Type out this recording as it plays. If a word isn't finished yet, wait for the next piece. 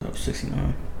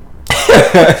69.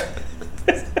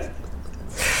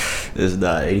 It's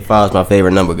not. 85 is my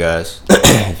favorite number, guys.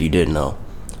 If you didn't know.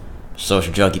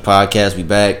 Social Junkie Podcast, we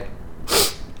back.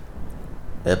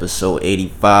 Episode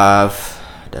 85.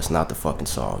 That's not the fucking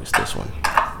song. It's this one.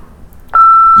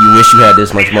 You wish you had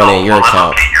this much money in your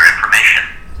account.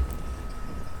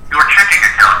 Your checking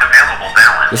account available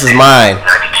balance. This is mine.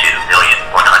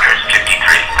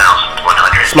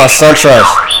 It's my SunTrust.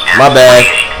 My bad.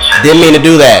 Didn't mean to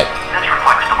do that. This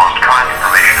reflects the most current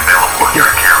information available on your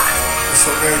account. It's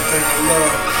on everything I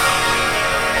love.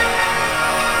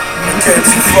 I came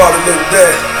too far to look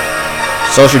back.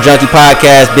 Social Junkie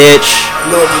Podcast, bitch.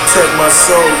 Lord protect my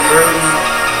soul, you heard me?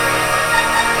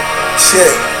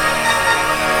 Check.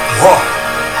 Huh.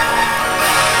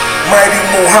 Mighty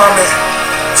Muhammad,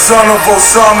 son of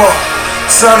Osama,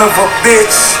 son of a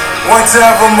bitch. One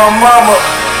time for my mama,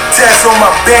 tats on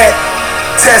my back,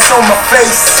 tats on my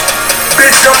face.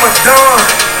 Bitch, I'm a don.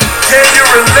 Can you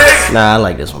relate? Nah, I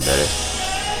like this one better.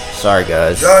 Sorry,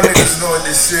 guys. Y'all niggas know what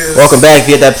this is. Welcome back. If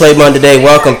you hit that play button today,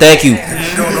 welcome. Thank you. If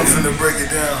you don't, I'm finna break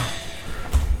it down.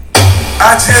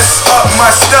 I just up my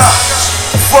stock.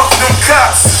 Fuck them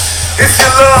cops. If you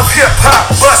love hip hop,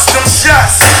 bust them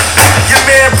shots. Your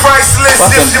man priceless.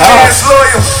 If your man's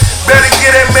loyal, better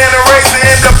get that man a raise and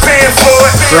end up paying for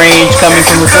it. Strange coming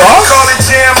from Rick Ross. Call it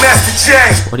Jam Master J.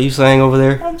 What are you saying over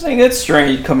there? I'm saying it's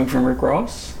strange coming from Rick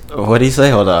Ross. What did he say?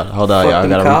 Hold on, y'all. I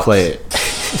gotta cops. replay it.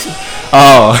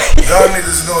 Oh. Y'all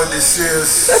niggas know what this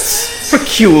is. That's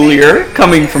peculiar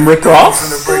coming from Rick I'm Ross.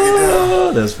 finna break it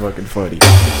down. That's fucking funny.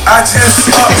 I just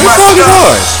up my What song is stock.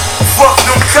 ours? Fuck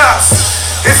them cops.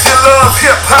 If you love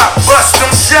hip hop, bust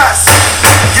them shots.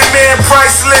 Your man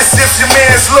priceless. If your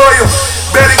man's loyal,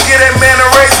 better get that man a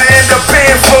raise and end up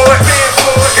paying for it.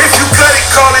 If you cut it,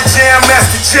 call it Jam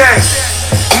Master J.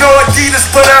 No Adidas,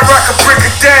 but I rock a brick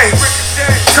a day.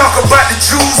 Talk about the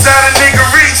Jews out of nigga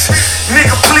reach.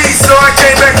 Nigga please, so I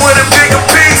came back with a bigger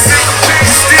piece.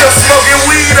 You still smoking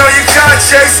weed on your car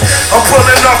chase. I'm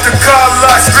pulling off the car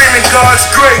lot, screaming God's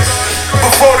great.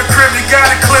 Before the crib, you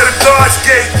gotta clear the God's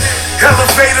gate.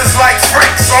 Elevators like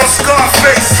Franks on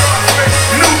Scarface.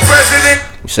 New president.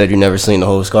 You said you never seen the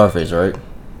whole Scarface, right?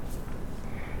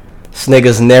 This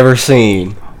nigga's never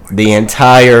seen the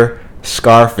entire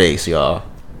Scarface, y'all.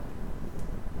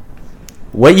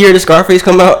 What year did Scarface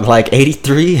come out? Like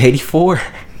 83, 84?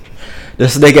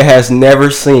 This nigga has never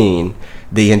seen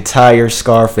the entire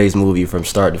Scarface movie from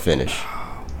start to finish.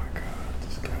 Oh my god,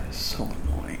 this guy is so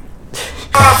annoying.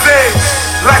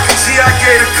 Like a G, I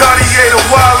gave a Cartier to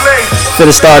Wale. For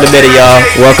the start of the video, y'all.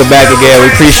 Welcome back again. We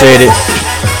appreciate it.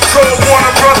 Told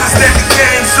Warner Brothers that the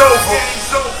game's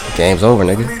over. Game's over,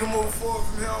 nigga. Me to move forward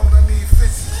from here on, I need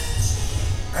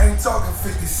 50. I ain't talking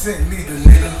 50 cent neither,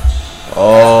 nigga.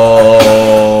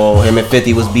 Oh, him and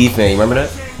 50 was beefing. You remember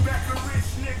that?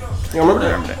 You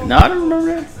remember that? No, I don't remember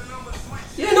that.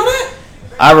 You didn't know that?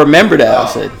 I remember that. I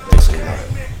said,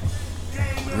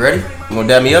 You ready? You gonna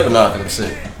dab me up or not? Let me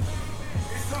see.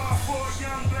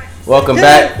 Welcome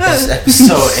back. This is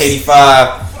episode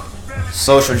 85,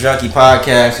 Social Junkie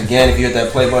Podcast. Again, if you hit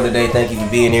that play button today, thank you for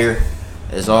being here.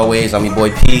 As always, I'm your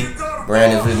boy P.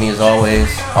 Brandon's with me as always.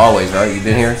 Always, right? You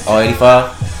been here? All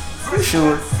 85? Pretty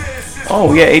sure. oh,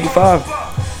 we got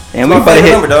 85. And we My about to favorite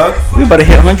hit. number, dog. We about to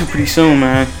hit 100 pretty soon,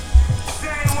 man.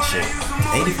 Shit.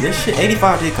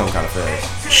 85 did come kind of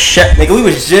fast. Shut. Nigga, we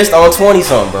was just on 20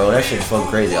 something, bro. That shit is fucking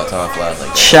crazy how time flies like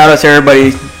that. Shout out to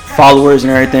everybody, followers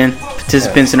and everything,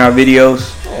 participants in our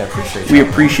videos. Yeah, appreciate We y'all.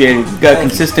 appreciate it. We got Thank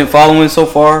consistent following so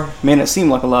far. Man, it seemed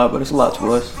like a lot, but it's a lot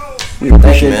to us. We Thank you,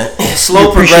 appreciate man. it. Slow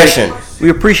We appreciate- progression. We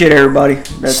appreciate everybody.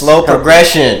 That's Slow helpful.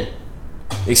 progression.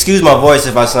 Excuse my voice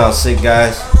if I sound sick,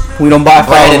 guys. We don't buy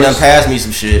Brandon done followers. passed me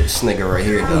some shit. This nigga right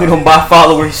here, We dog. don't buy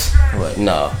followers. But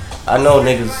no, I know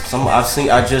niggas.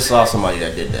 I just saw somebody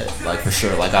that did that. Like for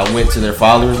sure. Like I went to their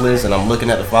followers list and I'm looking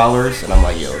at the followers and I'm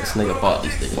like, yo, this nigga bought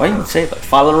these niggas. Why you say like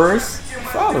followers?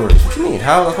 Followers? What you mean?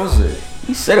 How am I supposed to say it?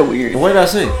 You said it weird. What did I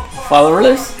say?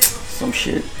 Followerless? Some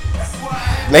shit.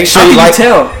 Make sure How you can like. you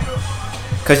tell?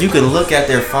 Cause you can look at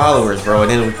their followers, bro,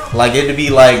 and it'd be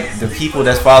like the people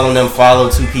that's following them follow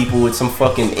two people with some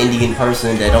fucking Indian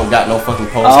person that don't got no fucking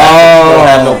posts. Oh. Don't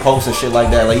have no posts and shit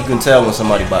like that. Like you can tell when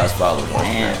somebody buys followers on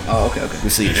Man. Instagram. Oh, okay. We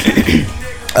see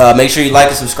it. Make sure you like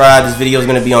and subscribe. This video is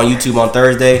gonna be on YouTube on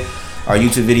Thursday. Our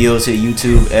YouTube videos hit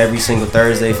YouTube every single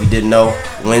Thursday. If you didn't know,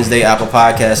 Wednesday, Apple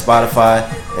Podcast, Spotify,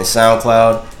 and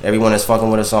SoundCloud. Everyone that's fucking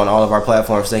with us on all of our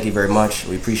platforms, thank you very much.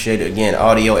 We appreciate it. Again,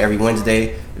 audio every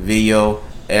Wednesday, video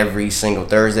every single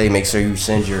Thursday. Make sure you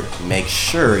send your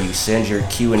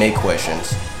Q&A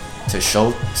questions to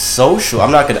show social.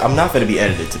 I'm not gonna be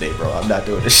edited today, bro. I'm not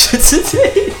doing this shit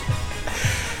today.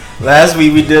 Last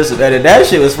week we did some edit. That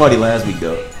shit was funny last week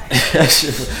though.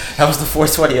 That was the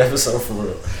 420 episode for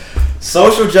real.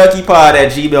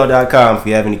 SocialJunkiePod@gmail.com. If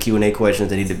you have any Q&A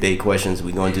questions, any debate questions,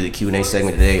 we're going to do the Q&A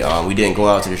segment today. We didn't go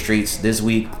out to the streets this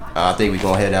week. I think we're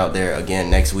going to head out there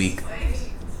again next week.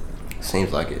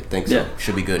 Seems like it. Think so. Yeah.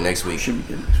 Should be good next week. Should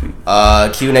be good next week.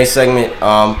 Q&A segment.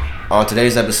 On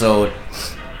today's episode,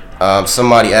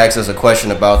 somebody asked us a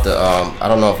question about the I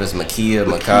don't know if it's Ma'Khia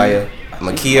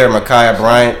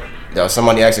Bryant.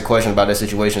 Somebody asked a question about that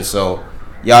situation. So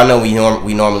y'all know we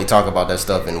normally talk about that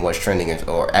stuff in What's Trending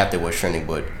or after What's Trending,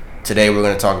 but today we're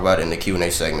going to talk about it in the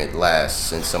Q&A segment last,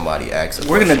 since somebody asked us.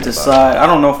 We're going to decide. I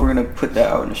don't know if we're going to put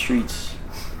that out in the streets.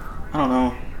 I don't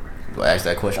know. We'll ask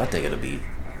that question. I think it'll be,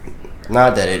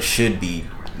 not that it should be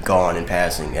gone in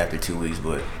passing after 2 weeks,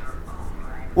 but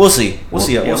we'll see. We'll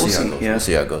see how it goes.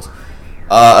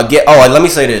 Again, let me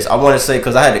say this. I want to say,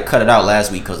 because I had to cut it out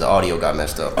last week because the audio got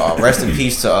messed up. Rest in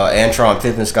peace to Antron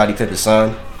Pippen, Scottie Pippen's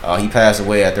son. He passed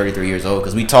away at 33 years old,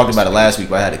 because we talked about it last week,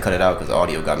 but I had to cut it out because the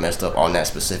audio got messed up on that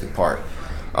specific part.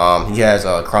 He has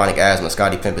chronic asthma.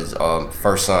 Scottie Pippen's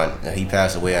first son. He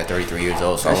passed away at 33 years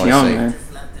old. So That's I want to say, man.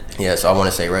 Yeah. So I want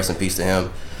to say rest in peace to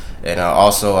him. And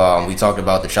also, we talked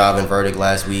about the Chauvin verdict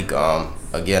last week.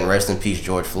 Again, rest in peace,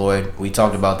 George Floyd. We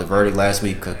talked about the verdict last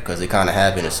week because it kind of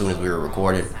happened as soon as we were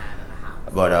recorded.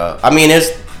 But I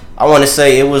want to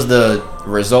say it was the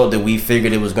result that we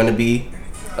figured it was going to be,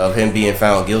 of him being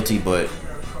found guilty. But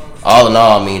all in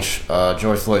all,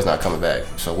 George Floyd's not coming back.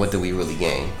 So what do we really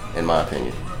gain, in my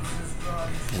opinion?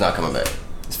 He's not coming back.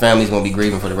 His family's going to be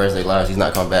grieving for the rest of their lives. He's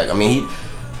not coming back.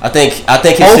 I think his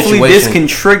hopefully situation, this can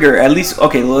trigger, at least,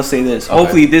 okay, let's say this. Okay.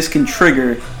 Hopefully this can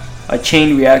trigger a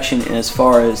chain reaction as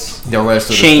far as the rest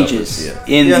of changes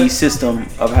the system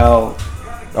of how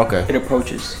it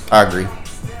approaches. I agree.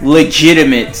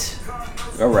 Legitimate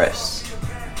arrests.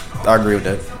 I agree with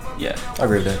that. Yeah. I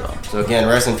agree with that. So again,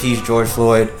 rest in peace, George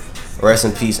Floyd. Rest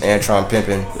in peace, Antron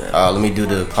Pippen. Let me do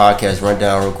the podcast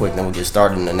rundown real quick, then we'll get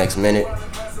started in the next minute.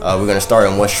 We're going to start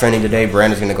on What's Trending today.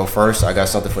 Brandon's going to go first. I got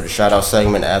something for the shout-out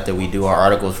segment after we do our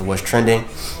articles for What's Trending.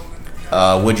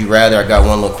 Would You Rather. I got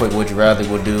one little quick Would You Rather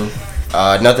we'll do.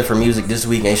 Nothing for music this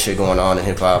week. Ain't shit going on in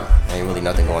hip-hop. Ain't really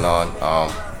nothing going on.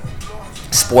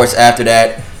 Sports after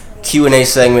that. Q&A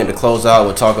segment to close out.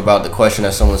 We'll talk about the question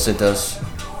that someone sent us.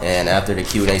 And after the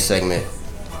Q&A segment,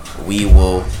 we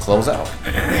will close out.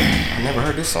 I never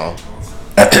heard this song.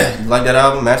 You like that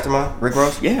album, Mastermind? Rick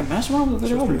Ross? Yeah, Mastermind was a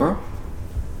good album, bro.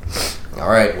 All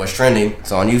right, What's Trending?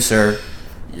 It's on you, sir.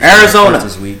 Arizona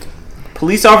this week.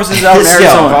 Police officers out in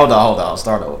Arizona. Hold on.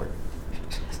 Start over.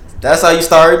 That's how you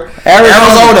start.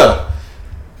 Arizona.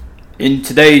 In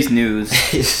today's news,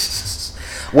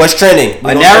 What's Trending?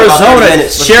 An Arizona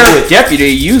sheriff deputy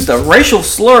used a racial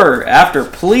slur after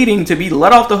pleading to be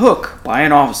let off the hook by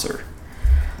an officer.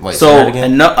 Wait, so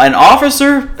an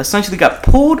officer essentially got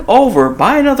pulled over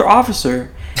by another officer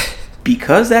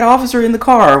because that officer in the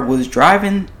car was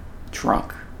driving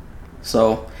drunk.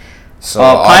 So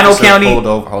Pinal County pulled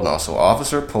over. Hold on. So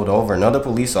officer pulled over another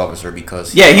police officer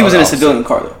because he was in a civilian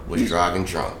car though. Was driving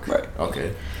drunk. Right.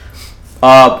 Okay.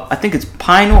 I think it's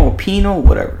Pinal,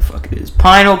 whatever the fuck it is.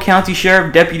 Pinal County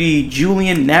Sheriff Deputy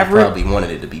Julian Navarrete. Probably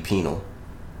wanted it to be penal.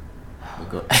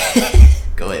 Go ahead.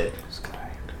 Go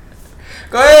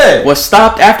ahead. Was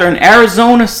stopped after an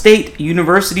Arizona State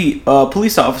University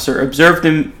police officer observed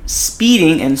him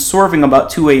speeding and swerving about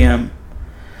 2 a.m.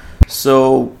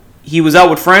 So he was out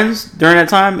with friends during that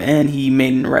time and he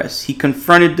made an arrest. He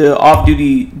confronted the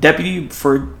off-duty deputy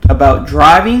about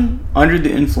driving under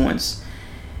the influence.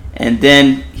 And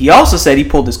then he also said he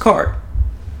pulled his card.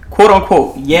 Quote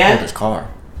unquote. Yeah. He pulled his car.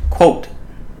 Quote.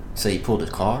 Say he pulled his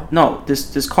car? No,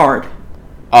 this card.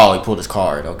 Oh, he pulled his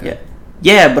card. Okay. Yeah.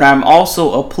 Yeah, but I'm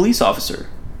also a police officer.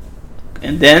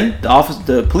 And then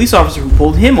the police officer who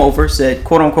pulled him over said,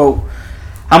 quote unquote,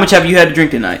 how much have you had to drink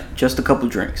tonight? Just a couple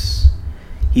drinks.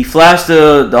 He flashed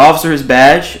the officer his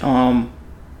badge, and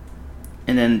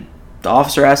then the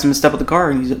officer asked him to step out the car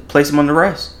and he placed him under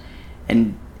arrest.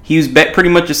 And he was pretty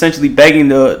much essentially begging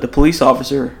the police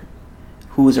officer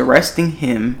who was arresting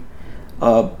him,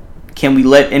 can we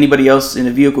let anybody else in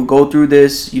the vehicle go through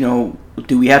this?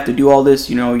 Do we have to do all this?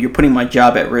 You're putting my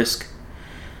job at risk.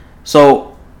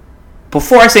 So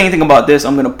before I say anything about this,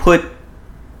 I'm going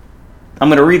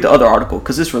to read the other article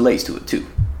because this relates to it too.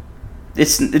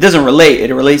 It doesn't relate.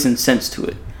 It relates in sense to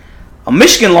it. A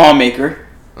Michigan lawmaker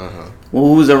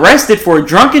who was arrested for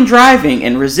drunken driving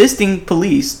and resisting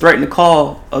police threatened to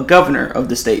call a governor of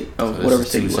the state of whatever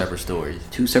state he was.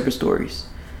 Two separate stories.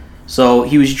 So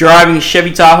he was driving a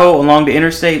Chevy Tahoe along the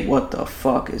interstate. What the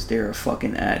fuck is there a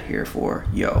fucking ad here for?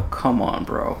 Yo, come on,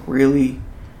 bro. Really?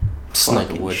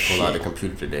 Sniper would pull out the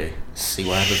computer today. See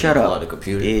what happens Shut when you pull up, out the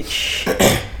computer.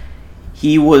 bitch.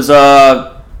 He was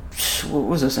what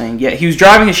was I saying? Yeah, he was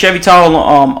driving his Chevy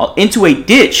Tahoe into a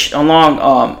ditch along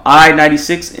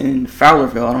I-96 in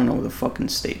Fowlerville. I don't know the fucking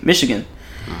state, Michigan.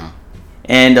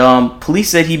 And police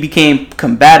said he became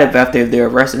combative after they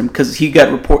arrested him because they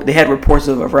had reports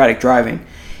of erratic driving.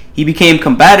 He became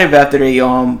combative after they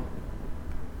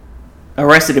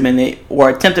arrested him or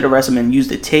attempted to arrest him and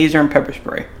used a taser and pepper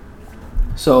spray.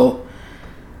 So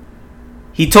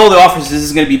he told the officers, "This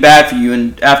is going to be bad for you."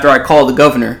 And after I called the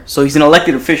governor, so he's an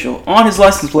elected official. On his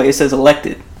license plate, it says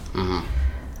elected.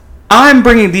 I'm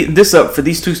bringing this up for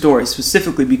these two stories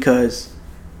specifically because,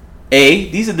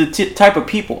 these are the type of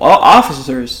people, all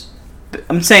officers.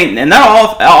 I'm saying, and not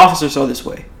all officers are this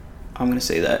way. I'm going to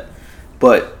say that,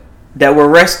 but that we're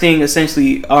resting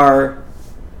essentially our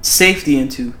safety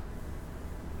into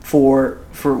for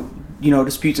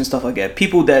disputes and stuff like that.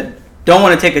 People that don't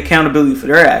want to take accountability for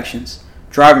their actions.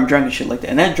 Driving drunk and shit like that.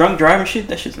 And that drunk driving shit,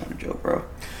 that shit's not a joke, bro.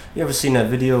 You ever seen that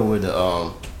video where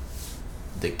the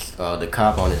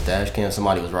cop on his dash cam,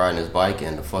 somebody was riding his bike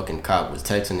and the fucking cop was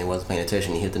texting, he wasn't paying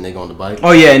attention, he hit the nigga on the bike?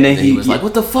 Oh yeah, and then he was like,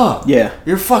 "What the fuck? Yeah.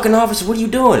 You're a fucking officer, what are you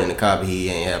doing?" And the cop, he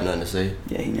ain't have nothing to say.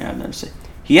 Yeah, he didn't have nothing to say.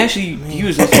 He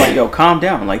was just like, "Yo, calm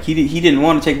down." Like he didn't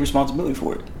want to take responsibility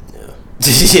for it. Yeah.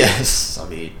 Yes. I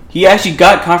mean, he actually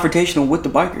got confrontational with the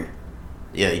biker.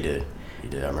 Yeah, he did.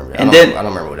 I remember that. And I don't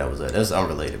remember what that was at. That's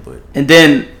unrelated, but. And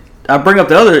then I bring up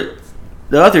the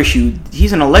other issue.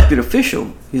 He's an elected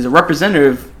official. He's a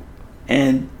representative,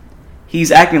 and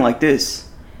he's acting like this.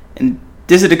 And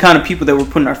these are the kind of people that we're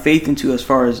putting our faith into as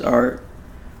far as our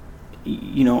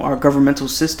governmental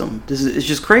system. It's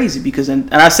just crazy because,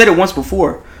 and I said it once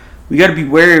before, we got to be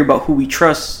wary about who we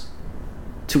trust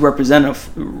to represent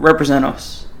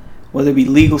us, whether it be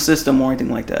legal system or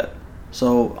anything like that.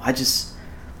 So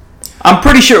I'm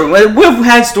pretty sure we've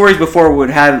had stories before where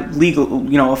we'd have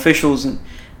legal, officials and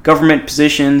government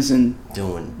positions and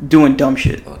doing dumb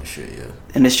shit. Oh, the shit, yeah.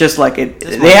 And it's just like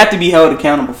they have to be held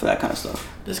accountable for that kind of stuff.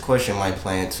 This question might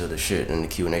play into the shit in the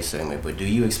Q&A segment, but do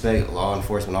you expect law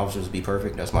enforcement officers to be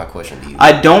perfect? That's my question to you.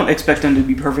 I don't expect them to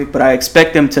be perfect, but I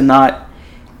expect them to not.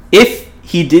 If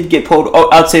he did get pulled,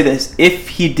 I'd say this: if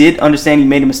he did understand he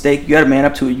made a mistake, you got to man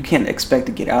up to it. You can't expect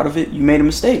to get out of it. You made a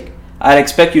mistake. I'd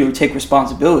expect you to take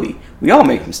responsibility. We all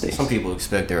make mistakes. Some people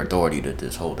expect their authority to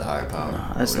just hold the higher power.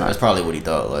 No, that's probably what he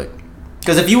thought. Like,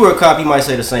 because if you were a cop, you might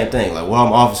say the same thing. Like, "Well, I'm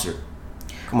an officer."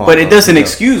 Come on, but it doesn't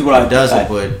excuse what I do. It doesn't.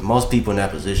 But most people in that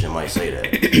position might say that,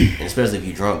 and especially if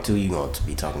you're drunk too, you're gonna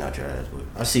be talking out your ass. But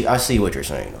I see what you're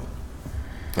saying though.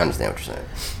 I understand what you're saying.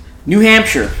 New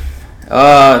Hampshire,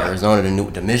 Arizona,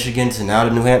 to Michigan, to now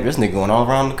to New Hampshire. This nigga going all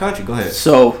around the country. Go ahead.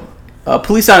 So.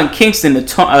 Police out in Kingston, a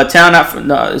town out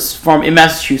in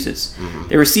Massachusetts,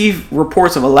 they received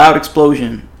reports of a loud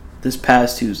explosion this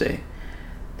past Tuesday.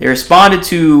 They responded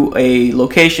to a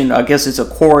location, I guess it's a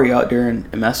quarry out there in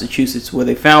Massachusetts, where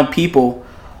they found people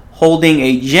holding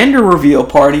a gender reveal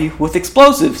party with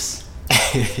explosives.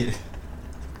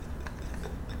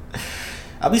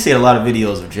 I be seeing a lot of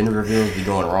videos of gender reveals be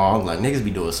going wrong. Like, niggas be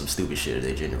doing some stupid shit at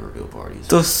their gender reveal parties.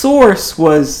 The source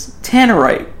was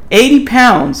tannerite. 80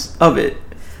 pounds of it.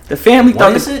 The family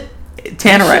thought... What is it?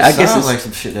 Tannerite. I guess sounds like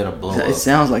some shit that'll blow up. It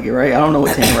sounds like it, right? I don't know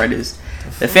what tannerite is.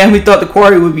 The family thought the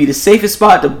quarry would be the safest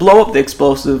spot to blow up the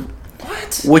explosive.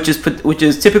 What? Which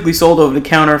is typically sold over the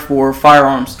counter for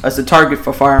firearms, as a target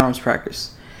for firearms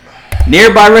practice.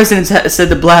 Nearby residents said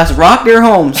the blast rocked their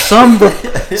homes. Some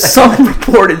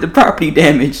reported the property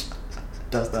damage.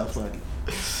 That's not funny.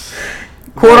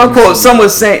 "Quote unquote,"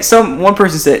 one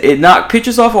person said it knocked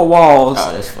pictures off of walls.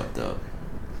 Oh, that's fucked up.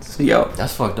 Yo,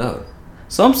 that's fucked up.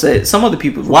 Some other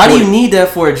people. Why do you need that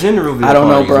for a gender reveal? I don't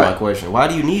know, bro. My question. Why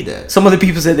do you need that? Some other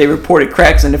people said they reported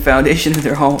cracks in the foundation of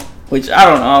their home, which I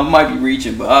don't know. I might be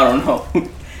reaching, but I don't know.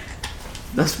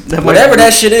 Whatever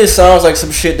that shit is sounds like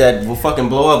some shit that will fucking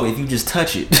blow up if you just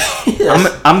touch it.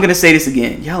 I'm gonna say this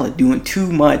again. Y'all are doing too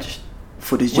much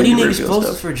for this gender reveal stuff. What do you need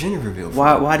explosives for a gender reveal?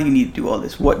 Why do you need to do all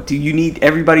this? What do you need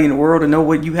everybody in the world to know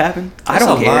what you having? I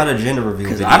don't care. There's a lot of gender reveal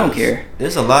videos. I don't care.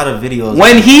 There's a lot of videos.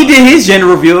 When he did his gender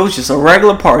reveal, it was just a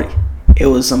regular party. It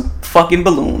was some fucking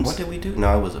balloons. What did we do?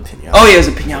 No, it was a pinata. Oh yeah, it was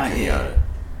a pinata. Yeah.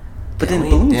 But then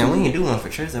balloons. Damn, we didn't do one for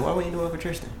church then. Why we didn't do one for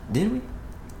church then? Did we?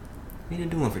 We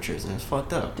didn't do one for church then. It's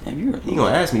fucked up. Damn, you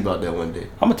gonna ask me about that one day.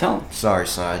 I'm gonna tell him. Sorry,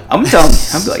 son. I'm gonna tell him.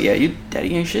 I'm like, yeah, your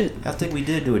daddy ain't shit. I think we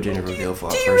did do a gender reveal for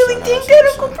our first Do you really think that,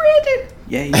 Uncle Brandon?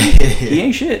 Yeah, he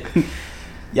ain't shit.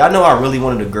 Y'all know I really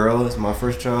wanted a girl as my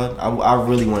first child. I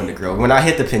really wanted a girl. When I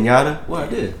hit the pinata, what I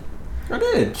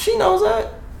did. She knows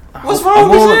that. What's wrong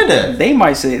with saying that? They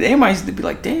might be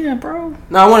like, damn, bro.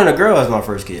 No, I wanted a girl as my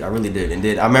first kid. I really did. And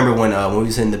I remember when we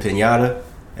was in the pinata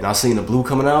and I seen the blue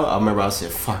coming out. I remember I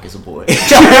said, "Fuck, it's a boy."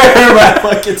 I remember I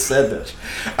fucking said that.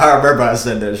 I remember I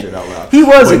said that shit out loud. He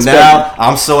was. But now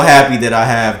I'm so happy that I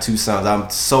have 2 sons. I'm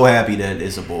so happy that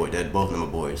it's a boy. That both of them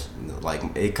are boys. Like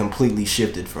it completely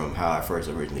shifted from how I first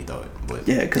originally thought. But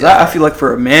yeah, because I feel like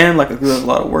for a man, like a girl has a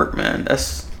lot of work, man.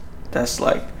 That's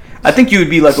like. I think you would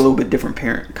be like a little bit different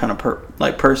parent kind of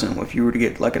person if you were to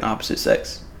get like an opposite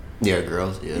sex. Yeah,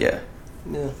 girls. Yeah.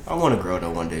 Yeah. I want a girl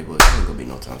though one day, but it ain't gonna be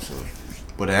no time soon.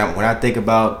 But when I think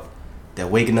about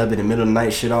that waking up in the middle of the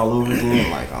night shit all over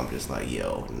again, like I'm just like,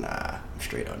 yo, nah, I'm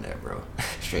straight on that, bro.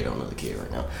 Straight on another kid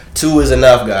right now. 2 is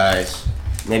enough, guys.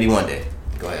 Maybe one day.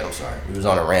 Go ahead. I'm sorry. We was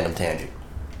on a random tangent.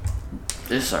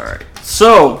 It's all right.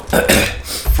 So,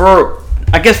 for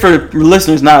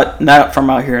listeners not from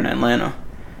out here in Atlanta.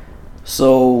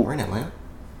 So we're in Atlanta,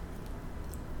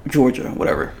 Georgia,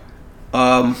 whatever.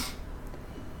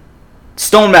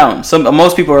 Stone Mountain.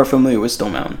 Most people are familiar with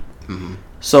Stone Mountain. Mm-hmm.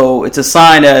 So it's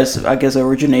assigned as, I guess,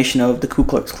 origination of the Ku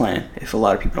Klux Klan. If a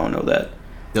lot of people don't know that.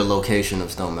 The location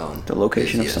of Stone Mountain.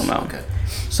 Stone Mountain. Okay.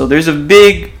 So there's a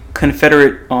big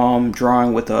Confederate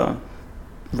drawing with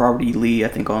Robert E. Lee, I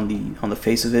think, on the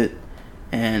face of it,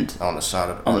 and on the side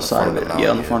of it. On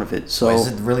the front of it. So wait, is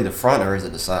it really the front or is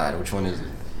it the side? Which one is it?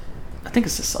 I think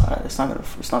it's the side. It's not the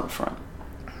front.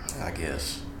 I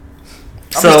guess.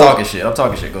 I'm just talking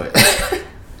shit. Go ahead.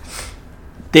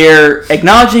 They're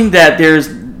acknowledging that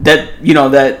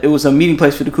that it was a meeting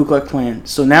place for the Ku Klux Klan.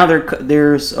 So now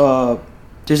there's a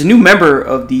new member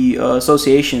of the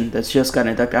association that's just got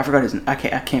inducted. I forgot his. I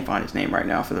can't find his name right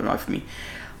now for the life of me.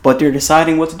 But they're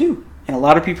deciding what to do, and a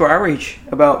lot of people are outraged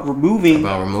about removing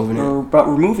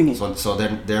it. So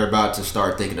they're about to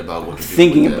start thinking about what to do.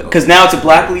 Thinking because now it's a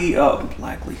blackly.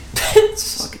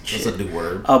 That's a new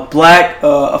word. A black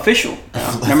official.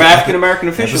 Remember African American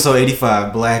official. Episode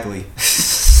 85, Blackley.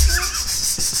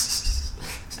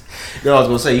 No, I was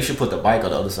gonna say you should put the mic on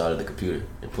the other side of the computer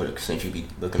and put it, since you be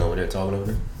looking over there talking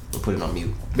over there. We'll put it on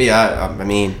mute. But yeah, I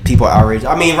mean, people are outraged.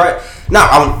 I mean, right? No,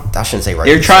 I shouldn't say right.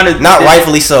 They're trying to not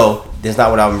rightfully so. That's not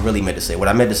what I really meant to say. What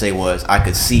I meant to say was I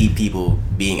could see people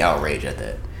being outraged at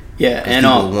that. Yeah, and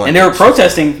they were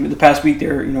protesting the past week.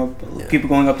 There, people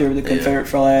going up there with the Confederate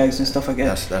flags and stuff like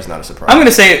that. That's not a surprise. I'm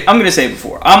gonna say it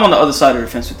before. I'm on the other side of the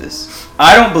fence with this.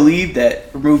 I don't believe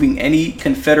that removing any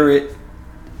Confederate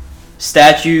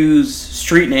statues,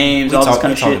 street names, all this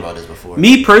kind of shit. About this before.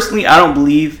 Me personally, I don't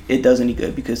believe it does any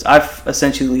good because I've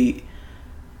essentially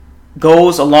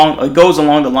goes along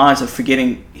the lines of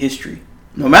forgetting history,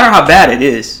 no matter how bad it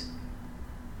is.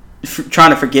 Trying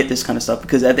to forget this kind of stuff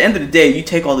because at the end of the day, you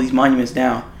take all these monuments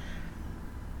down.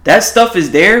 That stuff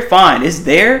is there, fine, it's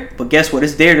there, but guess what?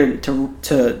 It's there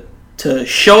to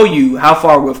show you how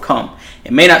far we've come.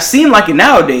 It may not seem like it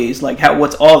nowadays, like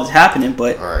what's all that's happening,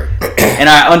 but right. And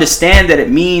I understand that it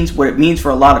means what it means for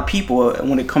a lot of people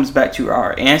when it comes back to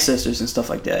our ancestors and stuff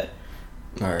like that.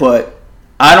 Right. But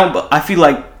I feel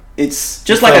like it's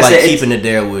just like I said, keeping it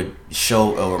there would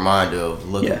show a reminder of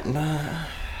looking. Yeah.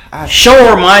 Show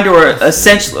a reminder, or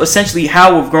essentially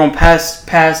how we've grown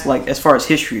past like as far as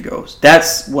history goes.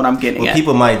 That's what I'm getting at.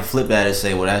 People might flip that and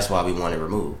say, "Well, that's why we want it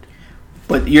removed."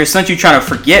 But you're essentially trying to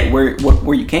forget where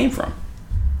you came from.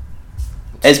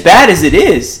 As bad as it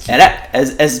is,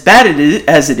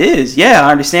 as it is, yeah,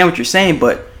 I understand what you're saying,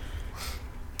 but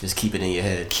just keep it in your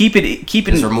head. Keep it.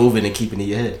 Just remove it and keep it in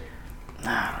your head.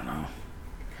 I don't know.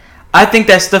 I think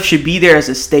that stuff should be there as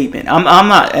a statement. I'm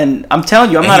not, and I'm telling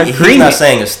you, I'm not agreeing. He's not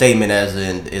saying a statement as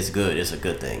in it's good. It's a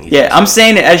good thing. I'm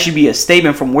saying it as should be a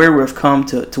statement from where we've come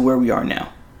to where we are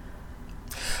now.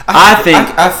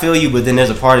 I feel you, but then there's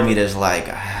a part of me that's like,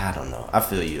 I don't know. I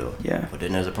feel you. Yeah. But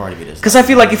then there's a part of me that's because I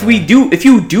feel like if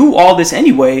you do all this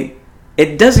anyway,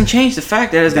 it doesn't change the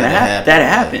fact that it's gonna happen. That it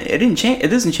happened. It didn't change. It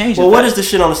doesn't change. Well, what is the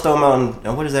shit on the Stone Mountain,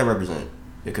 and what does that represent?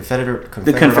 The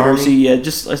Confederacy, yeah,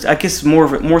 just I guess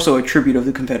more so a tribute of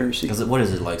the Confederacy. What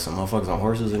is it, like some motherfuckers on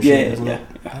horses and shit? Yeah.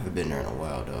 I haven't been there in a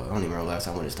while, though. I don't even remember last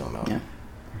time I went to Stone Mountain. Yeah.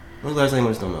 When was the last time I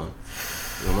went to Stone Mountain?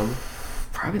 You remember?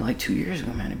 Probably like 2 years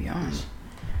ago, man. To be honest.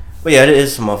 But yeah, it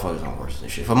is some motherfuckers on horses and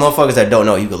shit. For motherfuckers that don't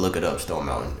know, you can look it up, Stone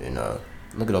Mountain, and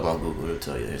look it up on Google. It'll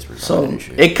tell you the history. So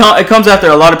it comes after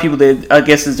a lot of people that I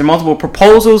guess there multiple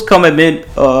proposals come amid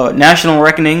national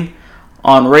reckoning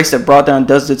on race that brought down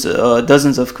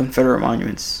dozens of Confederate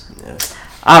monuments. Yeah.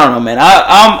 I don't know, man.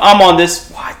 I'm on this.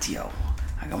 What, yo?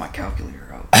 I got my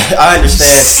calculator out. I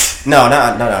understand. No,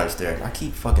 not understand. I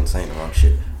keep fucking saying the wrong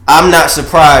shit. I'm not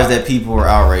surprised that people were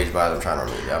outraged by them trying to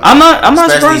remove it. I'm not especially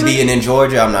surprised. Especially being in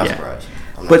Georgia, I'm not surprised.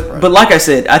 But like I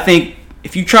said, I think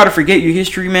if you try to forget your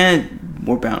history, man,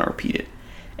 we're bound to repeat it.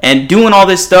 And doing all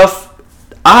this stuff,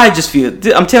 I just feel,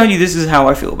 I'm telling you, this is how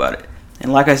I feel about it.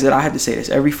 And like I said, I have to say this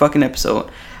every fucking episode.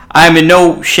 I am in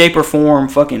no shape or form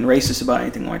fucking racist about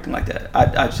anything like that.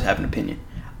 I just have an opinion.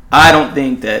 I don't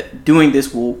think that doing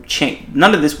this will change.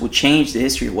 None of this will change the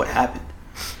history of what happened.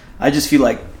 I just feel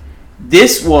like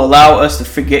this will allow us to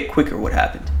forget quicker what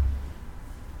happened.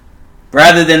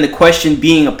 Rather than the question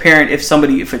being apparent if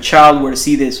a child were to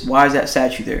see this, why is that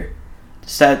statue there?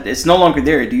 It's no longer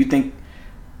there. Do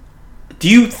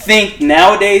you think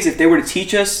nowadays if they were to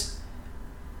teach us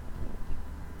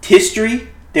history,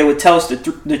 they would tell us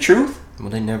the truth? Well,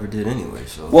 they never did anyway.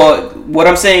 So. Well, what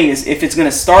I'm saying is, if it's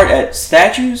gonna start at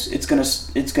statues, it's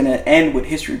gonna end with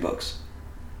history books,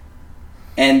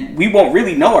 and we won't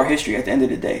really know our history at the end of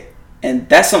the day. And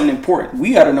that's something important.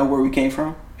 We got to know where we came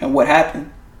from and what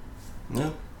happened.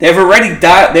 Yeah. They've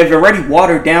already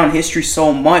watered down history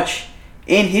so much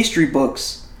in history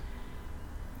books.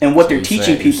 And what they're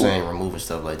teaching people. You're saying removing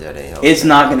stuff like that ain't help. It's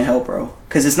not going to help, bro.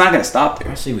 Because it's not going to stop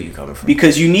there. I see where you're coming from.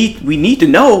 Because we need to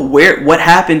know what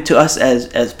happened to us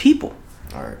as people.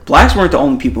 All right. Blacks weren't the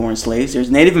only people who were enslaved.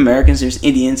 There's Native Americans, there's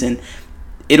Indians, and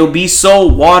it'll be so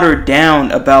watered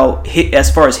down about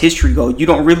as far as history goes.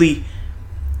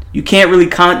 You can't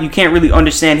really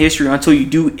understand history until you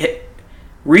do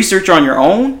research on your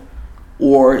own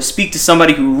or speak to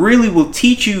somebody who really will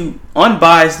teach you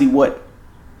unbiasedly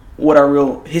what our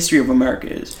real history of America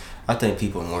is. I think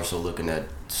people are more so looking at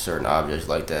certain objects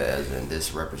like that as in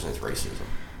this represents racism.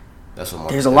 That's what.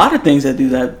 There's a lot of things that do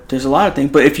that. There's a lot of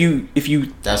things, but if you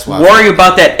that's why worry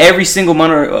about that every single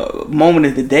moment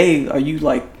of the day, are you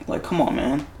like come on,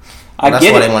 man? That's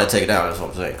why they want to take it down. That's what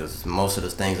I'm saying, because most of the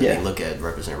things that they look at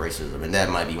represent racism, and that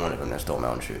might be one of them. That's Stone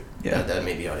Mountain shit. Yeah, that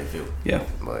may be how they feel. Yeah,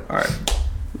 but all right,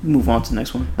 move on to the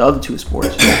next one. The other two is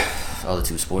sports. The other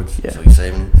two sports. Yeah. So you're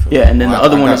saving it. And then the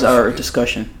other one is our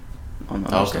discussion on the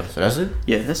other stuff. So that's it.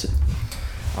 Yeah, that's it.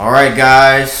 All right,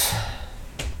 guys.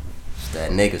 It's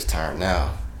that nigga's turn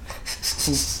now.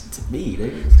 To me,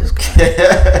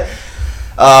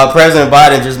 President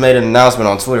Biden just made an announcement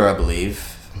on Twitter, I believe.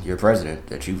 Your president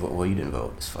that you vote. Well, you didn't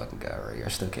vote. This fucking guy right here. I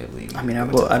still can't believe. I mean,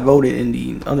 I voted in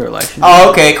the other election. Oh,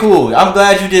 okay, cool. I'm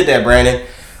glad you did that, Brandon.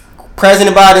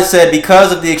 President Biden said,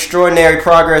 because of the extraordinary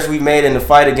progress we've made in the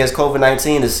fight against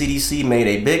COVID-19, the CDC made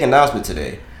a big announcement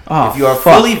today. Oh, if you are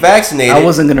fully vaccinated... I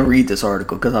wasn't going to read this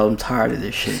article because I'm tired of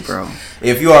this shit, bro.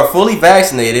 If you are fully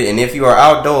vaccinated and if you are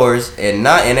outdoors and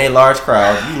not in a large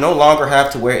crowd, you no longer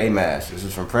have to wear a mask. This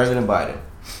is from President Biden.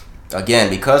 Again,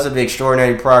 because of the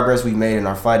extraordinary progress we made in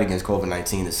our fight against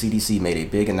COVID-19, the CDC made a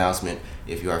big announcement.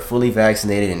 If you are fully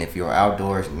vaccinated and if you are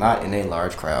outdoors, not in a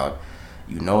large crowd,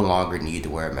 you no longer need to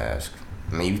wear a mask.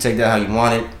 I mean, you can take that how you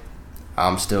want it.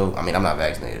 I'm not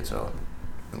vaccinated, so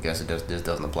I guess this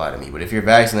doesn't apply to me. But if you're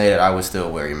vaccinated, I would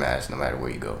still wear your mask no matter where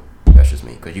you go. That's just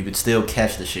me. Because you could still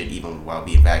catch the shit even while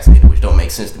being vaccinated, which don't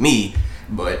make sense to me,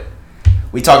 but...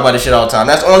 We talk about this shit all the time.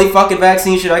 That's the only fucking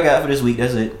vaccine shit I got for this week.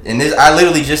 That's it. And I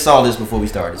literally just saw this before we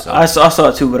started. So I saw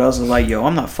it too, but I was like, yo,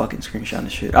 I'm not fucking screenshotting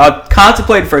this shit. I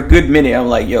contemplated for a good minute. I'm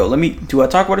like, yo, do I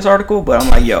talk about this article? But I'm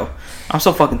like, yo, I'm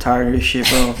so fucking tired of this shit,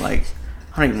 bro. Like,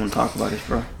 I don't even want to talk about this,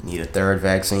 bro. You need a third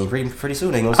vaccine pretty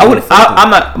soon. I'm not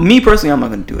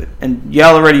gonna do it. And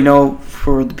y'all already know,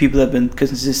 for the people that have been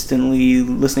consistently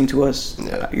listening to us,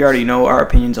 you already know our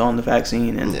opinions on the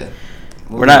vaccine. And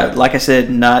we're not, like I said,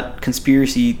 not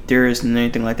conspiracy theorists and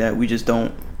anything like that. We just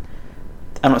don't.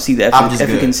 I don't see the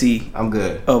efficacy. I'm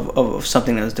good of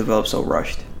something that's developed so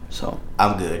rushed. So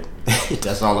I'm good.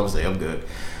 That's all I'm saying. I'm good.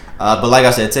 But like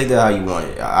I said, take that how you want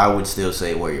it. I would still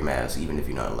say wear your mask, even if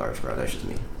you're not in a large crowd. That's just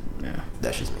me. Yeah,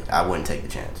 that's just me. I wouldn't take the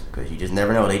chance because you just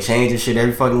never know. They change this shit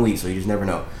every fucking week, so you just never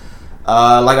know.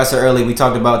 Like I said earlier, we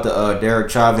talked about the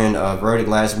Derek Chauvin verdict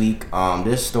last week.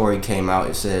 This story came out.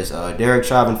 It says Derek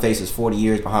Chauvin faces 40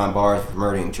 years behind bars for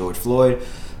murdering George Floyd.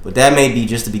 But that may be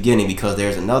just the beginning, because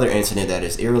there's another incident that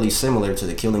is eerily similar to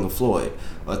the killing of Floyd.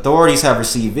 Authorities have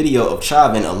received video of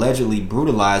Chauvin allegedly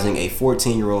brutalizing a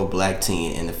 14-year-old black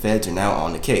teen, and the feds are now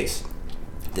on the case.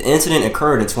 The incident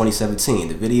occurred in 2017.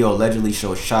 The video allegedly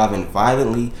shows Chauvin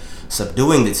violently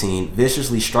subduing the teen,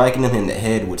 viciously striking him in the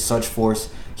head with such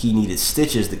force he needed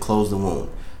stitches to close the wound.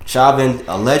 Chauvin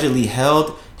allegedly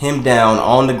held him down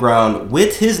on the ground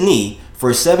with his knee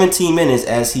for 17 minutes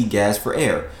as he gasped for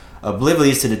air,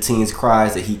 oblivious to the teen's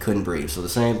cries that he couldn't breathe. So the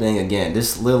same thing again.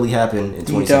 This literally happened in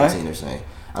 2017, they're saying.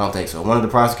 I don't think so. One of the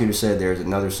prosecutors said there's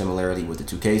another similarity with the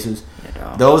two cases.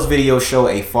 Those videos show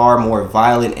a far more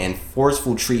violent and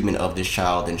forceful treatment of this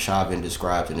child than Chauvin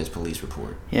described in his police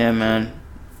report. Yeah, man.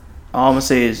 All I'm going to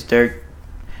say is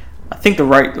I think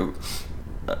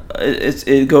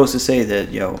it goes to say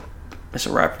that, yo, it's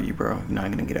a wrap for you, bro. You're not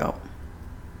gonna get out.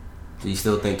 Do you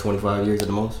still think 25 years at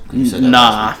the most? You said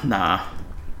that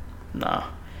Nah.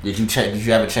 Did you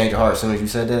have a change of heart as soon as you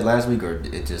said that last week, or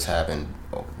it just happened?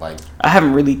 Like, I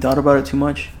haven't really thought about it too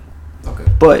much. Okay.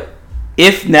 But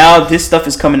if now this stuff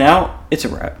is coming out, it's a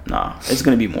wrap. Nah, it's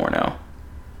gonna be more now.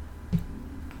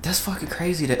 That's fucking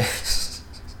crazy. That.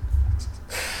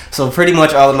 So pretty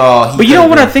much all in all. But you know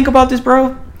what I think about this,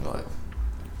 bro? What?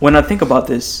 When I think about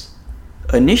this,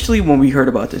 initially when we heard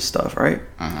about this stuff, right?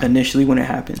 Mm-hmm. Initially when it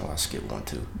happened. Oh, I skipped one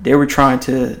too. They were trying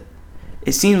to.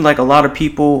 It seemed like a lot of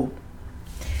people.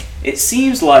 It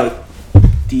seems like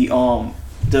the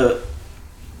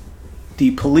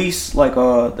police, like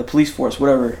the police force,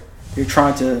 whatever. They're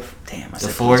trying to. Damn, I said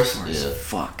the force. Yeah.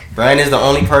 Fuck. Brian is the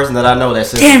only person that I know that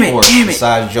says the force.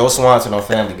 Besides Joe Swanson on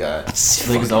Family Guy.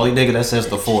 He's the only nigga that says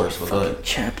the force. But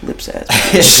chap lips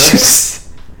ass.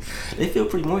 They feel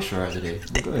pretty moisturized today.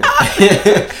 But go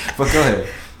ahead. But go ahead.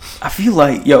 I feel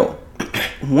like, yo,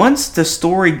 once the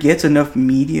story gets enough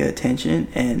media attention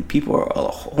and a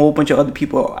whole bunch of other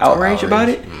people are outraged about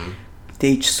it,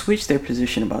 they switch their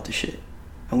position about the shit.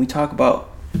 And we talk about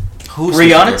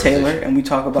Breonna Taylor, and we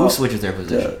talk about who switches their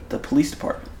position? The police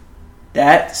department.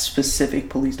 That specific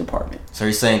police department. So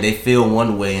you're saying they feel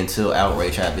one way until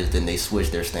outrage happens, then they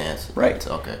switch their stance. Right.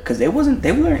 Okay. Because they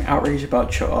weren't outraged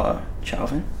about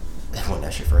Chauvin. When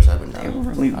that shit first happened, it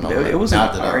wasn't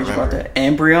outraged about that.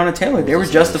 And Breonna Taylor, they were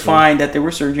justifying that they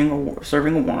were serving a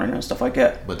warrant and stuff like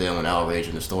that. But then when outrage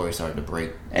and the story started to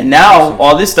break, and now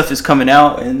all this stuff is coming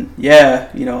out, and yeah,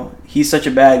 you know, he's such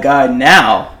a bad guy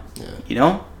now. Yeah. You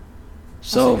know.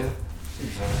 So,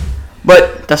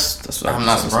 but that's I'm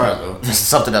not surprised though. This is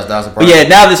something that's not surprising. But yeah,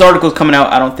 now this article's coming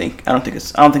out. I don't think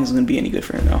it's gonna be any good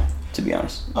for him now. To be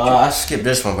honest. I skipped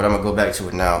this one, but I'm gonna go back to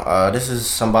it now. This is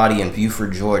somebody in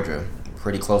Beaufort, Georgia,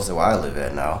 pretty close to where I live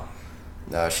at now.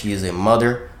 She is a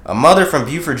mother. A mother from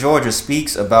Beaufort, Georgia,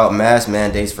 speaks about mask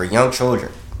mandates for young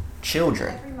children.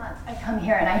 Every month I come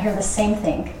here and I hear the same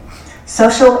thing: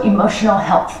 social emotional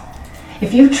health.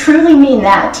 If you truly mean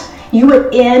that, you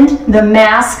would end the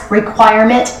mask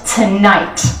requirement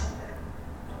tonight.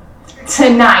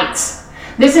 Tonight.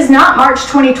 This is not March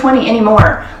 2020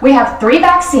 anymore. We have 3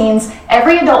 vaccines.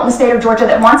 Every adult in the state of Georgia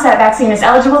that wants that vaccine is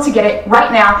eligible to get it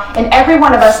right now, and every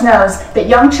one of us knows that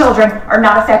young children are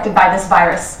not affected by this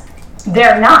virus.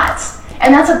 They're not,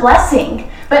 and that's a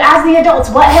blessing. But as the adults,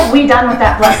 what have we done with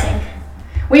that blessing?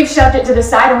 We've shoved it to the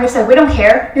side and we've said, we don't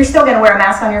care. You're still going to wear a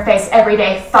mask on your face every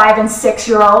day, 5 and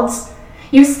 6-year-olds.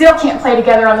 You still can't play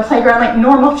together on the playground like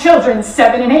normal children,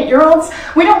 7 and 8-year-olds.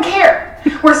 We don't care.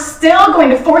 We're still going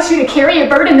to force you to carry a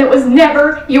burden that was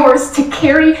never yours to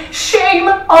carry. Shame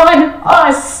on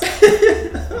us.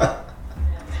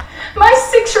 My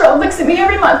 6-year-old looks at me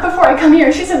every month before I come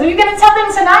here. She says, are you going to tell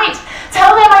them tonight?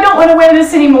 Tell them I don't want to wear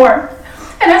this anymore.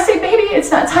 And I say, baby, it's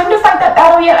not time to fight that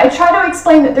battle yet. I try to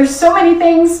explain that there's so many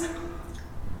things.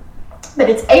 But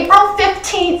it's April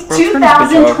 15th,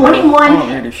 2021. I don't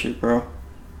hear this shit, bro.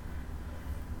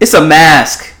 It's a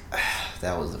mask.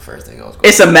 That was the first thing I was going to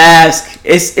It's a mask.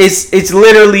 It's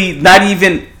literally not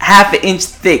even half an inch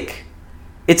thick.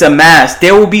 It's a mask.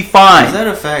 They will be fine. Is that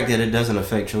a fact that it doesn't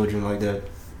affect children like that?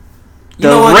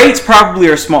 The rates probably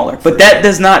are smaller, but that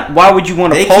does not. Why would you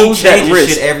want to pose that risk? They keep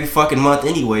changing shit every fucking month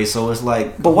anyway, so it's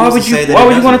like. But why would you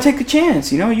want to take a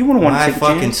chance? You know, you wouldn't want to take a chance.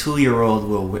 My fucking 2-year-old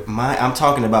will. I'm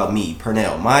talking about me,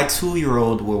 Pernell. My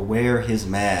 2-year-old will wear his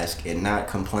mask and not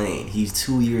complain. He's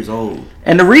 2 years old.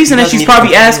 And the reason that she's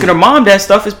probably asking her mom that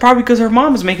stuff is probably because her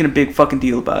mom is making a big fucking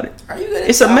deal about it. Are you gonna?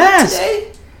 It's a mask.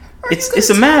 It's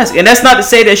a mask, and that's not to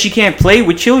say that she can't play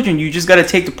with children. You just got to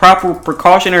take the proper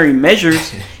precautionary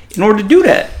measures in order to do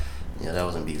that. Yeah, that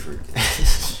wasn't Beaufort.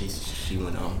 she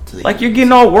went on to the. Like, you're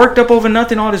getting all worked up over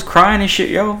nothing, all this crying and shit,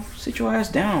 yo. Sit your ass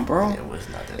down, bro. Yeah, it was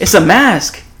not that. It's a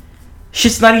mask.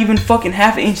 Shit's not even fucking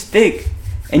half an inch thick,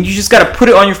 and you just gotta put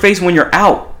it on your face when you're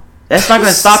out. That's not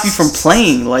gonna stop you from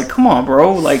playing. Like, come on,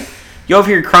 bro. Like, you over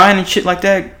here crying and shit like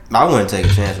that. I wouldn't take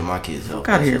a chance with my kids' health.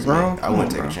 Fuck out here, bro. I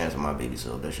wouldn't take a chance with my baby's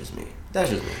health. That's just me.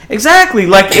 Exactly.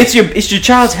 Like, it's your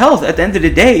child's health at the end of the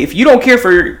day. If you don't care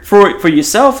for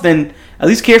yourself, then at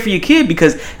least care for your kid,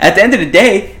 because at the end of the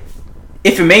day,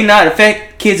 if it may not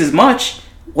affect kids as much,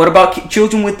 what about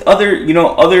children with other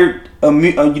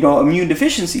immune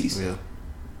deficiencies? Yeah.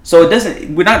 So it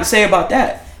doesn't. We're not to say about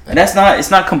that. And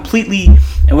it's not completely.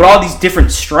 And with all these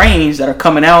different strains that are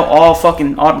coming out all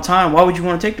the time, why would you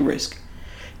want to take the risk?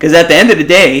 Because at the end of the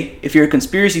day, if you're a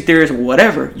conspiracy theorist or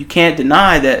whatever, you can't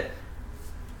deny that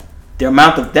the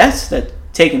amount of deaths that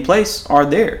taking place are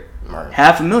there. Right.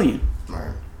 500,000.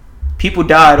 Right. People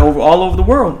died all over the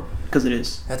world. because it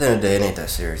is. At the end of the day, it ain't that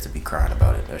serious to be crying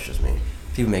about it. That's just me.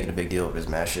 People making a big deal of this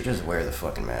mask shit. Just wear the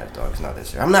fucking mask, dog. It's not that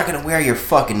serious. I'm not gonna wear your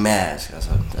fucking mask.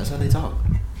 That's how they talk.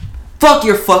 Fuck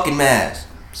your fucking mask.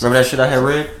 Remember that shit I had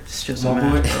read? It's just a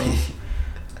mask, bro.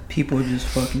 People just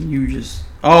fucking,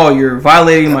 you're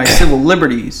violating my civil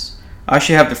liberties. I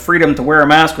should have the freedom to wear a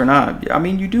mask or not. I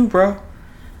mean, you do, bro.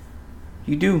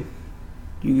 You do.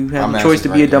 You have the choice to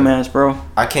be a dumbass, bro.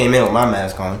 I came in with my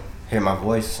mask on. Hear my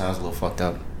voice. Sounds a little fucked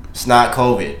up. It's not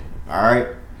COVID. Alright?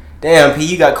 Damn, P,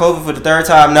 you got COVID for the third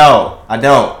time? No, I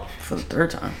don't. For the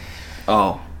third time?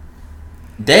 Oh.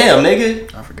 Damn,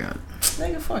 nigga. I forgot.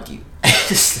 Nigga, fuck you.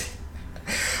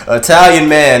 Italian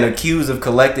man accused of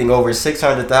collecting over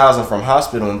 $600,000 from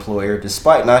hospital employer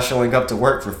despite not showing up to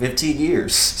work for 15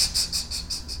 years.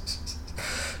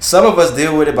 Some of us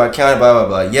deal with it by counting blah blah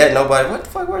blah. Yet nobody. What the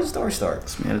fuck? Where does the story start?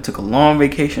 This man took a long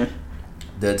vacation.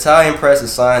 The Italian press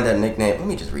assigned that nickname. Let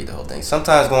me just read the whole thing.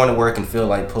 Sometimes going to work can feel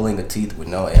like pulling a teeth with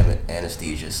no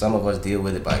anesthesia. Some of us deal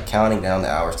with it by counting down the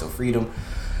hours till freedom,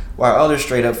 while others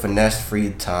straight up finesse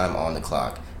free time on the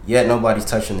clock. Yet nobody's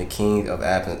touching the king of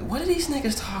absence. What are these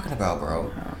niggas talking about,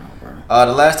 bro? I don't know, bro.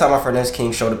 The last time our finesse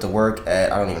king showed up to work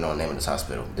at, I don't even know the name of this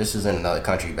hospital. This is in another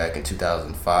country back in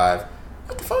 2005.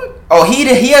 What the fuck? Oh, he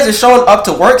hasn't shown up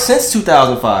to work since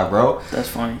 2005, bro. That's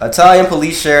funny. Italian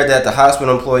police shared that the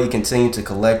hospital employee continued to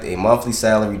collect a monthly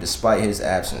salary despite his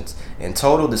absence. In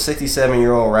total, the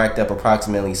 67-year-old racked up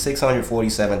approximately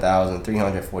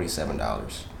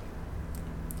 $647,347.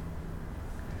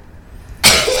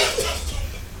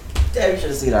 Damn, you should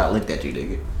have seen how I looked at you,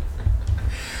 nigga.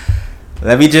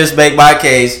 Let me just make my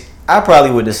case. I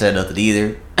probably wouldn't have said nothing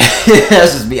either.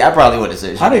 That's just me. I probably wouldn't have said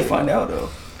shit. How'd they find out, though?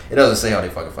 It doesn't say how they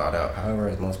fucking found out. However,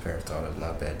 as most parents thought, it was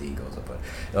not bad deed goes up, but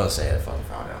it doesn't say how they fucking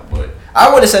found out. But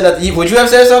I would have said nothing. Would you have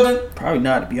said something? Probably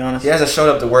not, to be honest. He hasn't showed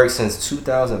up to work since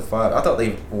 2005. I thought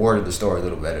they worded the story a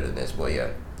little better than this, but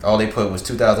yeah. All they put was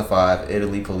 2005.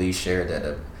 Italy police shared that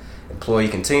the employee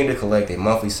continued to collect a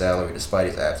monthly salary despite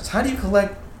his absence. How do you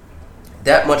collect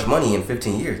that much money in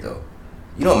 15 years, though?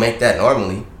 You don't make that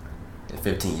normally in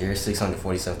 15 years.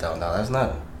 $647,000. That's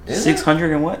not.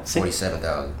 600 and what?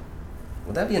 47,000.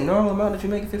 Would that be a normal amount that you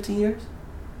make in 15 years?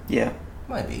 Yeah.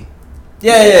 Might be.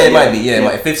 Yeah, it might be. Yeah, it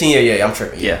might. 15 years, yeah, I'm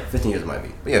tripping. Yeah. 15 years it might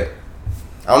be. But yeah.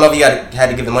 I don't know if you had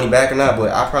to give the money back or not,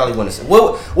 but I probably wouldn't have said.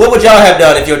 What would y'all have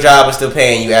done if your job was still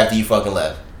paying you after you fucking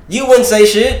left? You wouldn't say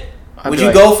shit. Would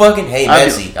you go fucking, hey,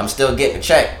 Betsy, I'm still getting a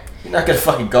check. You're not going to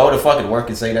fucking go to fucking work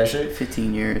and say that shit?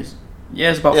 15 years. Yeah,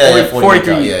 it's about 43K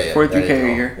a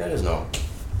year. That is no.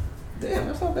 Damn,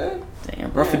 that's not bad.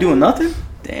 Damn, bro, for doing nothing?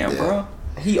 Damn, bro.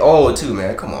 He old too,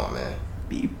 man. Come on, man.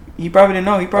 He probably didn't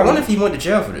know. I wonder if he went to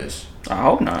jail for this. I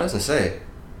hope not. It doesn't say.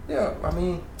 Yeah, I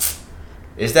mean,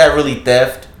 is that really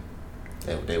theft?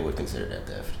 They would consider that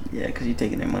theft. Yeah, because you're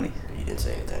taking their money. He didn't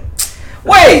say anything.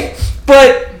 Wait,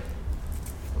 but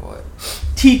What?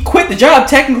 he quit the job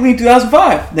technically in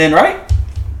 2005. Then, right?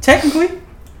 Technically.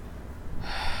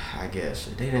 I guess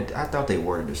they didn't. I thought they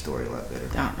worded the story a lot better.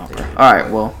 I don't know, bro. All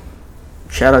right, well,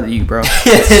 shout out to you, bro.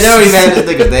 They don't even have to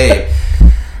think of name.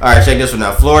 Alright, check this one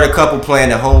out. Florida couple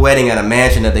planned a whole wedding at a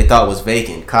mansion that they thought was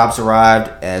vacant. Cops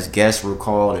arrived as guests were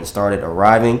called and started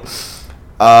arriving.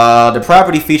 The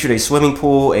property featured a swimming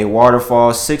pool, a waterfall,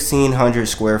 1,600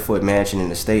 square foot mansion in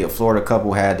the state. A Florida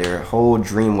couple had their whole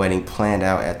dream wedding planned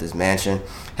out at this mansion.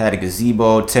 Had a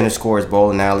gazebo, tennis courts,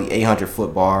 bowling alley,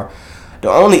 800-foot bar. The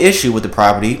only issue with the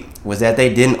property was that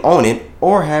they didn't own it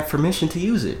or have permission to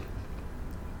use it.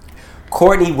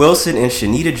 Courtney Wilson and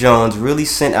Shanita Jones really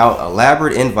sent out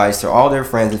elaborate invites to all their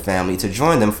friends and family to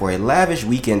join them for a lavish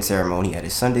weekend ceremony at a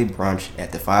Sunday brunch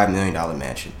at the $5 million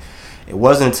mansion. It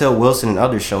wasn't until Wilson and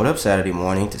others showed up Saturday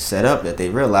morning to set up that they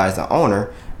realized the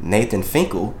owner, Nathan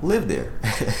Finkel, lived there.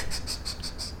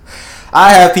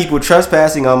 I have people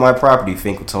trespassing on my property,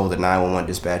 Finkel told the 911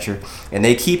 dispatcher, and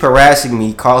they keep harassing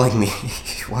me, calling me.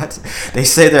 What? They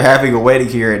say they're having a wedding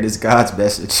here and it's God's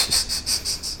message.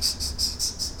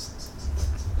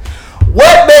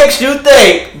 What makes you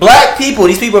think black people,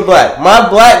 these people are black, my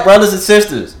black brothers and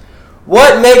sisters,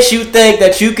 what makes you think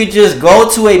that you could just go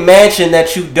to a mansion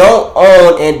that you don't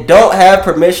own and don't have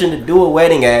permission to do a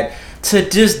wedding at to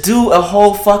just do a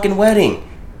whole fucking wedding?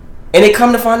 And they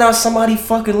come to find out somebody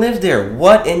fucking lives there.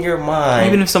 What in your mind?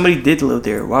 Even if somebody did live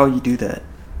there, why would you do that?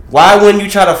 Why wouldn't you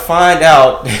try to find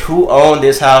out who owned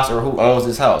this house or who owns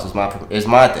this house is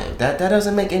my thing. That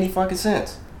doesn't make any fucking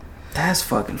sense. That's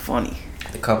fucking funny.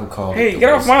 The couple called. Hey, get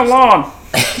off my lawn.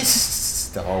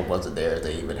 The home wasn't there.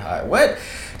 They even hired. What?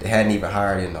 They hadn't even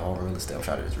hired in the whole real estate. I'm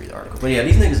trying to just read the article. But yeah,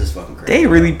 these niggas is fucking crazy. They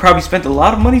really probably spent a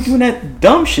lot of money doing that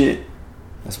dumb shit.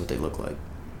 That's what they look like.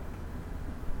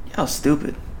 Y'all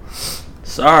stupid.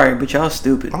 Sorry, but y'all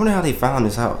stupid. I wonder how they found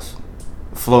this house.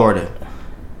 Florida.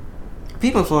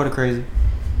 People in Florida crazy.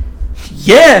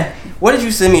 Yeah. What did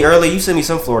you send me earlier? You sent me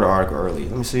some Florida article earlier.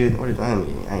 Let me see it. I ain't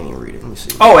even read it. Let me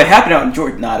see. Oh, it happened out in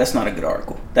Georgia. Nah, that's not a good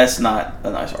article. That's not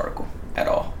a nice article at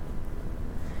all.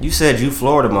 You said you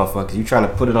Florida motherfucker. You trying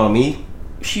to put it on me?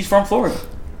 She's from Florida.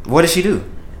 What did she do?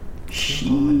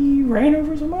 She ran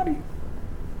over somebody.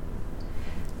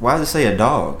 Why does it say a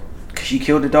dog? Because she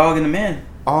killed the dog and the man.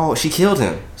 Oh, she killed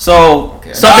him. So,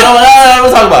 Okay. something...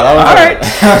 We'll talk about it. All right.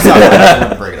 I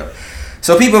want to break it up.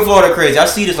 So people in Florida are crazy. I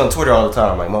see this on Twitter all the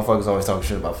time. Like, motherfuckers always talking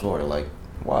shit about Florida. Like,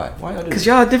 why? Why y'all do this? Because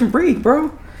y'all a different breed, bro.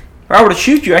 If I were to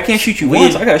shoot you, I can't shoot you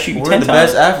once. I gotta shoot you 10 times. We're the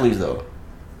best athletes, though.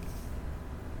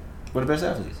 We're the best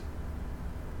athletes.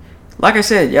 Like I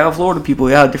said, y'all Florida people,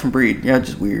 y'all a different breed. Y'all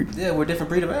just weird. Yeah, we're a different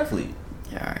breed of athlete.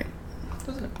 Yeah, all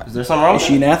right. Is there something wrong Is with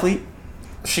she an that? athlete?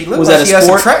 She looked Was like that a she had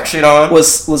some sport? track shit on.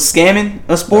 Was scamming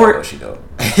a sport? No, she don't.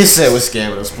 He said was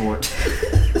scamming a sport.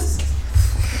 Get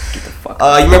the fuck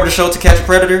You remember the show To Catch a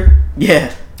Predator?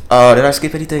 Yeah. Did I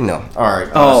skip anything? No. All right.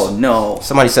 Oh, no.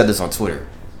 Somebody said this on Twitter.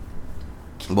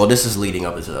 Well, this is leading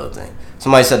up into the other thing.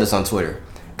 Somebody said this on Twitter.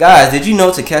 Guys, did you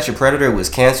know To Catch a Predator was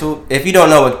canceled? If you don't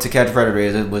know what To Catch a Predator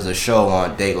is, it was a show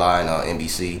on Dateline on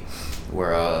NBC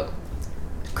where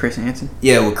Chris Hansen?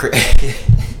 yeah, well,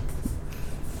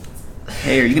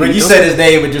 Hey, are you gonna when be you said his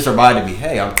name, it just reminded me.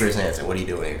 Hey, I'm Chris Hansen. What are you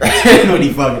doing here?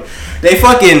 They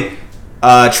fucking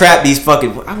trap these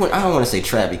fucking. I don't want to say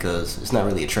trap because it's not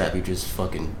really a trap. You're just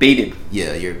fucking baited.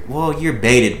 Yeah, you're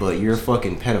baited, but you're a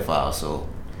fucking pedophile. So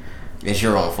it's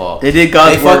your own fault. They did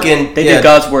God's work. They did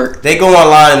God's work. They go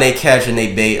online and they catch and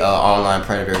they bait online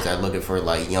predators that are looking for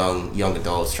like young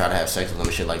adults, try to have sex with them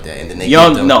and shit like that. And then they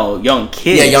young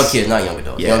kids. Yeah, young kids, not young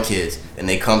adults. Yeah. Young kids. And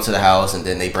they come to the house and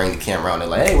then they bring the camera out and they're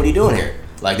like, hey, what are you doing here?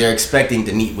 Like they're expecting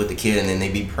to meet with the kid and then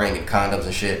they be pranking condoms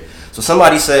and shit. So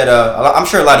somebody said, I'm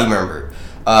sure a lot of you remember.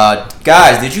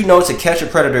 Guys, did you know To Catch a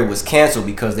Predator was canceled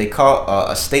because they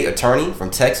caught a state attorney from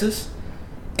Texas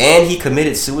and he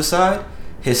committed suicide?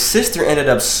 His sister ended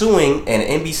up suing and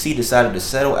NBC decided to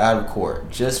settle out of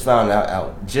court. Just found that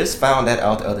out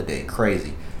the other day.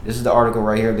 Crazy. This is the article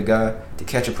right here of the guy, To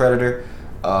Catch a Predator.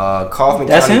 Kaufman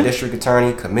County District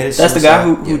Attorney committed suicide. That's the guy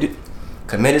who did.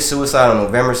 Committed suicide on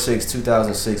November 6,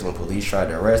 2006 when police tried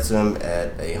to arrest him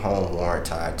at a home warrant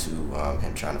tied to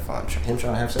him trying to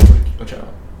have sex with a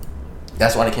child.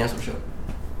 That's why they canceled the show.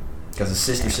 Because his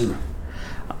sister sued.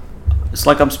 It's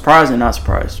like I'm surprised and not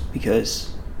surprised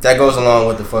because that goes along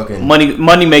with the fucking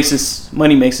money makes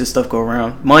this stuff go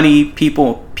around. Money,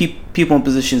 people in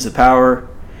positions of power,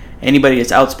 anybody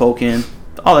that's outspoken,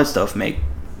 all that stuff make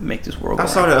this world go I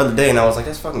saw around. the other day and I was like,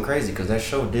 that's fucking crazy because that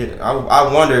show did it.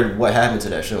 I wondered what happened to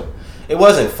that show. It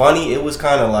wasn't funny. It was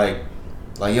kind of like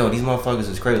yo, these motherfuckers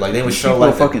is crazy. Like they would show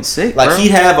like fucking sick. Like bro.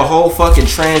 he'd have a whole fucking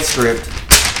transcript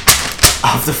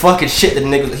of the fucking shit that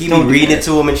niggas he'd be reading it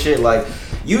to him and shit. Like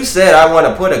you said, I want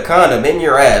to put a condom in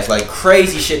your ass. Like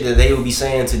crazy shit that they would be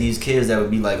saying to these kids that would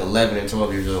be like 11 and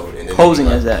 12 years old. And then posing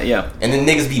as that, yeah. And then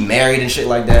niggas be married and shit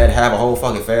like that. Have a whole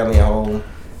fucking family at home.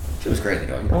 It was crazy,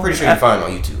 dog. I'm pretty sure you can find it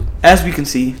on YouTube. As we can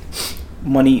see,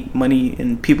 money,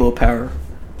 and people of power,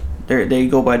 they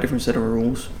go by a different set of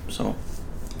rules. So.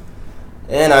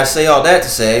 And I say all that to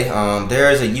say,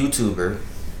 there is a YouTuber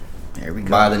There we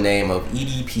go. by the name of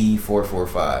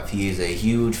EDP445. He is a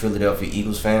huge Philadelphia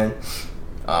Eagles fan.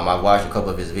 I've watched a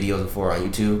couple of his videos before on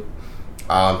YouTube.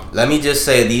 Let me just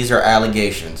say these are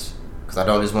allegations because I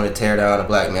don't just want to tear down a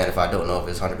black man if I don't know if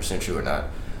it's 100% true or not.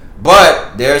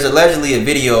 But there's allegedly a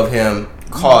video of him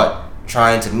caught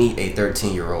trying to meet a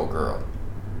 13-year-old girl.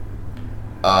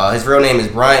 His real name is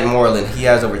Bryant Moreland. He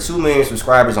has over 2 million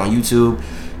subscribers on YouTube.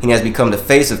 He has become the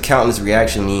face of countless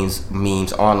reaction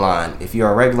memes online. If you're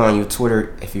a regular on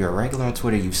Twitter,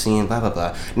 you've seen blah blah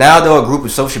blah. Now, though, a group of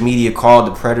social media called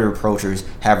the Predator Approachers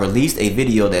have released a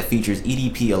video that features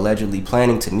EDP allegedly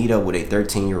planning to meet up with a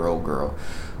 13-year-old girl.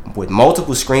 With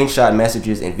multiple screenshot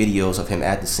messages and videos of him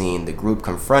at the scene, the group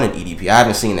confronted EDP. I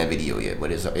haven't seen that video yet,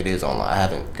 but it is online. I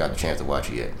haven't got the chance to watch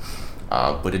it yet.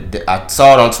 But I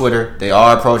saw it on Twitter. They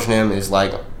are approaching him. It's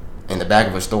like in the back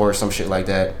of a store or some shit like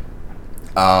that.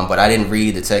 But I didn't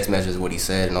read the text messages, what he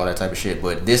said, and all that type of shit.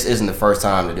 But this isn't the first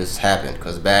time that this has happened.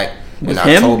 Because back in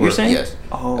October, you're saying? Yes,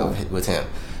 oh. with him.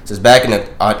 Says back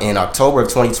in October of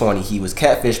 2020, he was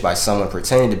catfished by someone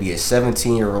pretending to be a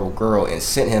 17-year-old girl and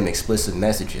sent him explicit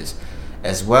messages,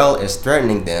 as well as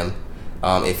threatening them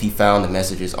if he found the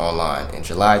messages online. In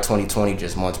July 2020,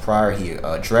 just months prior, he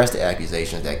addressed the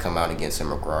accusations that come out against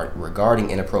him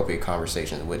regarding inappropriate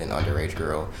conversations with an underage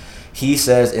girl. He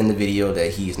says in the video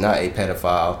that he's not a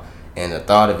pedophile and the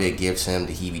thought of it gives him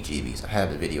the heebie-jeebies. I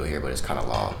have the video here, but it's kind of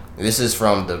long. This is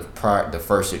from the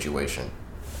first situation,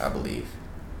 I believe.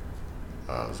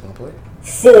 I'm just gonna play it.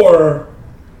 For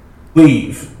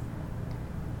leave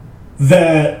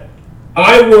that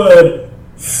I would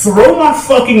throw my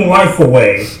fucking life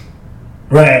away,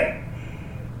 right,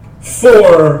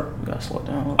 for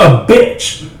a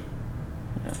bitch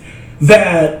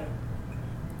that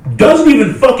doesn't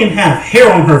even fucking have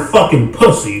hair on her fucking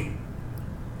pussy,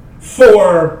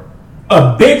 for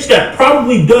a bitch that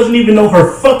probably doesn't even know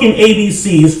her fucking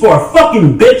ABCs, for a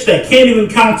fucking bitch that can't even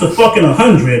count to fucking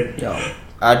 100. Yo,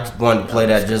 I wanted to play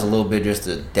that just a little bit,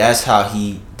 that is how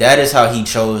he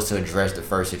chose to address the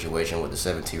first situation with the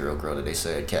 17-year-old girl that they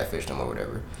said catfished him or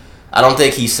whatever. I don't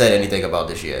think he said anything about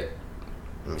this yet.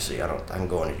 Let me see. I can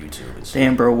go on YouTube and see.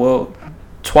 Damn, bro. Well,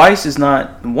 twice is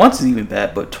not. Once is even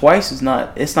bad, but twice is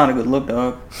not. It's not a good look,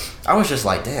 dog. I was just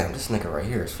like, damn, this nigga right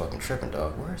here is fucking tripping,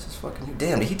 dog. Where is this fucking?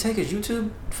 Damn, did he take his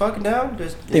YouTube fucking down?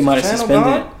 They might have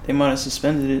suspended it. They might have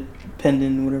suspended it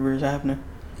pending whatever is happening.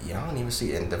 Yeah, I don't even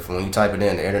see it. And when you type it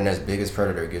in, the internet's biggest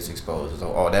predator gets exposed.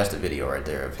 So, oh, that's the video right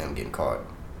there of him getting caught.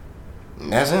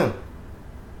 And that's him.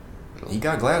 He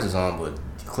got glasses on, but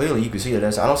clearly you can see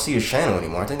that. I don't see his channel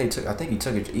anymore. I think he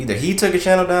took it. Either he took his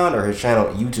channel down or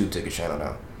YouTube took his channel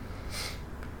down.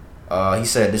 He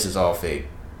said this is all fake.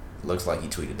 Looks like he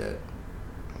tweeted that.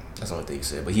 That's the only thing he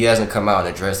said. But he hasn't come out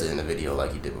and addressed it in the video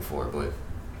like he did before. But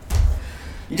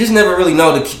you just never really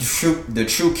know the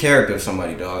true character of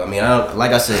somebody, dog. I mean,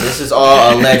 like I said, this is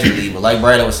all allegedly. But like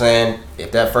Brandon was saying,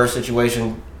 if that first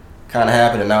situation kind of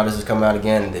happened and now this is coming out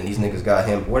again, and then these niggas got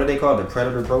him. What are they called? The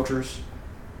predator approachers?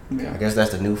 Yeah. I guess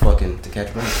that's the new fucking To Catch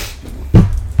a Predator.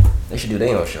 They should do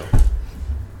their own show.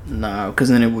 Nah, because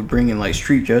then it would bring in like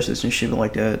street justice and shit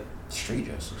like that. Street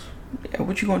justice? Yeah,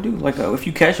 what you gonna do? Like, if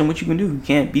you catch them, what you gonna do? You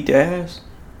can't beat their ass.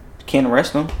 You can't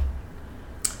arrest them.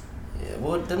 Yeah,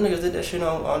 well, them niggas did that shit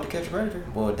on To Catch a Predator.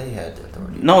 Well, they had the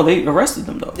authority. No, they arrested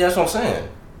them though. Yeah, that's what I'm saying.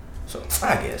 So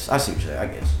I guess I see what you're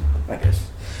saying. I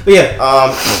guess. But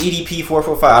yeah, EDP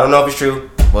 445. I don't know if it's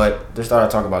true, but just thought I'd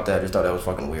talk about that. Just thought that was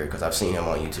fucking weird because I've seen him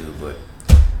on YouTube. But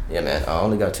yeah, man, I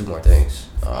only got 2 more things,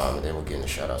 and then we'll get in the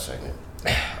shout out segment.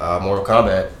 Mortal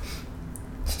Kombat.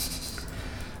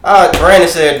 Brandon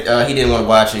said he didn't want to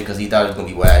watch it because he thought it was gonna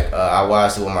be whack. I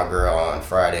watched it with my girl on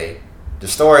Friday. The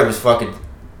story was fucking.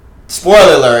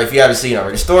 Spoiler alert! If you haven't seen it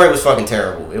already, the story was fucking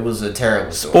terrible. It was a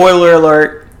terrible story. Spoiler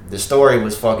alert! The story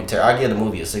was fucking terrible. I give the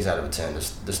movie a 6 out of 10.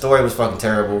 The story was fucking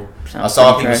terrible. I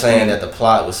saw people saying that the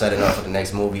plot was setting up for the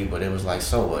next movie, but it was like,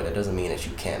 so what? That doesn't mean that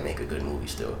you can't make a good movie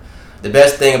still. The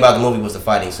best thing about the movie was the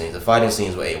fighting scenes. The fighting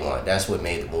scenes were A1. That's what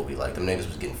made the movie. Like, them niggas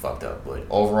was getting fucked up. But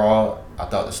overall, I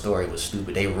thought the story was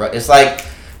stupid. It's like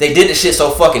they did the shit so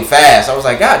fucking fast. I was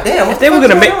like, God damn. If they were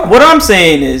gonna make, what I'm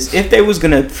saying is, if they was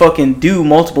gonna fucking do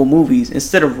multiple movies,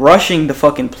 instead of rushing the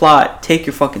fucking plot, take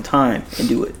your fucking time and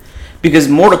do it. Because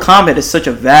Mortal Kombat is such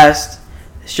a vast,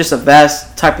 it's just a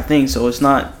vast type of thing. So it's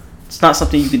not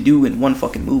something you can do in one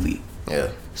fucking movie. Yeah.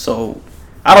 So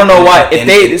I don't know why. If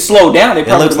they slow down, they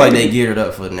probably. It looks like they geared it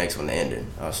up for the next one to end it.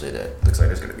 I'll say that. Looks like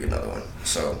there's gonna be another one.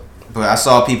 So, but I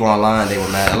saw people online. They were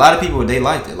mad. A lot of people they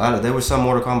liked it. There were some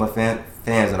Mortal Kombat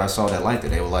fans that I saw that liked it.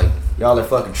 They were like, "Y'all are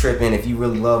fucking tripping. If you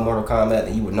really love Mortal Kombat,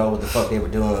 then you would know what the fuck they were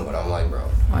doing." But I'm like, bro.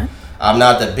 What? I'm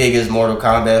not the biggest Mortal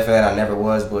Kombat fan. I never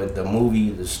was, but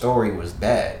the story was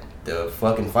bad. The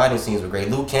fucking fighting scenes were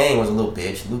great. Liu Kang was a little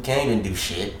bitch. Liu Kang didn't do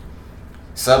shit.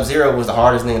 Sub-Zero was the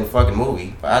hardest thing in the fucking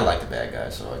movie. But I like the bad guy,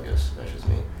 so I guess that's just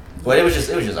me. But it was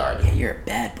just alright. Yeah, you're a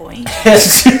bad boy.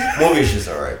 Movie's just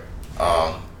alright.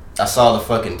 I saw the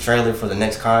fucking trailer for the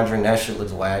next Conjuring. That shit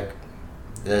looks whack.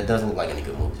 It doesn't look like any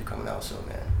good movies are coming out, so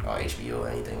man, or HBO or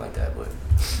anything like that. But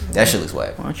that shit looks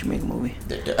whack. Why don't you make a movie?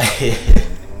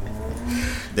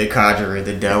 The Conjuring,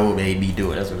 the devil made me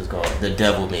do it. That's what it's called. The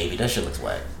devil made me. That shit looks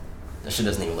whack. That shit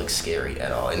doesn't even look scary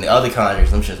at all. And the other Conjurings,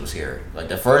 them shits were scary. Like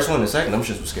the first one and the second, them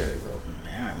shits were scary, bro.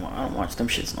 Man, I don't watch them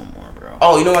shits no more, bro.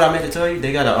 Oh, you know what I meant to tell you?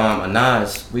 They got a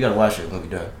Nas. We gotta watch it when we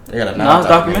done. They got a Nas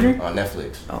documentary on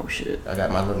Netflix. Oh shit! I got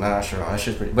my little Nas shirt on. That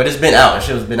shit's pretty. But it's been out. That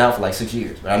shit has been out for like 6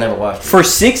 years, but I never watched it. For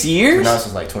 6 years? Nas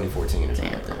was like 2014 or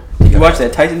something like that. Did you watch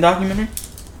that Tyson documentary?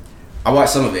 I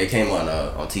watched some of it. It came on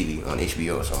TV on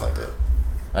HBO or something like that.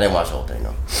 I didn't watch the whole thing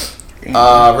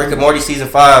though. Rick and Morty season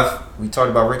 5. We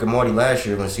talked about Rick and Morty last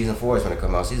year when season 4 is going to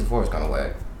come out. Season 4 is kind of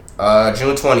whack.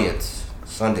 June 20th,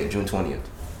 Sunday, June 20th.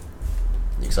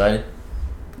 You excited?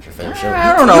 It's your favorite show.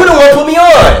 I don't know. You the one put me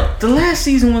on. The last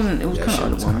season wasn't. It was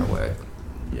kind of whack.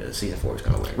 Yeah, season 4 is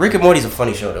kind of whack. Rick and Morty's a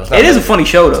funny show though. It is a funny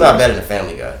show though. It's not better than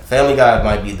Family Guy. Family Guy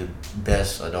might be the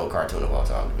best adult cartoon of all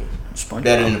time to me. SpongeBob.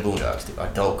 Better than the Boondocks, dude.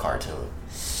 Adult cartoon.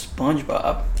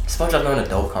 SpongeBob. SpongeBob's not an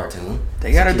adult cartoon.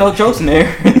 They got adult jokes in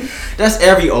there. That's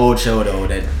every old show though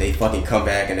that they fucking come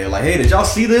back and they're like, hey, did y'all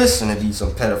see this? And they do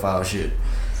some pedophile shit.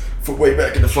 For way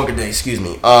back in the fucking day, excuse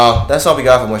me. That's all we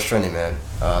got for What's Trending, man.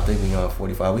 I think we on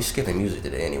 45. We skipping music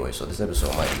today anyway, so this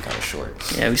episode might be kind of short.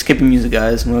 Yeah, we skipping music,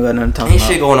 guys. We don't got nothing to talk Ain't about.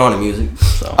 shit going on in music.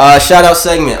 So. Shout out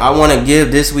segment. I want to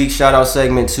give this week's shout out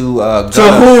segment to Gunna,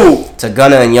 to who? To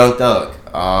Gunna and Young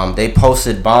Thug. They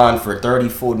posted bond for 30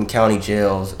 Fulton County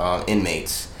jails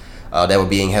inmates that were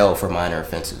being held for minor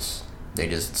offenses. They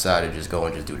just decided to just go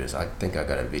and just do this. I think I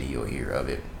got a video here of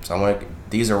it. So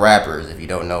these are rappers, if you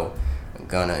don't know,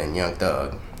 Gunna and Young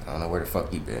Thug. I don't know where the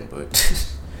fuck you been, but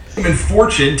and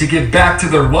fortune to give back to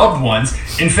their loved ones.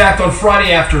 In fact, on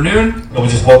Friday afternoon, we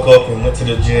just woke up and went to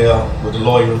the jail with the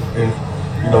lawyer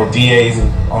and DAs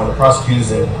and all the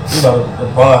prosecutors and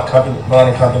the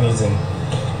bonding companies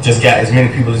and just got as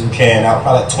many people as we can out,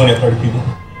 probably like 20 or 30 people.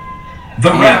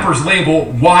 The rapper's label,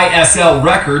 YSL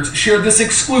Records, shared this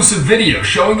exclusive video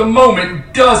showing the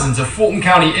moment dozens of Fulton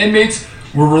County inmates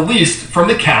were released from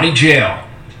the county jail.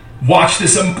 Watch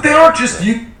this. They aren't just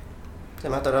you.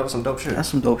 Damn, I thought that was some dope shit. That's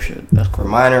some dope shit. That's cool. For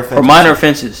minor offenses. For minor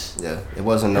offenses. Yeah, it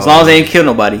wasn't. As long as they ain't kill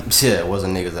nobody. Yeah, it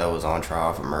wasn't niggas that was on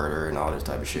trial for murder and all this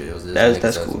type of shit. It was just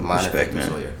that's cool. Minor Respect,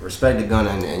 offenses. man. So, yeah. Respect the Gunna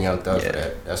and Young Thug for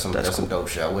that. That's cool. some dope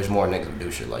shit. I wish more niggas would do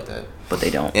shit like that. But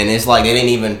they don't. And it's like they didn't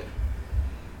even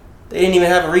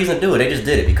have a reason to do it. They just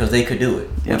did it because they could do it,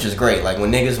 which is great. Like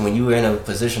when you were in a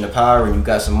position of power and you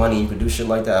got some money, you could do shit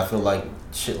like that. I feel like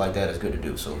shit like that is good to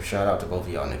do. So shout out to both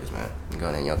of y'all niggas, man.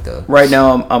 Gunna and Young Thug. Right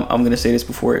now, I'm gonna say this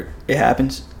before it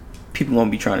happens. People won't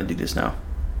be trying to do this now.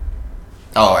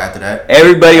 Oh, after that,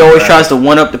 everybody always tries to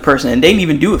one up the person, and they didn't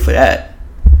even do it for that.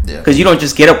 Yeah. Because you don't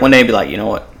just get up one day and be like, you know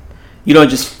what? You don't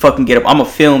just fucking get up. I'm gonna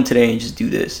film today and just do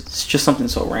this. It's just something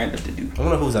so random to do. I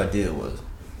wonder whose idea it was.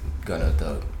 Gunna or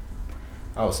Thug.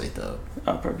 I would say Thug.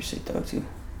 I'd probably say Thug too.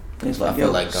 It's like, I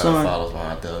feel like Gunna follows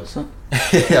behind Thug.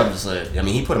 I'm just saying. I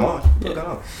mean, he put him on. He put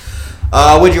Gunna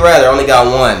on. Would you rather? Only got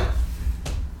one.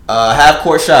 Half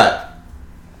court shot.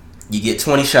 You get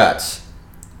 20 shots.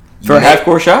 For a half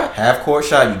court shot? Half court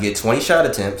shot, you get 20 shot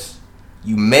attempts.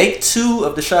 You make 2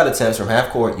 of the shot attempts from half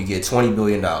court, you get $20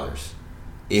 billion.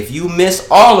 If you miss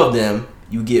all of them,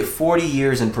 you get 40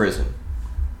 years in prison.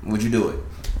 Would you do it?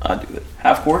 I'd do it.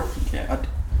 Half court? Yeah.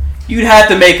 You'd have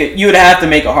to make it. You would have to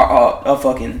make a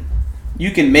fucking.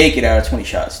 You can make it out of 20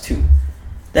 shots too.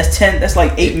 That's 10. That's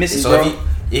like 8 misses, so bro.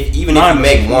 If you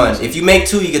make one, if you make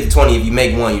 2, you get the 20. If you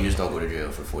make 1, you just don't go to jail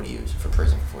for 40 years, for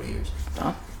prison for 40 years.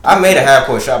 Huh? I made a half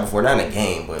court shot before, not in a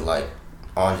game, but like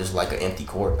on just like an empty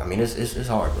court. I mean, it's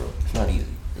hard, bro. It's not easy.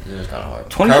 It's kind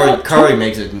of hard. Curry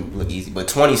makes it look easy, but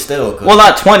 20 still. Well,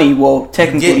 not 20. Well,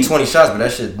 technically, you get 20 shots, but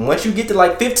that shit. Once you get to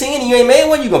like 15 and you ain't made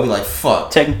one, you gonna be like,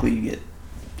 fuck. Technically, you get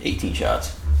 18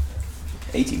 shots,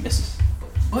 18 misses.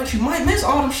 But you might miss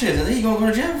all them shits, and then you gonna go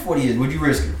to jail for 40 years. Would you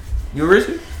risk it? You risk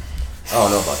it? I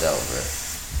don't know about that one, bro.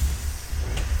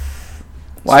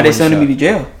 Why are they sending me to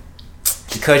jail?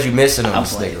 Because you missing them,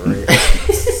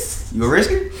 nigga. You a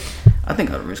risk it? I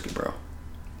think I'd risk it, bro.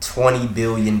 $20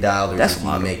 billion That's if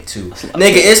you make 2.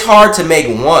 Nigga, it's hard to make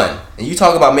 1, and you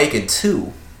talk about making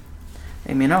 2.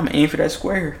 Hey man, I'm aiming for that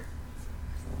square.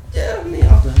 Yeah, I mean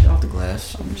off the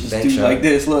glass. I'm just do like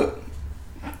this. Look,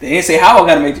 they didn't say how I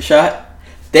gotta make the shot.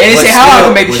 They didn't say still, how I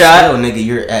can make the shot. Still, nigga,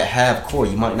 you're at half court.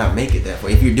 You might not make it that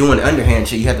way. If you're doing underhand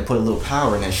shit, you have to put a little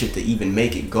power in that shit to even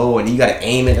make it go, and you gotta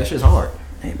aim it. That shit's hard.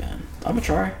 Hey man, I'm gonna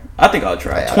try. I think I'll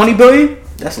try. 20 billion?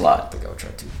 That's a lot. I think I'll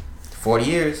try too. 40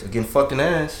 years of getting fucked in the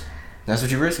ass. That's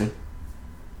what you're risking.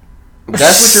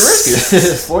 That's what you're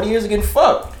risking. 40 years of getting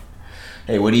fucked.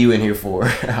 Hey, what are you in here for?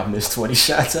 I missed 20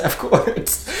 shots half court.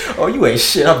 Oh, you ain't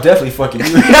shit. I'm definitely fucking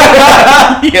you.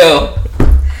 Yo.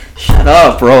 Shut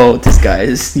up, bro. This guy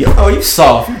is. Yo. Oh, you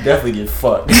soft. You definitely get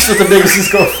fucked. That's what the niggas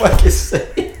is gonna fucking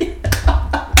say.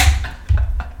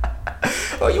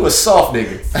 Oh, you a soft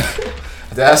nigga.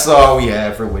 That's all we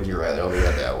have for Would You Rather. Oh, we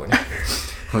got that one.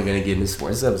 We're gonna get into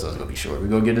sports. This episode's gonna be short. We're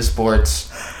gonna get into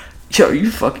sports. Yo,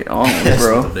 you fucking on,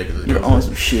 bro. You're on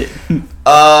some shit.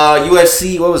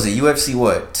 UFC, what was it? UFC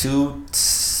what?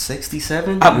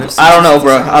 267? I don't know,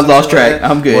 bro. I lost track.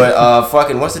 I'm good. But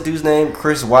fucking, what's the dude's name?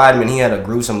 Chris Weidman. He had a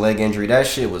gruesome leg injury. That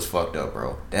shit was fucked up,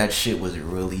 bro. That shit was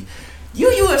really. You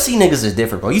UFC niggas is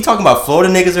different, bro. You talking about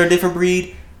Florida niggas are a different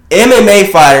breed?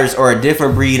 MMA fighters are a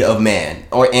different breed of man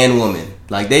and woman.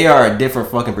 Like, they are a different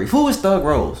fucking breed. Who is Thug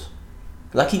Rose?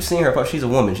 Cause I keep seeing her. She's a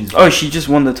woman. She just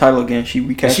won the title again. She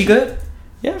recast. Is she good?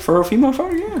 Yeah, for a female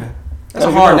fighter. Yeah. That's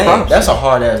a hard name. That's a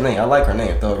hard ass name. I like her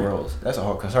name, Thug Rose. That's a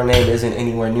hard, cause her name isn't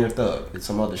anywhere near Thug. It's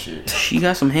some other shit. She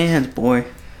got some hands, boy.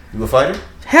 You a fighter?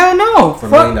 Hell no. For $1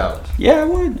 Fuck. million. Yeah, I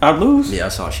would. I'd lose. Yeah, I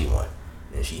saw she won.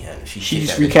 And she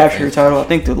just recaptured her title. I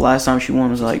think the last time she won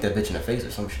was like that bitch in the face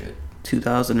or some shit.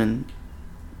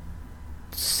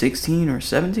 2016 or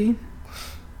 17.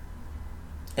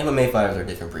 MMA fighters are a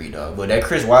different breed, dog. But that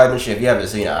Chris Weidman shit, if you haven't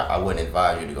seen it, I wouldn't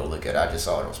advise you to go look at it. I just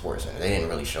saw it on SportsCenter. They didn't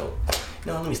really show.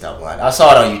 No, let me stop lying. I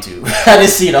saw it on YouTube. I didn't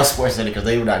see it on SportsCenter because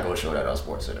they were not going to show that on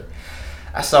SportsCenter.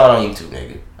 I saw it on YouTube,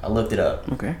 nigga. I looked it up.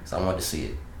 Okay. So I wanted to see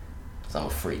it. Because I'm a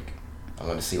freak. I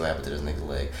wanted to see what happened to this nigga's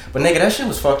leg. But nigga, that shit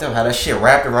was fucked up. How that shit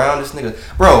wrapped around this nigga.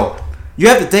 Bro, you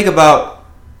have to think about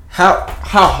how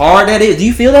hard that is. Do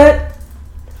you feel that?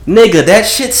 Nigga, that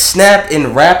shit snapped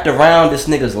and wrapped around this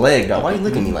nigga's leg, dog. Why you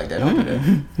looking at me like that? Don't do that.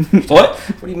 What?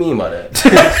 What do you mean by that?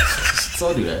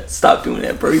 Don't do that. Stop doing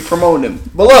that, bro. You promoting him.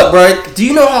 But look, bro, do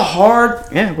you know how hard?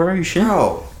 Yeah, bro, you should.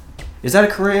 Bro, is that a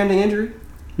career-ending injury?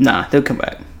 Nah, they'll come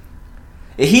back.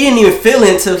 And he didn't even feel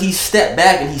it until he stepped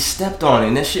back and he stepped on it,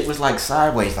 and that shit was like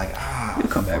sideways, like He'll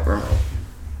come back, bro.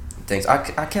 Thanks.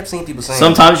 I kept seeing people saying.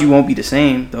 Sometimes you won't be the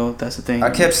same, though. That's the thing.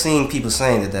 I kept seeing people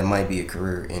saying that might be a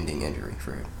career-ending injury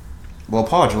for him. Well,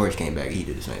 Paul George came back. He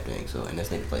did the same thing. So, and this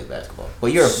nigga plays basketball.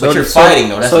 But you're fighting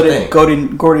though. That's the thing.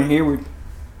 Gordon Hayward.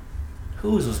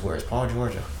 Whose was worse, Paul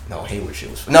George? No, Hayward shit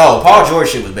was. No, Paul George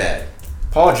shit was bad.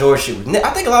 Paul George shit was.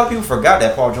 I think a lot of people forgot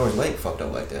that Paul George's leg fucked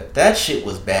up like that. That shit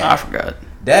was bad. I forgot.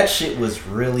 That shit was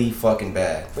really fucking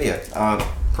bad. But yeah,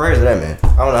 prayers to that man.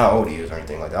 I don't know how old he is or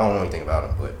anything like that. I don't know anything about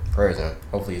him, but prayers to him.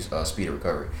 Hopefully he's speedy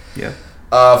recovery. Yeah.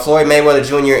 Floyd Mayweather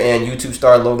Jr. and YouTube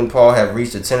star Logan Paul have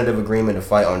reached a tentative agreement to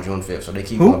fight on June 5th. So they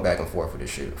keep going back and forth with this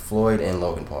shit. Floyd and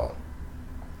Logan Paul.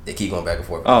 They keep going back and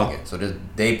forth with it again. So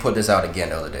they put this out again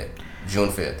the other day. June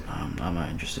 5th. I'm not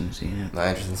interested in seeing it. Not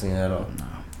interested in seeing it at all? No.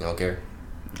 You don't care?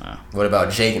 No. What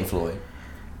about Jake and Floyd?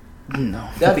 No.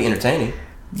 That'd be entertaining.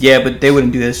 Yeah, but they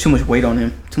wouldn't do that. There's too much weight on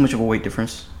him. Too much of a weight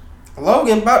difference.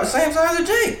 Logan about the same size as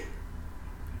Jake.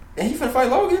 And he finna fight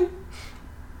Logan?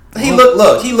 He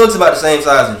looks about the same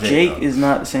size as Jake. Jake is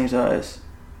not the same size.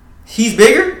 He's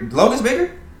bigger? Logan's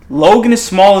bigger? Logan is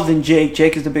smaller than Jake.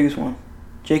 Jake is the biggest one.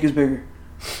 Jake is bigger.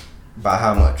 By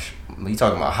how much? Are you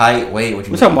talking about height, weight? We're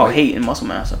talking about height and muscle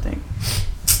mass, I think.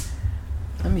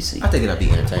 Let me see. I think it'd be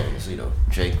entertaining to see though.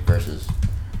 Jake versus.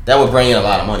 That would bring in a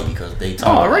lot of money because they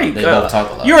talk. They both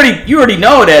talk a lot. You already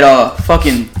know that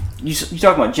fucking you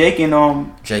talking about Jake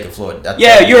and Jake and Floyd.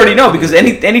 You already know because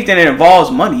anything that involves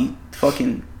money,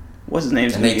 fucking what's his name?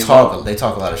 And they talk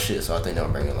a lot of shit, so I think they'll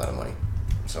bring in a lot of money.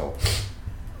 So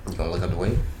you gonna look up the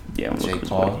weight? Yeah, I'm Jake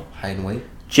Paul, height and weight.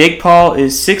 Jake Paul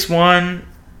is 6'1".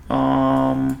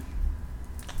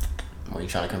 Are you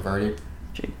trying to convert it?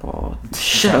 Jake Paul.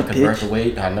 Shut up, convert the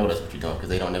weight. I know that's what you're doing because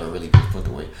they don't never really put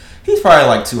the weight. He's probably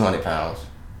like 200 pounds.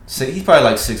 So he's probably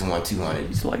like 6'1", 200.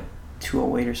 He's like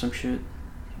 208 or some shit.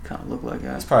 He kind of look like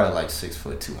that. He's probably like 6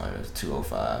 foot 200,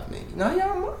 205 maybe. No,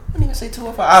 I wouldn't even say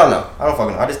 205. I don't know. I don't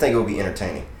fucking know. I just think it would be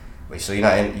entertaining. Wait, so you're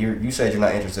not? You said you're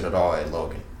not interested at all at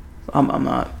Logan. I'm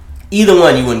not. Either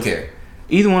one, you wouldn't care.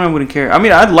 Either one, I wouldn't care. I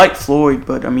mean, I'd like Floyd,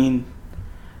 but I mean,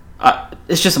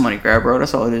 it's just a money grab, bro.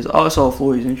 That's all it is. That's all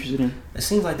Floyd's interested in. It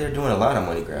seems like they're doing a lot of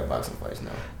money grab boxing fights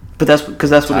now. But that's because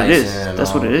that's what it is.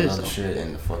 That's what it is. Shit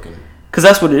and the fucking. Because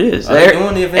that's what it is.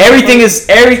 Everything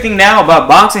everything now about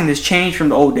boxing has changed from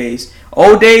the old days.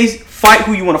 Old days, fight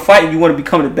who you want to fight and you want to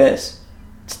become the best.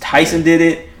 Tyson did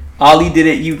it. Ali did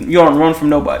it. You don't run from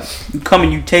nobody. You come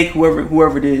and you take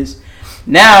whoever it is.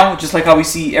 Now, just like how we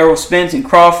see Errol Spence and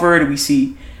Crawford, and we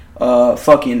see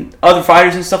fucking other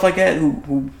fighters and stuff like that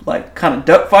who like kind of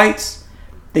duck fights.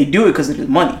 They do it because of the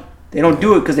money. They don't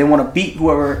do it because they want to beat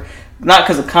whoever. Not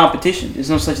because of competition. There's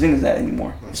no such thing as that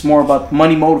anymore. It's more about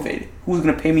money motivated. Who's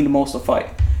going to pay me the most to fight?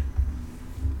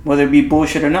 Whether it be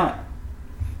bullshit or not.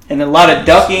 And a lot of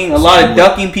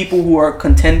ducking people who are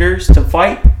contenders to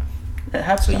fight. That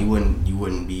happens. So you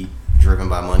wouldn't be driven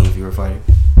by money if you were fighting?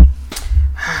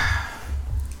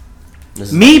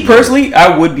 Me personally,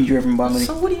 I would be driven by money.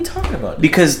 So what are you talking about? Dude?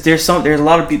 Because there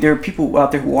are people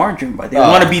out there who aren't driven by. They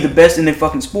want to be the best in their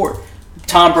fucking sport.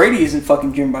 Tom Brady isn't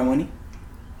fucking driven by money.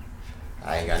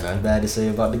 I ain't got nothing bad to say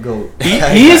about the GOAT.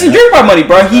 He isn't driven by money,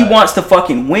 bro. He wants to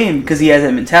fucking win because he has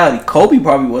that mentality. Kobe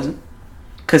probably wasn't,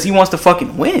 because he wants to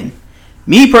fucking win.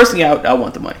 Me personally, I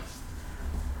want the money.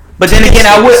 But then again,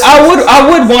 I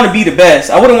would want to be the best.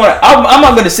 I wouldn't want to. I'm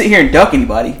not gonna sit here and duck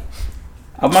anybody.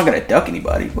 I'm not gonna duck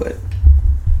anybody, but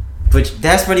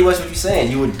that's pretty much what you're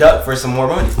saying. You would duck for some more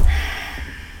money.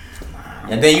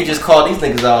 And then you just call these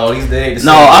niggas out all these days.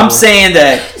 No, I'm saying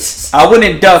that I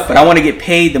wouldn't duck, but I want to get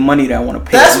paid the money that I want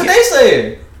to pay. That's what they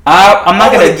saying. I'm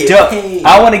not going to duck. Paid.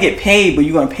 I want to get paid, but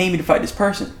you're going to pay me to fight this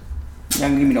person. You're not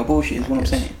going to give me no bullshit is what I'm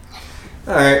saying.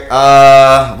 All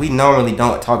right. We normally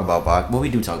don't talk about boxing. Well, we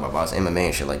do talk about boxing, MMA,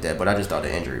 and shit like that. But I just thought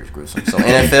the injury was gruesome. So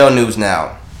NFL news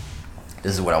now.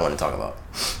 This is what I want to talk about.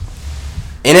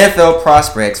 NFL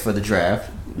prospects for the draft.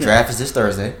 Draft is this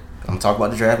Thursday. I'm gonna talk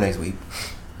about the draft next week.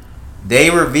 They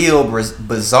reveal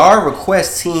bizarre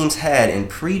requests teams had in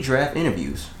pre-draft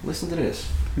interviews. Listen to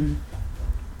this.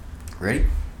 Ready?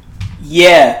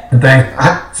 Yeah.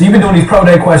 So you've been doing these pro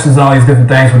day questions and all these different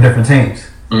things with different teams.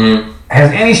 Mm-hmm.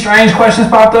 Has any strange questions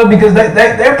popped up? Because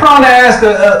they're prone to ask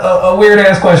a weird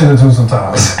ass question or two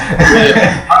sometimes.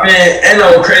 Yeah. I mean, ain't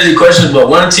no crazy questions, but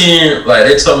one team, like,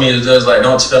 they told me it's just like,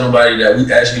 don't tell nobody that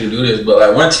we asked you to do this. But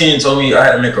like, one team told me I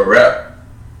had to make a rap.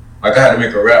 Like, I had to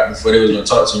make a rap before they was gonna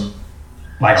talk to me.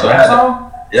 Like so a rap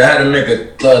song? Yeah, I had to make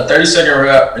a 30-second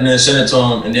rap and then send it to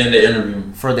them, and then they interview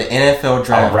me for the NFL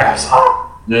draft. A rap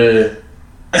song? Yeah.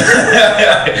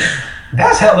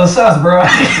 That's hella sus, bro.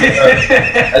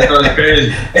 That's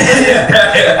crazy.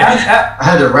 I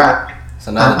had to rap.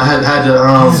 So now I had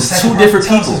to. It's two different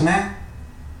people, man.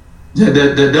 Yeah,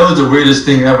 that was the weirdest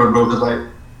thing ever, bro. Cause like,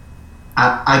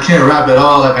 I can't rap at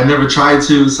all. Like I never tried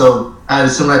to, so I had to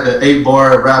send like an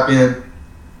 8-bar rap in.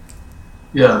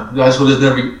 Yeah, that's what it's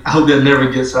never. I hope that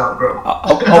never gets out, bro.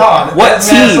 What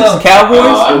teams?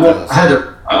 Cowboys? I had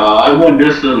to. I wasn't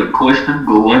necessarily a question,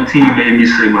 but one team made me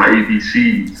say my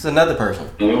ABCs. It's another person.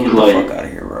 And it was like, fuck out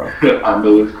of here, bro. I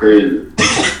know it's crazy.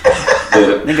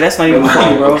 Nigga, that's not even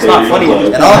funny, bro. It's not funny.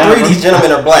 And all three of these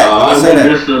gentlemen are black. I wasn't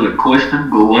necessarily a question,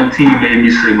 but one team made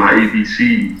me say my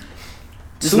ABCs.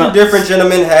 Two different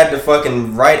gentlemen had to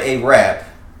fucking write a rap.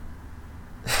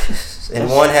 And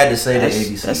one had to say the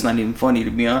ABC. That's not even funny,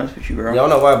 to be honest with you, bro. Y'all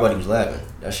know why buddy was laughing.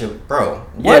 That shit, bro.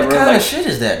 Yeah, What bro, kind like, of shit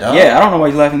is that, dog? Yeah, I don't know why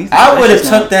he's laughing. I would have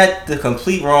took that the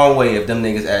complete wrong way if them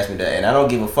niggas asked me that, and I don't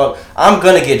give a fuck. I'm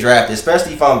gonna get drafted,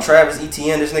 especially if I'm Travis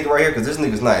Etienne, this nigga right here, because this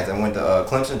nigga's nice. I went to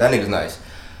Clemson. That nigga's nice.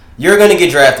 You're gonna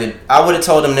get drafted. I would have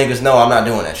told them niggas, no, I'm not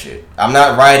doing that shit. I'm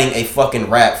not writing a fucking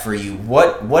rap for you.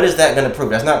 What is that gonna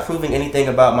prove? That's not proving anything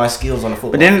about my skills on the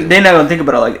football. But then they're not gonna think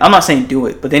about it like. I'm not saying do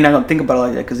it, but they're not gonna think about it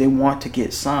like that because they want to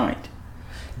get signed.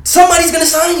 Somebody's gonna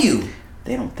sign you.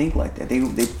 They don't think like that.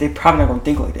 They probably not gonna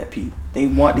think like that, Pete. They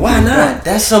want to. Why get not?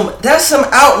 That's some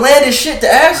outlandish shit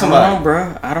to ask somebody. I don't know,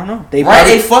 bro. I don't know. They write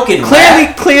a fucking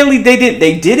clearly they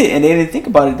did it, and they didn't think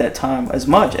about it at that time as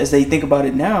much as they think about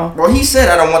it now. Well, he said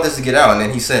I don't want this to get out, and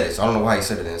then he said it. So I don't know why he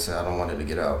said it and said I don't want it to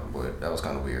get out, but that was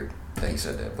kind of weird that he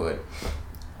said that. But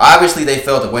obviously they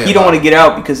felt the way. He don't want to get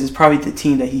out because it's probably the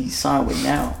team that he signed with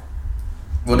now.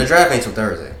 Well, the draft ain't till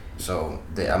Thursday. So,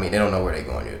 they don't know where they're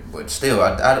going yet. But still,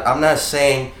 I'm not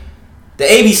saying... The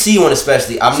ABC one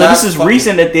especially, this is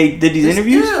recent that they did these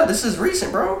interviews? Yeah, this is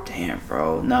recent, bro. Damn,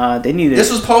 bro. Nah, they need to... This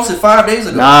was posted 5 days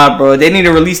ago. Nah, bro. They need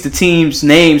to release the team's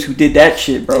names who did that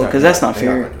shit, bro. Because that's not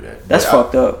fair. That's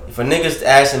fucked up. If a nigga's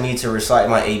asking me to recite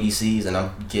my ABCs and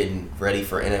I'm getting ready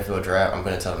for NFL draft, I'm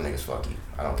going to tell them niggas, fuck you.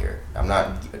 I don't care. I'm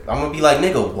going to be like,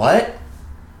 nigga, what?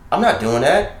 I'm not doing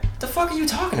that. The fuck are you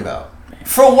talking about?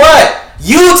 For what?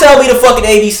 You tell me the fucking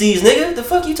ABCs, nigga. The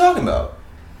fuck you talking about?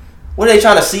 What are they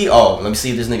trying to see? Oh, let me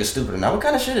see if this nigga's stupid or not. What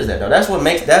kind of shit is that, though? That's what it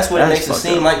makes it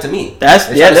seem like to me. That's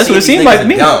what it seemed like to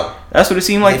me. That's what it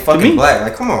seemed like to me. Black.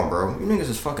 Like, come on, bro. You niggas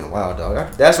is fucking wild,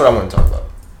 dog. That's what I want to talk about.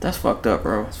 That's fucked up,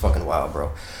 bro. It's fucking wild,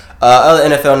 bro.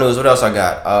 Other NFL news. What else I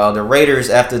got? The Raiders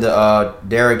after the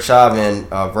Derek Chauvin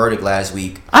verdict last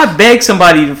week. I beg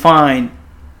somebody to find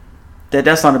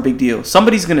that's not a big deal.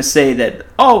 Somebody's gonna say that.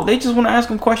 Oh, they just want to ask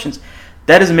them questions.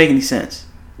 That doesn't make any sense.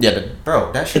 Yeah,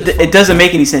 bro, that shit. It doesn't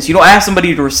make any sense. You don't ask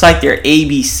somebody to recite their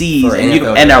ABCs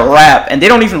and a rap, and they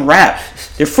don't even rap.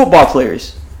 They're football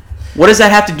players. What does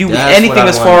that have to do with anything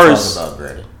as far as?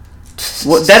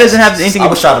 What that doesn't have anything. I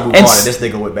was trying to move on, and this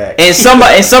nigga went back. And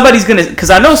somebody's gonna, because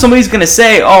I know somebody's gonna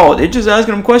say, "Oh, they're just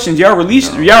asking them questions. Y'all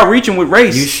reaching with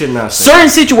race." You should not. Certain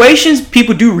situations,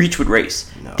 people do reach with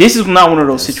race. No, this is not one of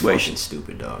those situations.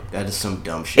 Stupid, dog. That is some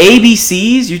dumb shit.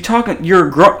 ABCs. You're talking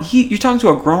to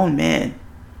a grown man.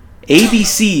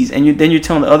 ABCs, and then you're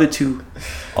telling the other two,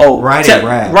 "Oh, write a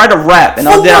rap, and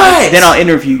then I'll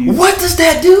interview you." What does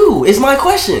that do? Is my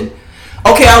question.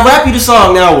 Okay, I'll rap you the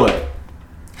song. Now what?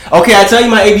 Okay, I tell you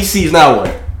my ABCs. Now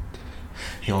what?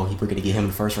 Yo, we're gonna get him in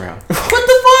the first round. What the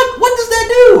fuck? What does that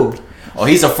do? Oh,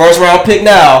 he's a first round pick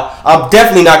now. I'm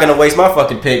definitely not gonna waste my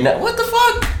fucking pick now. What the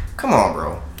fuck? Come on,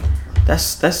 bro.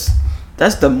 That's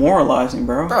demoralizing,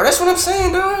 bro. Bro, that's what I'm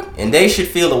saying, dog. And they should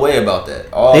feel the way about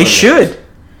that. They should.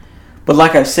 But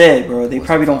like I said, bro, they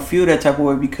probably don't feel that type of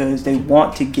way because they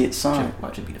want to get signed.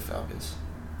 Watch it be the Falcons.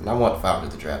 And I want the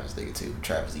Falcons to draft this nigga too.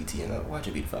 Travis Etienne. Watch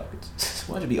it be the Falcons.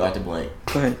 Watch it be Arthur Blank.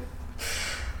 Go ahead.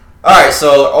 Alright,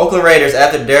 so Oakland Raiders,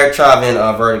 after Derek Chauvin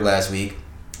verdict last week,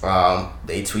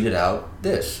 they tweeted out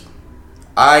this: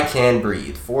 "I can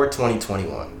breathe for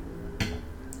 2021."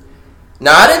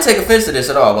 Now, I didn't take offense to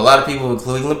this at all, but a lot of people,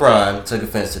 including LeBron, took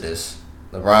offense to this.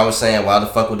 LeBron was saying, why the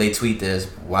fuck would they tweet this?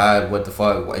 What the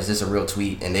fuck? Is this a real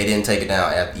tweet? And they didn't take it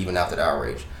down even after the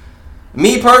outrage.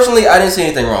 Me, personally, I didn't see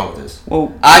anything wrong with this.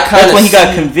 Well, that's when he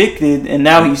got convicted, and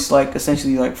now he's, like,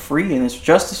 essentially, like, free, and it's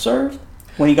justice served?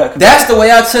 When he got convicted. That's the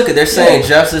way I took it. They're saying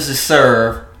justice is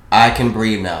served. I can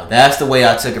breathe now. That's the way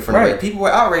I took it from the way people were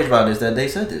outraged about this that they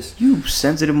said this. You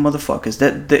sensitive motherfuckers.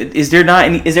 Is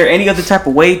there any other type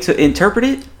of way to interpret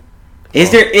it?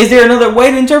 Is there another way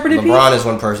to interpret it? LeBron is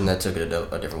one person that took it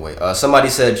a different way. Somebody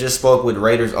said, just spoke with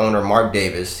Raiders owner Mark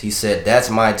Davis. He said, "That's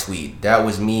my tweet. That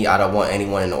was me. I don't want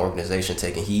anyone in the organization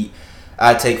taking heat.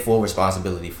 I take full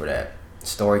responsibility for that."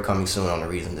 Story coming soon on the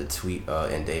reason to tweet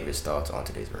and Davis' thoughts on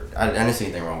today's verdict. I didn't see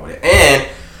anything wrong with it. And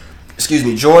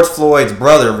George Floyd's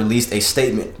brother released a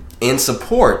statement in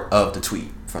support of the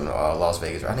tweet from the Las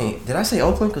Vegas. Did I say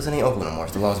Oakland? Because it ain't Oakland anymore.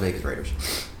 It's the Las Vegas Raiders.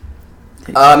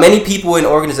 Many people and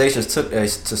organizations took to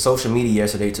social media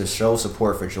yesterday to show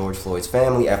support for George Floyd's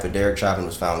family after Derek Chauvin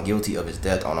was found guilty of his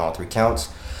death on all 3 counts.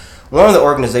 One of the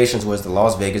organizations was the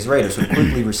Las Vegas Raiders, who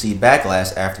quickly received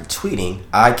backlash after tweeting,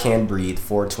 "I can breathe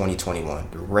for 2021."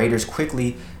 The Raiders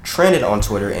quickly trended on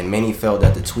Twitter, and many felt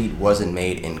that the tweet wasn't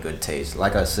made in good taste.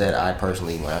 Like I said, I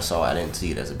personally, when I saw it, I didn't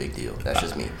see it as a big deal. That's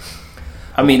just me.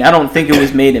 I mean, I don't think it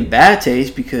was made in bad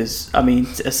taste because, I mean,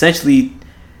 essentially,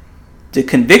 the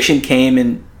conviction came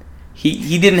and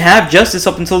he didn't have justice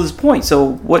up until this point. So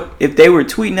what if they were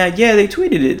tweeting that? Yeah, they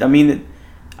tweeted it. I mean,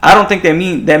 I don't think that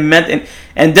meant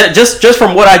and that just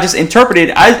from what I just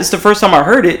interpreted, it's the first time I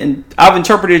heard it, and I've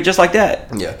interpreted it just like that.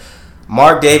 Yeah.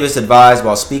 Mark Davis advised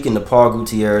while speaking to Paul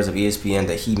Gutierrez of ESPN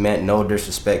that he meant no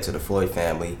disrespect to the Floyd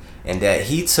family and that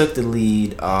he took the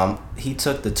lead.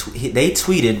 They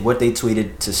tweeted what they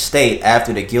tweeted to state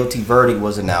after the guilty verdict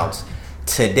was announced.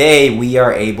 "Today we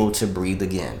are able to breathe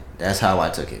again." That's how I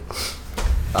took it.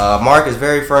 Mark is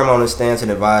very firm on his stance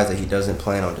and advised that he doesn't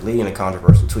plan on deleting a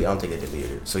controversial tweet. I don't think they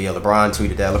deleted it. So yeah, LeBron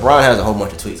tweeted that. LeBron has a whole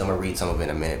bunch of tweets. I'm gonna read some of them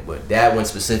in a minute, but that one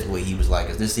specifically, he was like,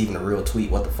 "Is this even a real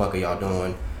tweet? What the fuck are y'all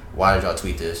doing? Why did y'all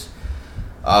tweet this?"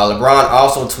 LeBron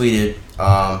also tweeted,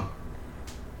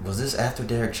 was this after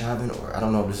Derek Chauvin, or I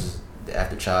don't know if this is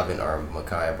after Chauvin or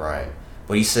Ma'Khia Bryant,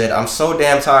 but he said, "I'm so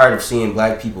damn tired of seeing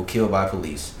black people killed by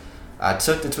police. I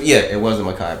took the tweet." Yeah, it wasn't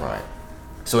Ma'Khia Bryant.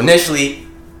 So initially,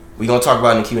 we're going to talk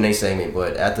about it in the Q&A segment,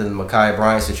 but after the Ma'Khia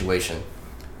Bryant situation,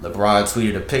 LeBron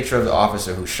tweeted a picture of the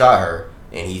officer who shot her,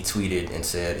 and he tweeted and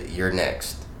said, "You're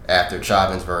next," after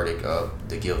Chauvin's verdict of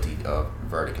the guilty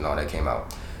verdict and all that came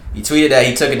out. He tweeted that.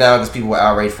 He took it down because people were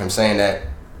outraged for him saying that.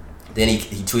 Then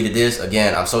he tweeted this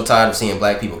again: "I'm so tired of seeing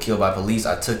black people killed by police.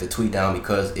 I took the tweet down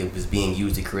because it was being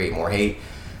used to create more hate.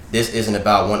 This isn't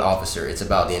about one officer. It's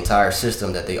about the entire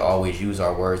system that they always use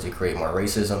our words to create more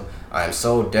racism. I am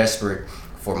so desperate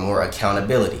for more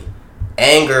accountability.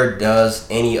 Anger does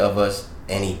any of us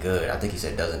any good." I think he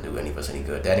said doesn't do any of us any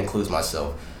good. That includes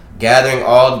myself. "Gathering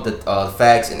all the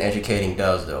facts and educating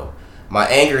does, though. My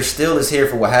anger still is here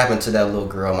for what happened to that little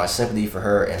girl. My sympathy for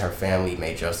her and her family.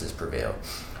 May justice prevail."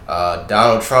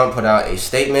 Donald Trump put out a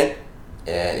statement,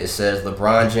 and it says,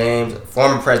 "LeBron James,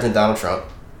 former President Donald Trump,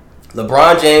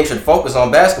 LeBron James should focus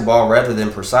on basketball rather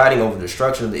than presiding over the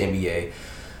structure of the NBA,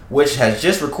 which has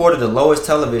just recorded the lowest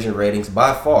television ratings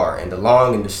by far in the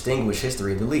long and distinguished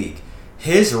history of the league.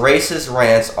 His racist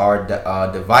rants are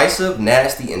divisive,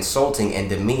 nasty, insulting, and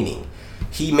demeaning.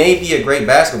 He may be a great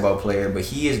basketball player, but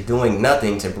he is doing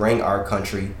nothing to bring our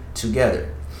country together."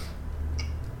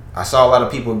 I saw a lot of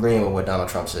people agreeing with what Donald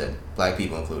Trump said, black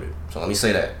people included. So let me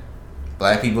say that.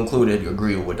 Black people included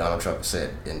agree with what Donald Trump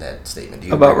said in that statement.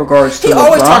 About regards to he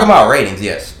always LeBron? talking about ratings,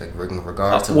 yes. Like in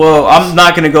regards to well, I'm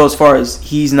not going to go as far as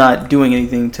he's not doing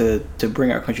anything to bring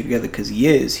our country together, because he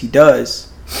is. He does.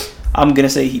 I'm going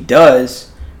to say he does,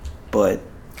 but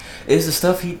is the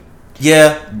stuff he... He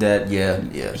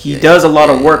does a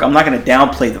lot of work. I'm not going to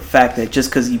downplay the fact that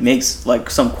just because he makes like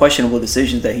some questionable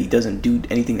decisions that he doesn't do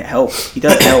anything to help. He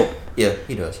doesn't help. Yeah,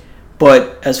 he does.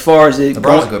 But as far as it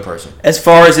LeBron's a good person. As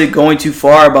far as it going too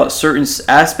far about certain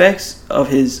aspects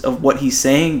of what he's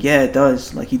saying, yeah, it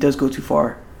does. Like he does go too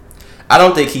far. I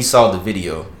don't think he saw the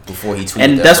video before he tweeted.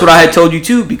 And that's what I had told you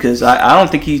too, because I don't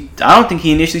think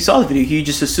he initially saw the video. He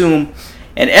just assumed,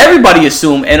 and everybody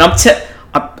assumed. And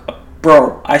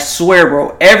bro, I swear,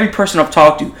 bro, every person I've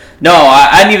talked to. No,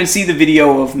 I didn't even see the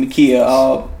video of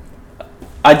Ma'Khia.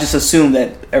 I just assumed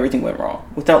that everything went wrong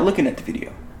without looking at the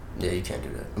video. Yeah, you can't do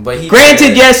that. But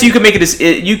granted, yes, you can make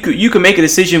you can make a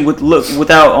decision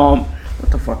without what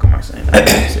the fuck am I saying? I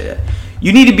can't say that.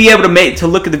 You need to be able to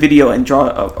look at the video and draw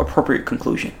an appropriate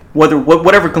conclusion,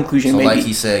 whatever conclusion So may like be.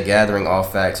 he said, gathering all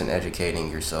facts and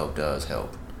educating yourself does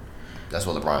help. That's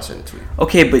what LeBron said in the tweet.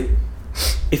 Okay, but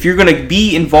if you're gonna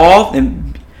be involved,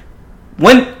 and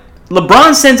when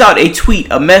LeBron sends out a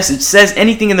tweet, a message, says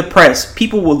anything in the press,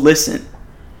 people will listen.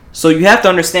 So you have to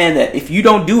understand that if you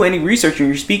don't do any research and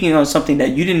you're speaking on something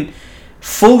that you didn't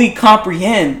fully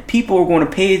comprehend, people are going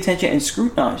to pay attention and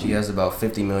scrutinize you. He has about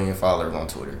 50 million followers on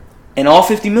Twitter. And all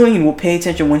 50 million will pay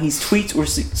attention when he tweets or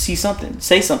say something.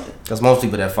 Because most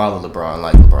people that follow LeBron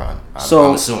like LeBron.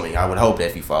 I'm assuming. I would hope that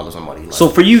if you follow somebody like So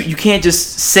for you can't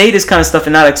just say this kind of stuff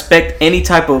and not expect any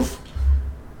type of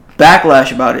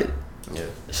backlash about it. Yeah.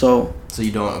 So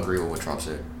you don't agree with what Trump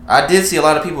said? I did see a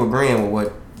lot of people agreeing with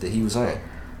what that he was saying.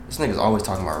 This nigga's always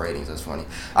talking about ratings. That's funny.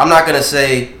 I'm not going to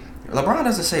say... LeBron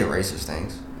doesn't say racist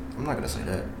things. I'm not going to say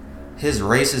that. His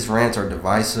racist rants are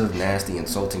divisive, nasty,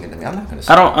 insulting, and I'm not gonna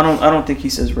say. I don't think he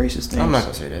says racist things. I'm not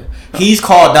gonna say that. He's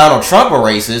called Donald Trump a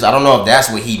racist. I don't know if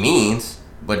that's what he means,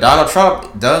 but Donald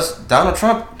Trump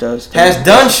has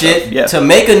done shit to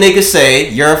make a nigga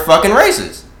say you're a fucking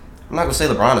racist. I'm not gonna say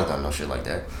LeBron has done no shit like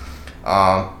that.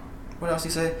 What else he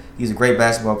say? He's a great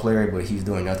basketball player, but he's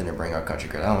doing nothing to bring our country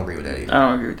credit. I don't agree with that either. I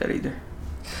don't agree with that either.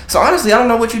 So honestly, I don't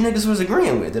know what you niggas was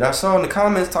agreeing with. That I saw in the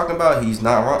comments talking about he's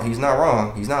not wrong, he's not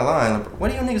lying.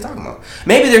 What are you niggas talking about?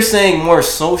 Maybe they're saying more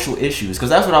social issues, because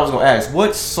that's what I was gonna ask.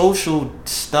 What social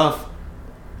stuff?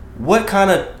 What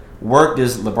kind of work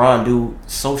does LeBron do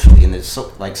socially in this?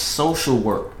 Social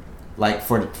work, like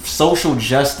for social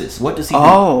justice. What does he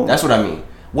do? That's what I mean.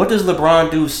 What does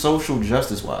LeBron do social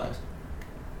justice wise?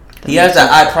 He has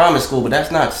that I Promise school, but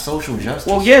that's not social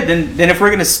justice. Well, yeah. Then if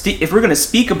we're gonna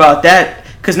speak about that,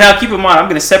 because now keep in mind, I'm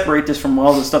gonna separate this from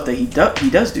all the stuff that he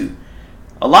does do.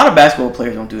 A lot of basketball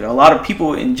players don't do that. A lot of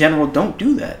people in general don't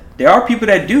do that. There are people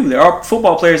that do. There are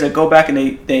football players that go back and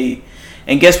they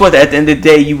and guess what? At the end of the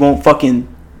day, you won't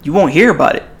hear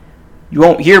about it. You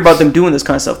won't hear about them doing this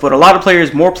kind of stuff. But a lot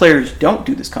of more players don't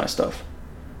do this kind of stuff.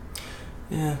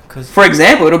 Yeah, because for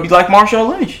example, it'll be like Marshawn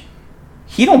Lynch.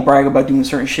 He don't brag about doing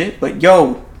certain shit, but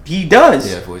yo, he does.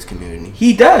 Yeah, for his community.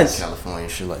 He does. California,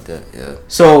 shit like that. Yeah.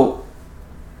 So,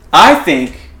 I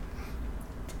think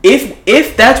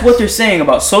if that's what they're saying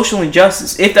about social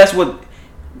injustice, if that's what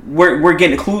we're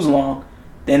getting the clues along,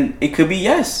 then it could be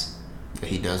yes.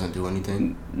 He doesn't do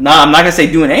anything. Nah, I'm not gonna say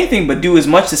doing anything, but do as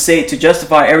much to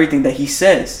justify everything that he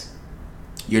says.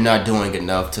 You're not doing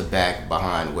enough to back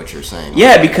behind what you're saying.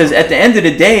 Yeah, because at the end of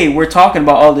the day, we're talking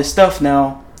about all this stuff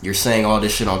now. You're saying all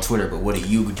this shit on Twitter, but what are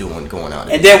you doing going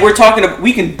out? And then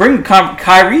we can bring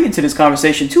Kyrie into this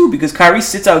conversation too, because Kyrie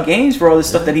sits out games for all this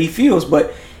stuff that he feels.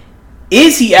 But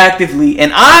is he actively?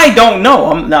 And I don't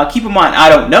know. Now keep in mind, I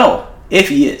don't know if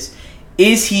he is.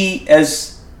 Is he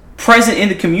as present in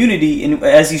the community and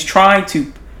as he's trying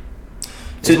to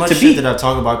much shit that I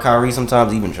talk about Kyrie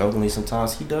sometimes, even jokingly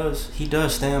sometimes, he does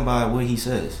stand by what he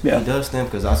says. Yeah. He does stand,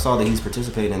 because I saw that he's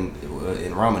participating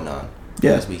in Ramadan.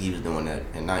 Yeah. Last week he was doing that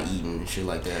and not eating and shit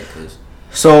like that, because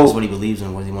that's what he believes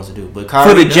in, what he wants to do. But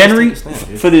Kyrie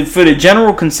for the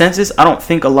general consensus, I don't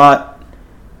think a lot.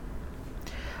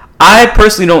 I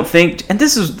personally don't think, and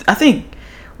this is I think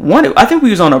we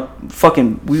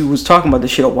was talking about this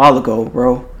shit a while ago,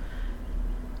 bro.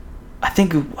 I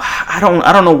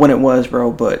don't know when it was,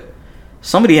 bro, but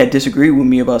somebody had disagreed with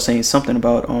me about saying something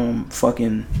about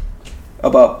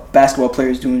about basketball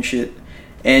players doing shit.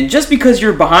 And just because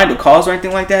you're behind a cause or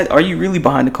anything like that, are you really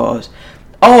behind a cause?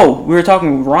 Oh, we were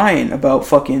talking with Ryan about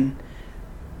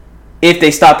if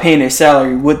they stopped paying their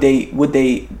salary, would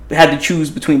they had to choose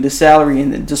between the salary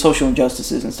and the social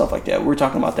injustices and stuff like that. We were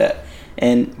talking about that.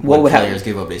 And what would players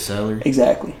give up their salary?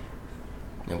 Exactly.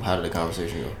 And how did the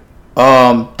conversation go?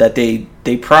 That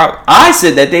I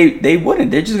said that they wouldn't.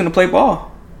 They're just gonna play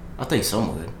ball. I think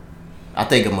some would. I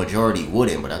think a majority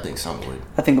wouldn't, but I think some would.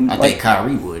 I think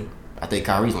Kyrie would. I think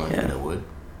Kyrie's one that would.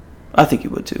 I think he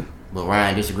would too. But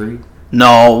Ryan disagreed?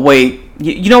 No, wait.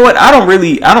 You know what? I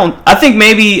definitely don't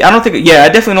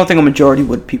think a majority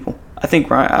would, people. I think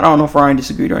Ryan, I don't know if Ryan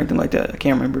disagreed or anything like that. I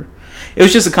can't remember. It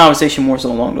was just a conversation more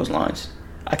so along those lines.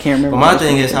 I can't remember. But my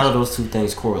thing is, how do those two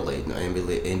things correlate?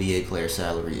 NBA player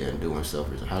salary and doing stuff.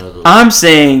 How do those? I'm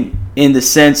saying in the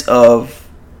sense of,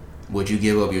 would you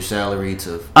give up your salary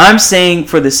to? I'm saying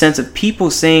for the sense of people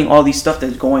saying all these stuff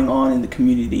that's going on in the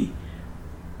community.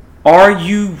 Are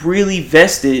you really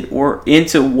vested or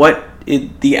into what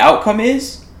the outcome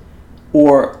is,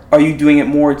 or are you doing it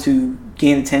more to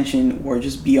gain attention or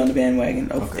just be on the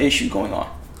bandwagon of the issue going on?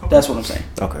 Okay. That's what I'm saying.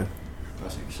 Okay,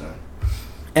 that's what you're saying.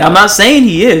 And I'm not saying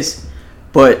he is,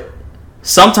 but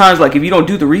sometimes, like, if you don't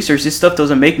do the research, this stuff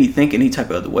doesn't make me think any type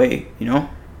of other way, you know?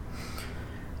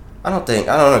 I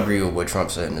don't agree with what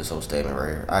Trump said in this whole statement right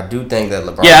here. I do think that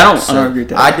LeBron. Yeah, I don't agree with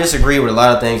that. I disagree with a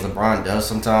lot of things LeBron does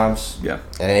sometimes. Yeah.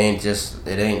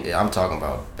 I'm talking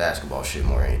about basketball shit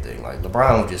more than anything. Like,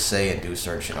 LeBron will just say and do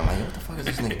certain shit. I'm like, what the fuck is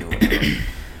this nigga doing?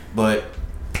 But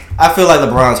I feel like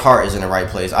LeBron's heart is in the right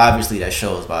place. Obviously, that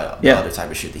shows by the other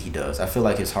type of shit that he does. I feel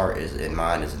like his heart and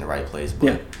mind is in the right place.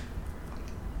 But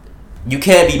you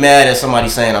can't be mad at somebody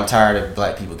saying, I'm tired of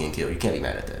black people getting killed. You can't be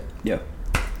mad at that. Yeah.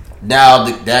 Now,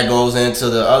 that goes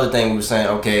into the other thing we were saying,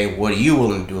 okay, what are you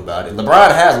willing to do about it? LeBron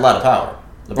has a lot of power.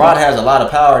 LeBron has a lot of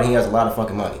power, and he has a lot of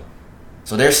fucking money.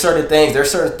 So there's certain things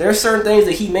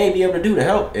that he may be able to do to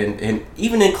help. And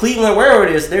even in Cleveland, wherever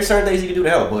it is, there's certain things he can do to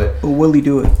help. But will he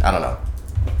do it? I don't know.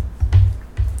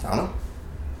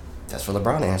 That's for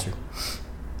LeBron to answer.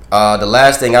 The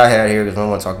last thing I had here, because I don't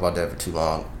want to talk about that for too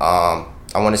long. I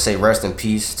want to say rest in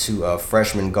peace to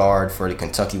freshman guard for the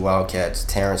Kentucky Wildcats,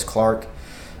 Terrence Clark.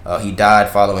 He died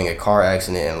following a car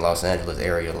accident in the Los Angeles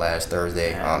area last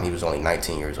Thursday. He was only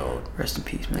 19 years old. Rest in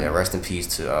peace, man. Yeah, rest in peace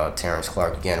to Terrence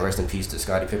Clark. Again, rest in peace to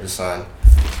Scottie Pippen's son.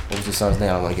 What was his son's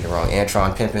name? I don't want to get it wrong.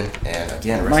 Antron Pippen. And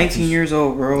again, rest 19 years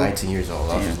old, bro. 19 years old.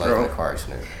 Lost his life in a car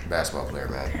accident. Basketball player,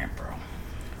 man. Damn, bro.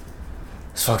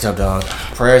 It's fucked up, dog.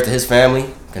 Prayers to his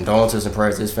family. Condolences and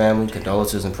prayers to his family.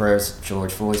 Condolences and prayers to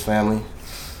George Floyd's family.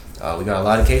 We got a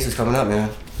lot of cases coming up,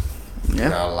 man. Yeah.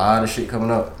 Got a lot of shit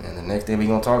coming up. And the next thing we're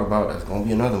going to talk about, that's going to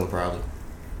be another one probably.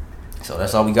 So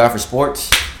that's all we got for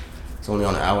sports. It's only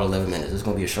on an hour and 11 minutes. It's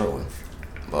going to be a short one.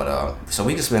 But, so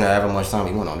we can spend however much time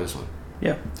we want on this one.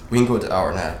 Yeah. We can go to an hour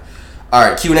and a half. All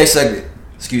right, Q&A segment.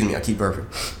 Excuse me, I keep burping.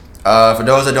 For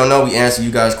those that don't know, we answer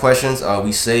you guys' questions.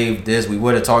 We saved this. We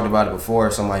would have talked about it before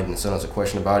if somebody didn't send us a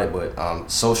question about it. But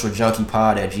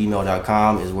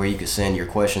socialjunkiepod@gmail.com is where you can send your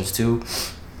questions to.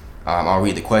 I'll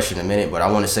read the question in a minute, but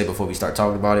I want to say before we start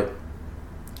talking about it,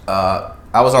 I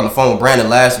was on the phone with Brandon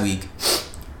last week,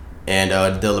 and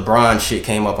the LeBron shit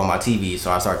came up on my TV,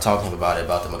 so I started talking about it,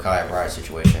 about the Ma'Khia Bryant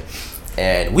situation.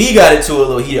 And we got into a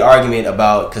little heated argument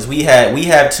about, because we had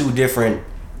two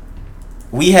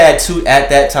at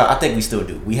that time, I think we still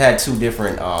do, we had two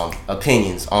different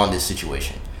opinions on this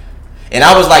situation. And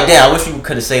I was like, damn, I wish we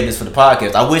could have saved this for the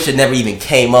podcast. I wish it never even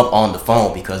came up on the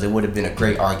phone, because it would have been a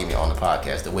great argument on the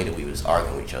podcast, the way that we was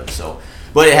arguing with each other. So,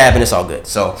 but it happened, it's all good.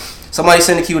 So somebody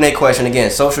send a Q&A question. Again,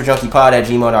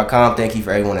 socialjunkiepod@gmail.com. Thank you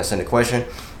for everyone that sent a question.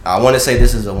 I want to say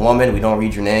this is a woman. We don't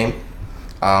read your name.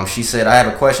 She said, I have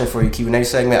a question for your Q&A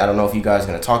segment. I don't know if you guys are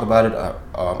going to talk about it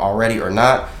already or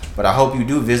not, but I hope you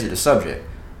do visit the subject.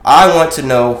 I want to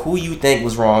know who you think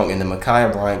was wrong in the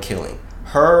Ma'Khia Bryant killing,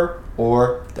 her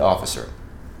or the officer.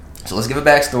 So let's give a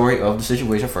backstory of the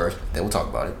situation first, then we'll talk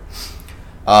about it.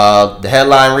 The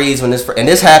headline reads,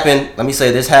 this happened, let me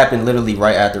say, this happened literally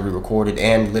right after we recorded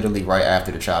and literally right after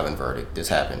the Chauvin verdict. This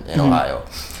happened in Ohio.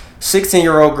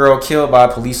 16-year-old girl killed by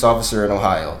a police officer in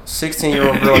Ohio.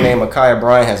 16-year-old girl named Ma'Khia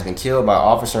Bryant has been killed by an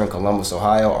officer in Columbus,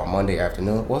 Ohio on Monday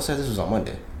afternoon. Well, it said this was on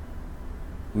Monday.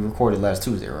 We recorded last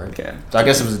Tuesday, right? Okay. So I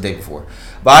guess it was the day before.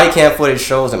 Body cam footage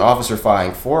shows an officer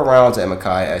firing 4 rounds at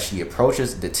Ma'Khia as she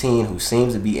approaches the teen, who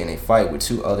seems to be in a fight with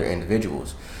 2 other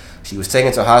individuals. She was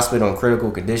taken to hospital in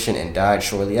critical condition and died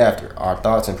shortly after. Our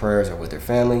thoughts and prayers are with her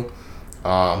family.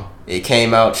 It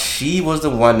came out she was the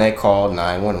one that called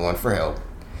 911 for help.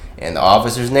 And the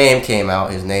officer's name came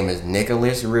out. His name is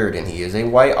Nicholas Reardon. He is a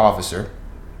white officer.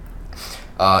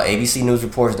 ABC News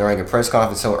reports during a press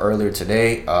conference held earlier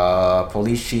today,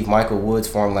 Police Chief Michael Woods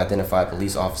formally identified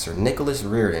police officer Nicholas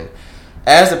Reardon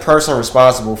as the person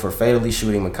responsible for fatally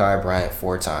shooting Ma'Khia Bryant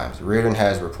 4 times. Reardon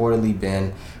has reportedly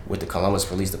been with the Columbus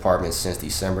Police Department since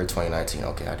December 2019.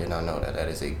 Okay, I did not know that. That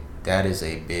is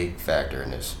a big factor in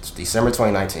this. It's December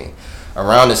 2019.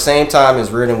 Around the same time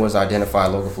as Reardon was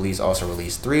identified, local police also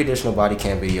released 3 additional body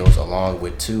cam videos along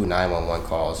with 2 911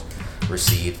 calls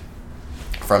received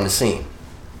from the scene.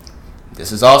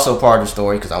 This is also part of the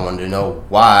story because I wanted to know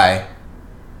why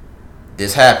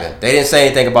this happened. They didn't say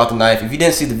anything about the knife. If you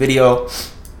didn't see the video,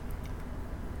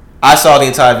 I saw the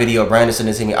entire video. Brandon sent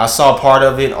it to me. I saw part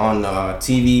of it on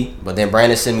TV, but then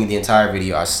Brandon sent me the entire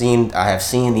video. I have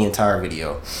seen the entire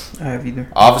video. I have either.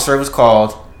 Officer was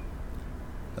called.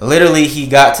 Literally, he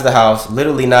got to the house.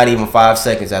 Literally, not even 5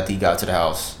 seconds after he got to the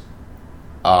house,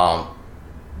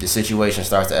 the situation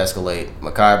starts to escalate.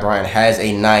 Ma'Khia Bryant has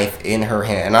a knife in her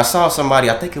hand. And I saw somebody,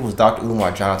 I think it was Dr.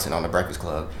 Umar Johnson on the Breakfast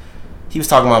Club. He was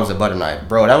talking about it was a butter knife.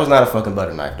 Bro, that was not a fucking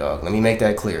butter knife, dog. Let me make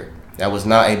that clear. That was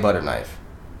not a butter knife.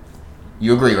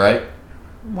 You agree, right?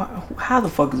 How the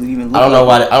fuck does it even look? I don't know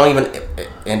why. I don't even.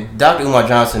 And Dr. Umar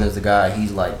Johnson is the guy.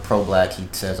 He's like pro-black. He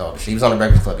says all the shit. He was on the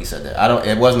Breakfast Club. He said that.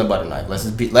 It wasn't a butter knife.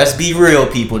 Let's be real,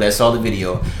 people that saw the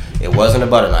video. It wasn't a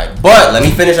butter knife. But let me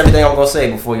finish everything I'm gonna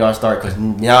say before y'all start, because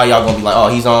now y'all gonna be like, oh,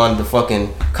 he's on the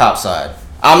fucking cop side.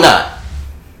 I'm not.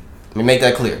 Let me make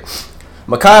that clear.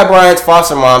 Ma'Khia Bryant's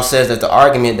foster mom says that the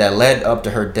argument that led up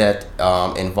to her death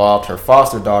involved her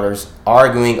foster daughters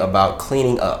arguing about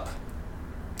cleaning up.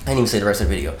 I didn't even say the rest of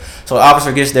the video. So the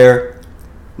officer gets there.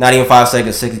 Not even 5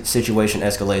 seconds. Situation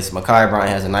escalates. Ma'Khia Bryant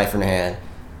has a knife in her hand.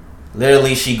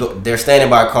 Literally, they're standing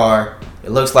by a car. It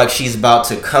looks like she's about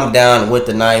to come down with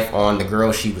the knife on the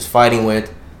girl she was fighting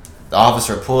with. The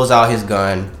officer pulls out his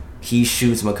gun. He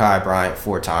shoots Ma'Khia Bryant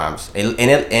 4 times.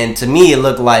 And to me, it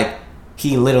looked like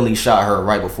he literally shot her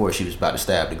right before she was about to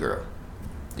stab the girl.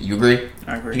 Do you agree?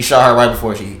 I agree. He shot her right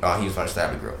before he was about to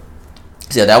stab the girl.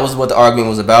 So yeah, that was what the argument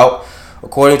was about.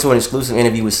 According to an exclusive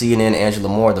interview with CNN, Angela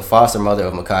Moore, the foster mother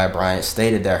of Ma'Khia Bryant,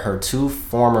 stated that her 2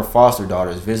 former foster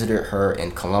daughters visited her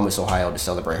in Columbus, Ohio to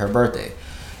celebrate her birthday.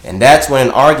 And that's when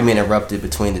an argument erupted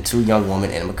between the 2 young women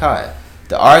and Ma'Khia.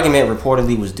 The argument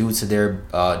reportedly was due to their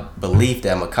belief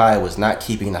that Ma'Khia was not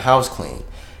keeping the house clean.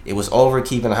 It was over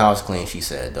keeping the house clean, she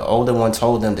said. The older one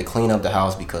told them to clean up the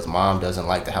house because mom doesn't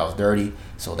like the house dirty,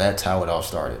 so that's how it all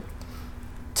started.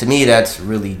 To me, that's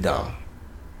really dumb.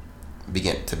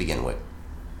 To begin with.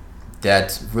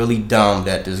 That's really dumb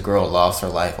that this girl lost her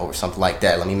life over something like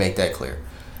that. Let me make that clear.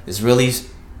 It's really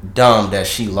dumb that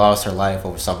she lost her life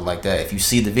over something like that. If you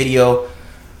see the video,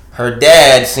 her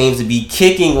dad seems to be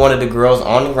kicking one of the girls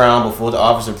on the ground before the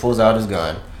officer pulls out his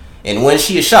gun. And when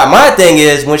she is shot, my thing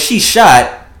is, when she's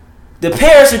shot, the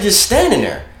parents are just standing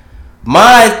there.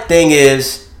 My thing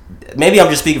is, maybe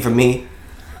I'm just speaking for me.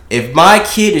 If my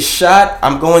kid is shot,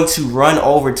 I'm going to run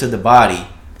over to the body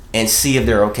and see if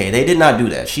they're okay. They did not do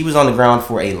that. She was on the ground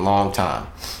for a long time.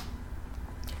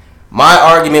 My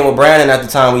argument with Brandon at the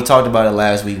time, we talked about it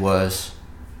last week, was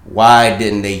why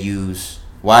didn't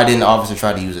the officer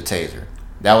try to use a taser?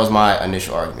 That was my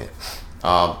initial argument.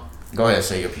 Go ahead and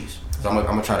say your piece. I'm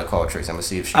gonna try to call Trace. I'm gonna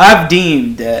see if she. I've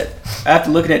deemed that after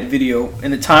looking at the video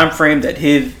and the time frame that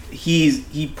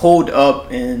he pulled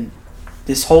up and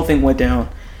this whole thing went down,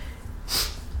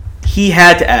 he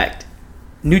had to act,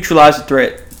 neutralize the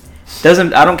threat.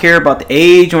 I don't care about the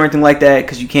age or anything like that,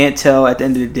 because you can't tell at the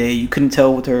end of the day. You couldn't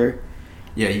tell with her.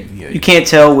 Yeah, you can't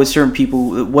tell with certain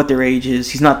people what their age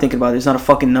is. He's not thinking about it. There's not a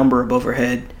fucking number above her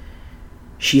head.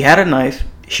 She had a knife.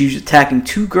 She was attacking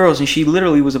 2 girls, and she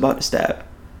literally was about to stab.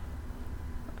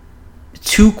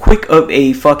 Too quick of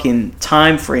a fucking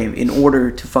time frame in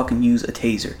order to fucking use a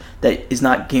taser that is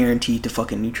not guaranteed to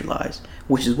fucking neutralize,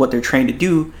 which is what they're trained to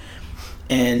do.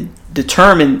 And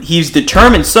he's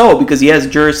determined so, because he has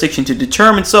jurisdiction to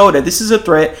determine so that this is a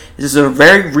threat, this is a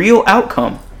very real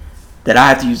outcome, that I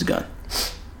have to use a gun.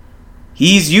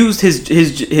 He's used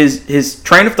his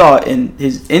train of thought and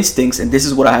his instincts, and this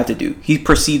is what I have to do. He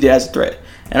perceived it as a threat.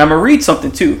 And I'm gonna read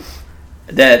something too.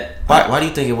 Why do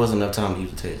you think it wasn't enough time to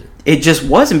use a taser? It just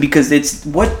wasn't, because it's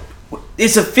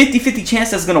a 50-50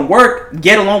 chance that's gonna work,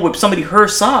 get along with somebody her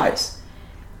size.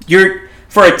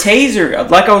 For a taser,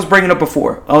 like I was bringing up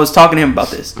before, I was talking to him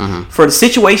about this. Mm-hmm. For the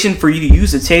situation for you to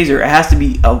use a taser, it has to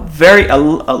be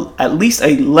at least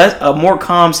a more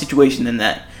calm situation than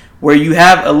that, where you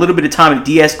have a little bit of time to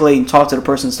de-escalate and talk to the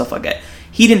person and stuff like that.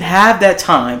 He didn't have that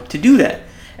time to do that.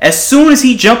 As soon as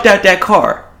he jumped out that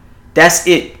car, that's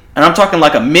it. And I'm talking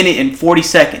like 1 minute and 40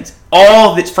 seconds.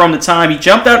 All of it's from the time he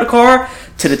jumped out the car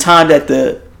to the time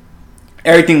that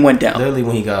everything went down. Literally,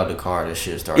 when he got out of the car, this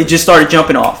shit started. It just started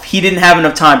jumping off. He didn't have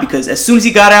enough time, because as soon as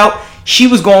he got out, she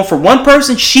was going for one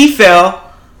person, she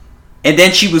fell, and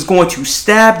then she was going to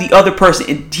stab the other person.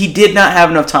 And he did not have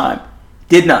enough time.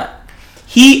 Did not.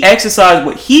 He exercised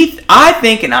what I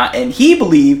think and he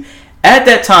believed at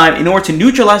that time in order to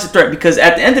neutralize the threat, because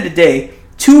at the end of the day,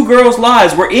 2 girls'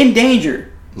 lives were in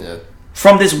danger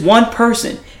from this one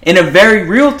person, and a very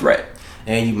real threat.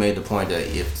 And you made the point that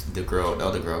if the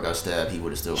other girl got stabbed, he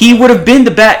would have still. He would have been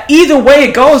the bad. Either way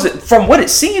it goes, from what it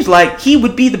seems like, he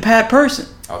would be the bad person.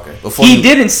 Okay.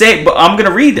 Didn't say, but I'm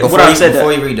gonna read it. Before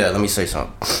you read that, let me say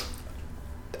something.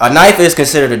 A knife is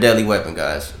considered a deadly weapon,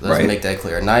 guys. Let's make that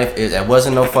clear. A knife that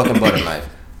wasn't no fucking butter knife.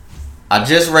 I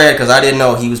just read, because I didn't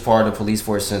know he was part of the police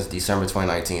force since December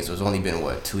 2019, so it's only been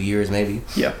 2 years maybe.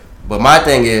 Yeah. But my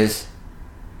thing is,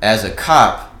 as a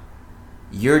cop,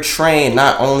 you're trained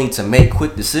not only to make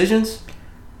quick decisions,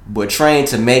 but trained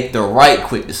to make the right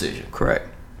quick decision. Correct.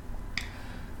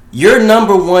 Your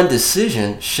number one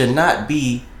decision should not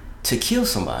be to kill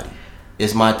somebody.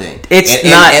 Is my thing. It's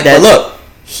not. But look,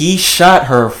 He shot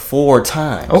her 4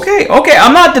 times. Okay,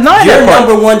 I'm not denying your that part.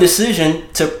 number one decision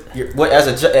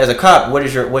as a cop,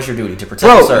 what's your duty? To protect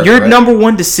and serve, your right? number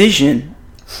one decision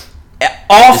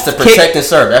is to protect and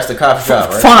serve. That's the cop's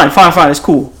job, right? Fine, it's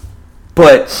cool.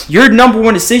 But your number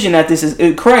one decision at this is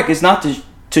correct. It's not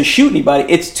to shoot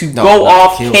anybody. It's to go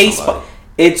off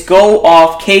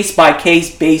case by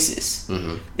case basis.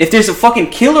 Mm-hmm. If there's a fucking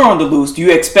killer on the loose, do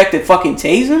you expect to fucking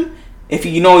tase him? If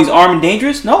you know he's armed and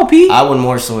dangerous? No, Pete. I would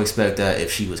more so expect that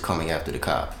if she was coming after the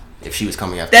cop. If she was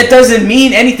coming after that doesn't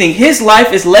mean anything. His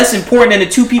life is less important than the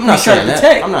 2 people he's trying to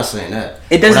protect. I'm not saying that.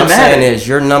 It doesn't matter. What I'm saying is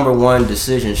your number one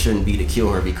decision shouldn't be to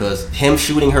kill her because him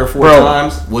shooting her 4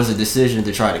 times was a decision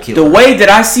to try to kill her. The way that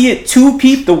I see it,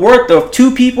 the worth of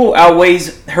 2 people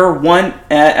outweighs her one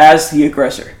as the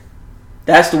aggressor.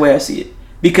 That's the way I see it.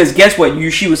 Because guess what?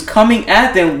 She was coming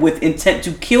at them with intent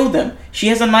to kill them. She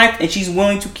has a knife and she's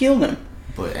willing to kill them.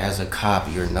 But as a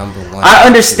cop, your number one... I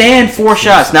understand 4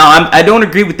 shots. Now, I don't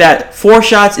agree with that. 4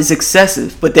 shots is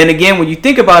excessive. But then again, when you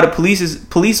think about it,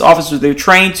 police officers, they're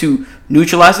trained to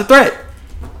neutralize the threat.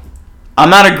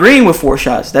 I'm not agreeing with 4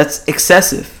 shots. That's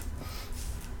excessive.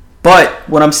 But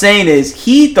what I'm saying is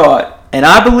he thought, and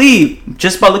I believe,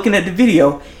 just by looking at the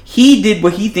video, he did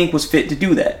what he think was fit to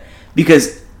do that.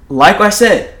 Because, like I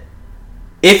said,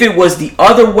 if it was the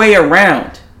other way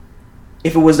around,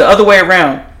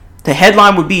 the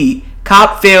headline would be,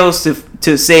 cop fails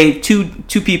to save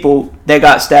two people that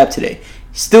got stabbed today.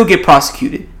 Still get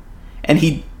prosecuted. And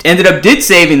he ended up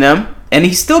saving them, and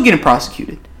he's still getting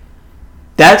prosecuted.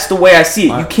 That's the way I see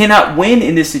it. You cannot win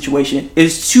in this situation.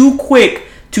 It's too quick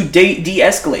to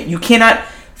de-escalate. You cannot,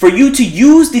 for you to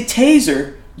use the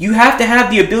taser, you have to have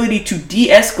the ability to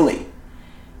de-escalate.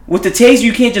 With the taser,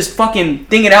 you can't just fucking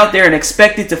thing it out there and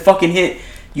expect it to fucking hit.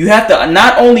 You have to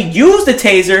not only use the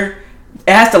taser,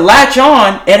 it has to latch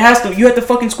on. You have to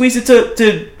fucking squeeze it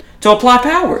to apply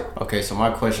power. Okay, so my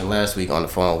question last week on the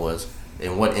phone was,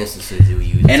 in what instances do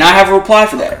you use? And I have a reply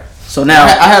for that. So now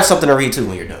I have something to read too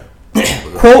when you're done.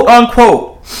 Quote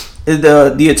unquote,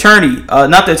 the attorney,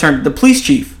 not the attorney, the police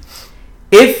chief.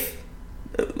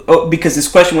 Because this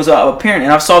question was apparent,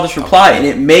 and I saw this reply, and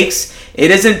it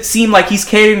doesn't seem like he's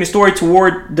catering the story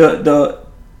toward the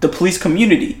police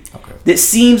community. Okay.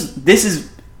 This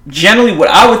is generally what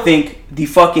I would think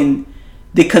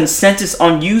the consensus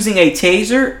on using a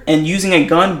taser and using a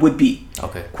gun would be.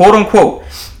 Okay. Quote unquote,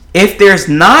 if there's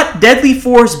not deadly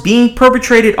force being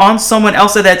perpetrated on someone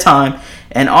else at that time,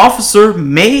 an officer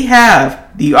may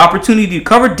have the opportunity to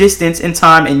cover distance and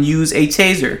time and use a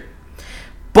taser.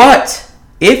 But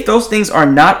if those things are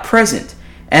not present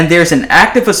and there's an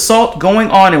active assault going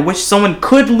on in which someone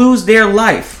could lose their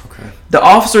life, the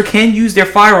officer can use their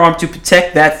firearm to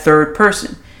protect that third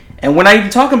person. And we're not even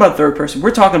talking about third person.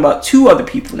 We're talking about 2 other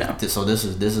people now. So this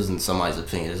isn't somebody's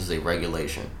opinion. This is a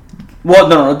regulation. Well,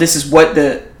 no. This is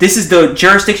the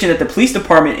jurisdiction that the police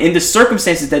department, in the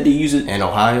circumstances that they use it. In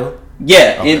Ohio?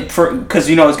 Yeah, because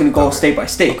it's going to go state by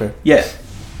state. Okay. Yeah.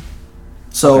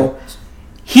 So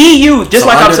he used just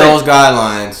like I'm saying. Under those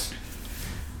guidelines,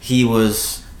 he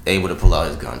was able to pull out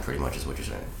his gun. Pretty much is what you're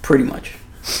saying. Pretty much.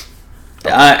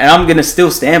 And I'm gonna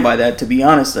still stand by that. To be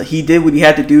honest, he did what he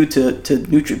had to do to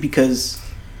neutralize, because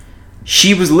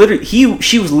she was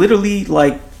literally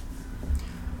like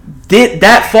did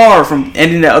that far from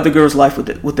ending that other girl's life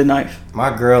with the knife.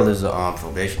 My girl is a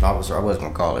probation officer. I wasn't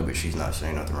gonna call her, but she's not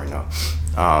saying nothing right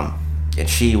now. And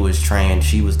she was trained.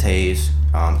 She was tased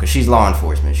because she's law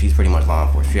enforcement. She's pretty much law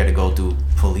enforcement. She had to go through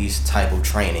police type of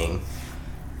training,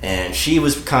 and she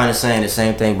was kind of saying the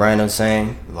same thing Brandon's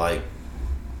saying, like.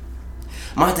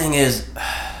 My thing is,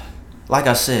 like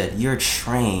I said, you're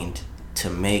trained to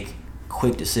make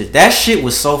quick decisions. That shit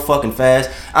was so fucking fast.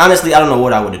 Honestly, I don't know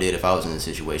what I would have did if I was in this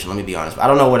situation. Let me be honest. I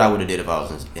don't know what I would have did if I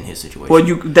was in his situation. Well,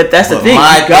 that's the thing.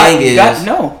 My thing is,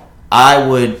 no. I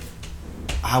would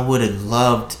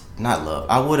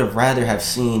have rather have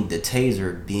seen the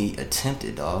taser be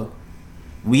attempted, dog.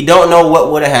 We don't know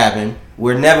what would have happened.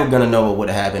 We're never gonna know what would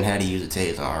have happened had he used a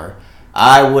taser on her.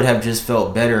 I would have just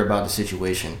felt better about the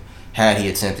situation had he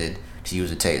attempted to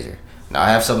use a taser. Now I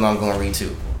have something I'm going to read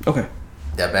too. Okay.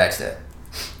 That backs that.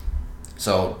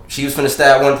 So she was finna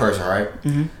stab one person, right?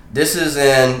 Mm-hmm. This is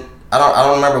in I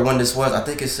don't remember when this was. I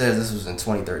think it says this was in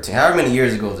 2013. However many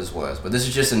years ago this was, but this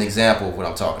is just an example of what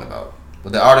I'm talking about.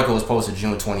 But the article was posted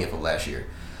June 20th of last year.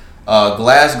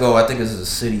 Glasgow, I think this is a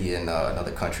city in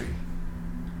another country.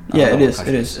 Yeah, it is.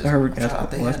 It is. I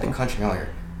think I had the country on here.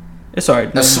 It's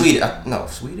alright. No, Sweden.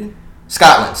 Sweden?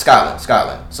 Scotland.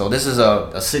 So this is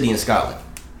a city in Scotland.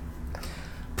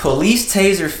 Police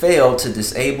taser failed to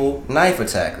disable knife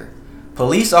attacker.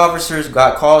 Police officers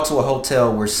got called to a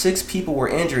hotel where 6 people were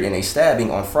injured in a stabbing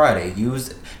on Friday.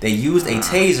 They used a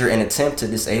taser in an attempt to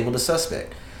disable the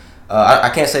suspect. I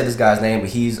can't say this guy's name, but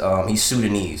he's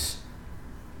Sudanese.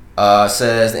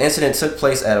 Says the incident took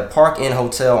place at a Park Inn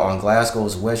hotel on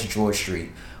Glasgow's West George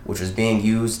Street, which was being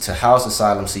used to house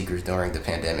asylum seekers during the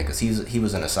pandemic, because he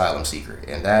was an asylum seeker.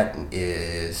 And that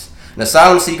is... An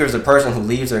asylum seeker is a person who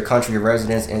leaves their country of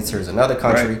residence, enters another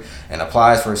country, and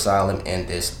applies for asylum in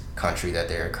this country that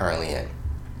they're currently in.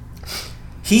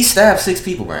 He stabbed 6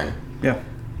 people, Brandon. Yeah.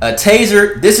 A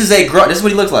taser. This is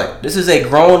what he looks like. This is a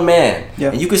grown man. Yeah.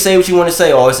 And you can say what you want to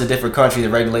say. Oh, it's a different country. The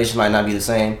regulations might not be the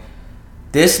same.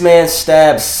 This man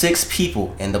stabbed 6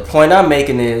 people, and the point I'm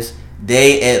making is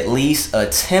they at least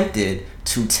attempted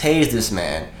to tase this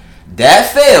man.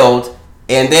 That failed,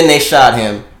 and then they shot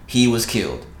him. He was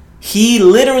killed. He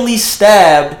literally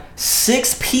stabbed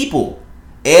 6 people,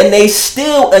 and they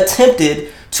still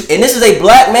attempted to, and this is a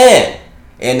black man,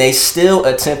 and they still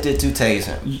attempted to tase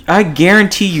him. I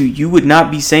guarantee you would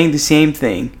not be saying the same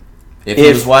thing if he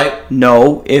was white.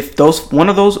 No, if one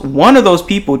of those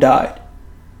people died.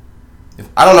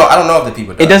 I don't know if the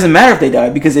people died. It doesn't matter if they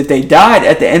died, because if they died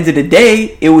at the end of the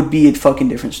day, it would be a fucking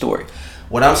different story.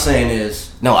 What I'm saying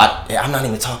is, no, I'm not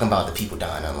even talking about the people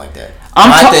dying, nothing like that.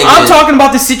 I'm talking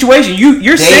about the situation.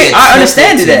 You're saying, I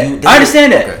understand that. I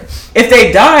understand that. Okay. If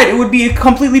they died, it would be a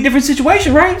completely different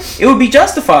situation, right? It would be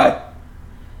justified.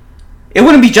 It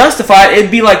wouldn't be justified.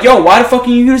 It'd be like, yo, why the fuck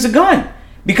can you use a gun?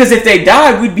 Because if they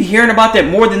died, we'd be hearing about that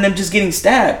more than them just getting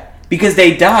stabbed. Because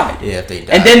they died. Yeah, if they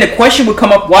died. And then the question would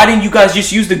come up, why didn't you guys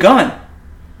just use the gun?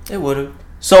 It would have.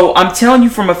 So I'm telling you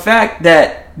from a fact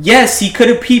that, yes, he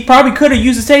probably could have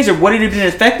used a taser. Would it have been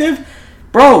effective?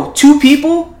 Bro, 2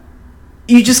 people?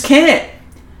 You just can't.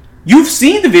 You've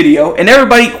seen the video, and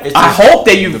everybody, I hope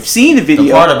that you've seen the video.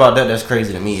 The part about that's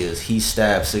crazy to me is he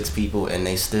stabbed 6 people, and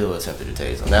they still attempted to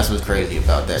tase him. That's what's crazy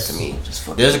about that to me.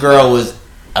 This girl was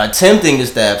attempting to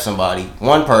stab somebody,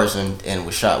 one person, and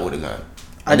was shot with a gun.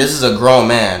 And this is a grown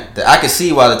man. I can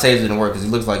see why the taser didn't work, because he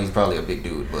looks like he's probably a big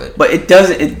dude. But it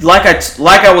doesn't. Like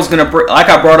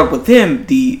I brought up with him,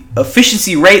 the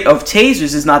efficiency rate of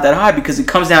tasers is not that high, because it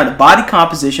comes down to body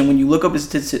composition. When you look up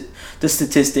the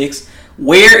statistics,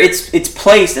 where it's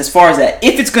placed as far as that,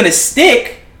 if it's gonna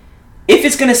stick,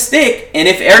 and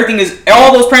if everything is,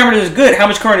 all those parameters are good, how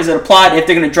much current is it applied if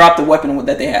they're gonna drop the weapon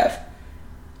that they have?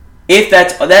 If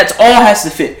that's all has to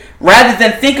fit. Rather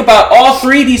than think about all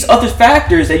 3 of these other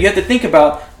factors that you have to think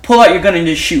about, pull out your gun and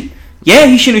just shoot. Yeah,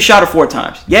 he shouldn't have shot her 4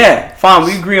 times. Yeah, fine,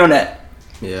 we agree on that.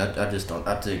 Yeah, I just don't.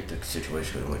 I think the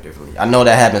situation could have went differently. I know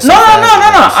that happened. No.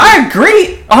 I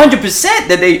agree 100%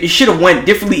 that it should have went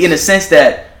differently, in a sense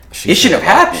that it shouldn't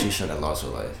have happened. She shouldn't have lost her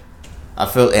life. I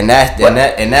feel, and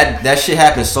that shit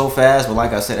happened so fast. But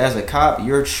like I said, as a cop,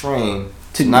 you're trained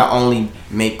to not only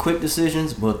make quick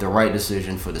decisions, but the right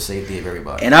decision for the safety of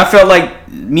everybody. And I felt like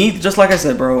just like I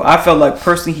said, bro, I felt like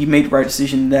personally he made the right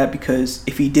decision in that, because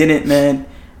if he didn't, man,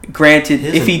 granted,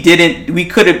 if he didn't, we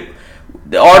could have.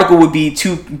 The article would be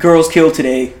 2 girls killed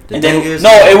today,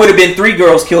 it would have been 3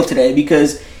 girls killed today,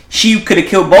 because she could have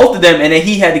killed both of them, and then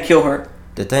he had to kill her.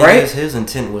 The thing is, his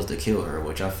intent was to kill her,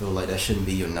 which I feel like that shouldn't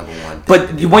be your number one thing.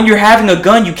 But when you're having a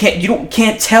gun, you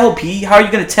can't tell, P. How are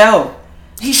you gonna tell?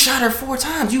 He shot her 4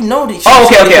 times. You know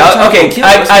that. Okay.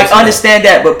 I understand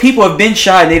that, but people have been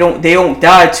shot and they don't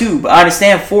die too. But I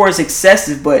understand 4 is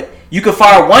excessive, but you can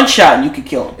fire 1 shot and you can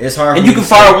kill them. It's hard. And you can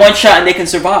fire 1 shot and they can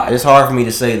survive. It's hard for me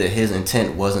to say that his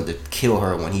intent wasn't to kill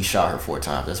her when he shot her 4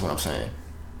 times. That's what I'm saying.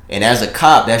 And as a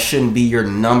cop, that shouldn't be your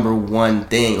number one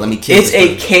thing. Let me kill. It's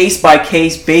a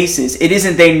case-by-case basis. It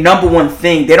isn't their number one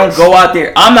thing. They don't go out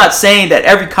there. I'm not saying that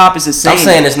every cop is the same. I'm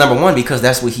saying it's number one because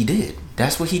that's what he did.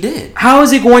 That's what he did. How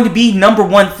is it going to be number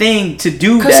one thing to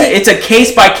do that? It's a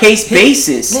case-by-case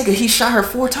basis. Nigga, he shot her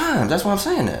 4 times. That's why I'm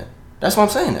saying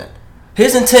that.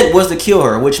 His intent was to kill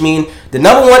her, which means the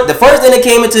first thing that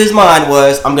came into his mind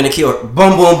was, I'm going to kill her.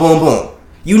 Boom, boom, boom, boom.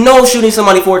 You know, shooting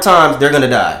somebody 4 times, they're going to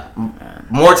die.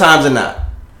 More times than not.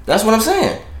 That's what I'm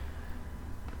saying.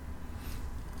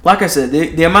 Like I said,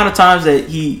 the amount of times that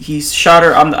he's shot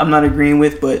her, I'm not agreeing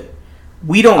with, but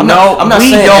we don't know. I'm not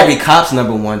saying every cop's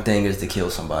number one thing is to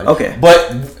kill somebody. Okay.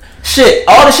 But shit,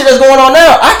 all the shit that's going on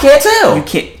now, I can't tell. You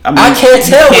can't. I can't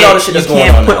tell with all the shit that's going on.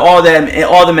 You can't put all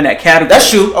them in that category.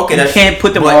 That's true. Okay, you can't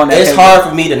put them all in that category. It's hard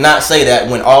for me to not say that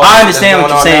when all. I understand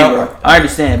what you're saying, bro. I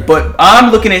understand, but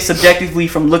I'm looking at it subjectively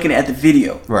from looking at the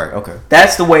video. Right. Okay.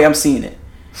 That's the way I'm seeing it.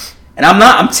 And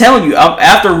I'm telling you,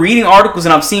 after reading articles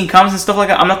and I'm seeing comments and stuff like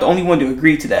that, I'm not the only one to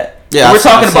agree to that. Yeah, we're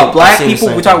talking about black people,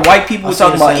 we're talking white people, we're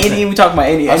talking about Indian, we're talking about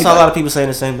Indian. I saw a lot of people saying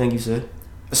the same thing you said.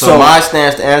 So my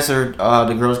stance to answer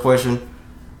the girl's question,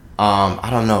 I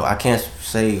don't know. I can't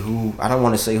say who. I don't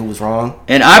want to say who was wrong.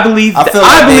 And I believe both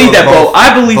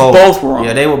were wrong.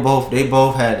 Yeah, they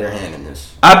both had their hand in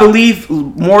this. I believe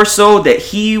more so that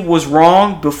he was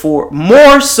wrong before.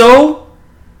 More so,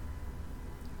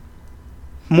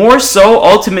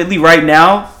 ultimately, right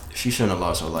now, she shouldn't have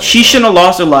lost her life. She shouldn't have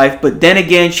lost her life, but then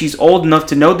again, she's old enough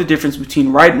to know the difference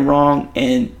between right and wrong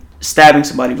and stabbing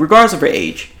somebody, regardless of her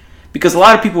age. Because a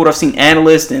lot of people would have seen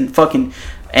analysts and fucking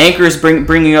anchors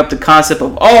bringing up the concept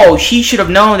of, oh, she should have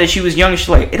known that she was young. And she's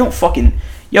like, it don't fucking,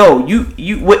 yo,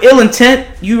 you with ill intent,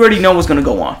 you already know what's gonna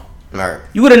go on. Right.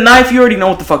 You with a knife, you already know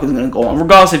what the fuck is gonna go on,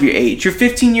 regardless of your age. You're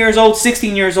 15 years old,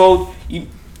 16 years old.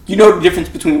 You know the difference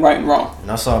between right and wrong.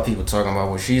 And I saw people talking about,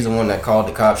 well, she's the one that called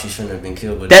the cops. She shouldn't have been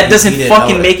killed. But that doesn't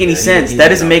fucking make any sense. That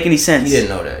doesn't make any sense. He didn't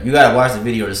know that. You gotta watch the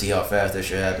video to see how fast that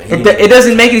shit happened. It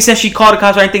doesn't make any sense. She called the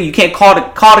cops or anything. You can't call the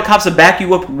cops to back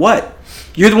you up. What?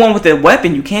 You're the one with the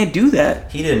weapon. You can't do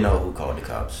that. He didn't know who called the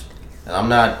cops. And I'm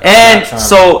not.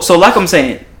 So like I'm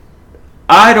saying,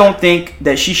 I don't think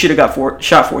that she should have got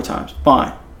shot 4 times.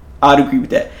 Fine, I'd agree with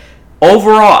that.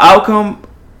 Overall outcome,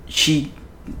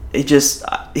 his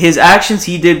actions,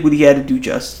 he did what he had to do.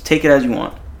 Just take it as you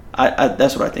want.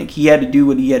 That's what I think. He had to do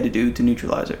what he had to do to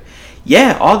neutralize her.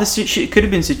 Yeah, all this shit could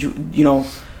have been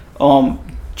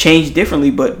changed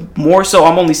differently, but more so,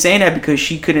 I'm only saying that because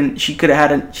she could have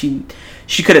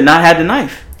not had the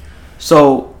knife.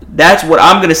 So that's what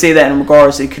I'm gonna say, that in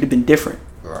regards, it could have been different.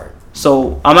 Right.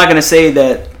 So I'm not gonna say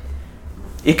that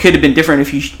it could have been different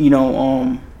if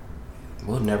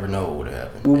we'll never know what would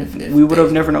have happened. We would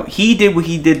have never known. He did what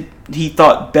he did. He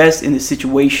thought best in the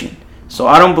situation. So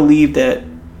I don't believe that.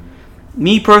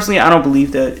 Me personally, I don't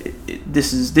believe that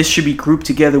this should be grouped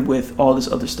together with all this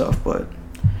other stuff. But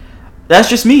that's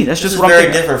just me. That's just what I'm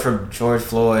thinking. Very different from George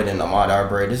Floyd and Ahmaud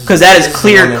Arbery. Because that is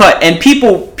clear cut. And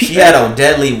people. She had a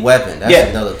deadly weapon.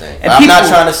 That's another thing. I'm not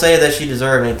trying to say that she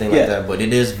deserved anything like that, but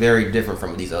it is very different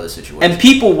from these other situations. And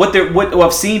people, what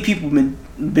I've seen people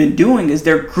been doing is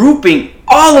they're grouping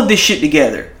all of this shit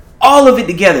together. All of it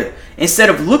together. Instead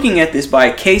of looking at this by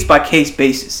a case-by-case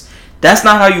basis. That's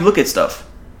not how you look at stuff.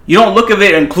 You don't look at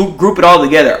it and group it all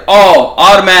together. Oh,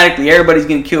 automatically everybody's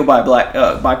getting killed by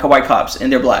white cops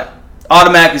and they're black.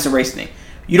 Automatically it's a race thing.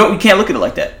 You can't look at it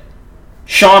like that.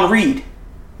 Sean Reed.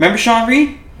 Remember Sean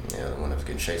Reed? Yeah, the one that was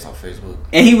getting chased on Facebook.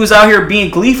 And he was out here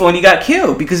being gleeful and he got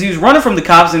killed because he was running from the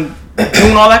cops and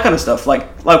doing all that kind of stuff. Like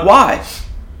why?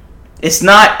 It's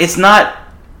a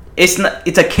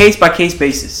case-by-case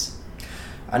basis.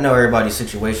 I know everybody's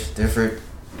situation is different,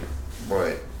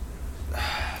 but...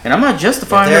 And I'm not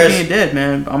justifying her being dead,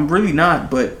 man. I'm really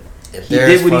not, but he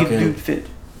did what he did fit.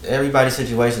 Everybody's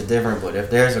situation is different, but if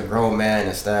there's a grown man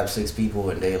that stabbed 6 people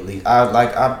and they at least...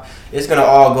 it's going to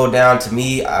all go down to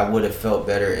me. I would have felt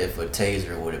better if a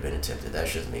taser would have been attempted.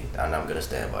 That's just me. And I'm going to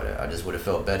stand by that. I just would have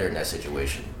felt better in that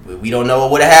situation. We don't know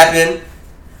what would have happened.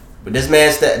 But there's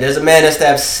a man that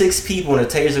stabbed 6 people and a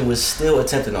taser was still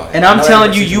attempted on him. And I'm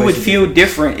telling you, you would feel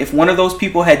different if one of those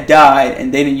people had died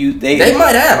and they didn't use... They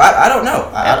might have. I don't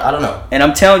know. I don't know. And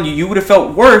I'm telling you, you would have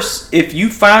felt worse if you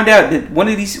found out that one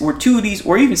of these, or 2 of these,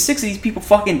 or even 6 of these people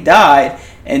fucking died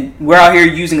and we're out here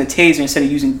using a taser instead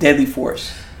of using deadly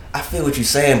force. I feel what you're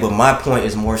saying, but my point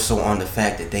is more so on the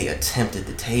fact that they attempted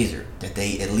the taser. That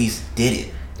they at least did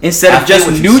it. Instead of just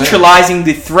neutralizing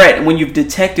the threat when you've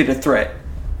detected a threat.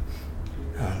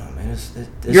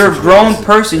 You're a grown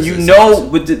person. You know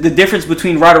the difference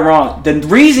between right or wrong. The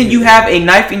reason you have a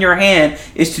knife in your hand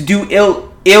is to do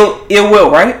ill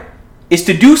will, right? It's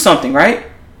to do something, right?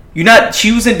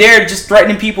 She wasn't there just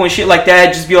threatening people and shit like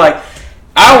that. Just be like,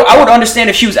 I would understand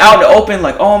if she was out in the open,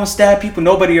 like, oh, I'm gonna stab people,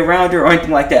 nobody around her or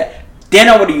anything like that. Then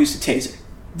I would have used the taser.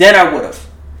 Then I would have.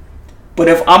 But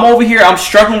if I'm over here, I'm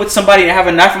struggling with somebody and I have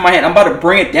a knife in my hand, I'm about to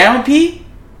bring it down, P.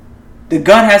 The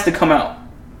gun has to come out.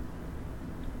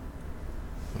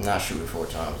 Not shoot it 4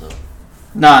 times though.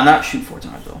 Nah, not shoot 4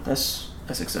 times though. That's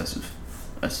excessive.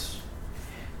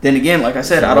 Then again, like I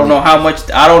said, I don't know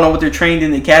what they're trained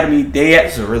in the academy.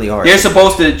 It's a really hard. They're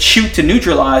supposed to shoot to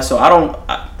neutralize, so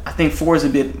I think 4 is a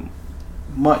bit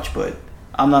much, but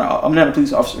I'm not a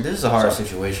police officer. This is a hard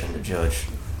situation to judge,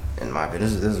 in my opinion.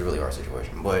 This is a really hard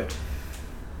situation, but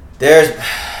I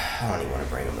don't even want to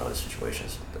bring up other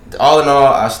situations. All in all,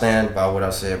 I stand by what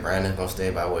I said. Brandon's gonna stay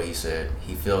by what he said.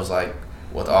 He feels like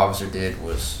what the officer did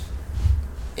was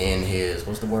in his,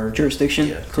 what's the word? Jurisdiction.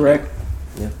 Yeah. Correct.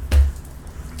 Yeah.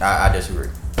 I disagree.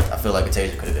 I feel like a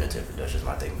taser could have been attempted. That's just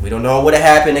my thing. We don't know what would have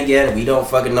happened again. We don't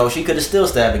fucking know. She could have still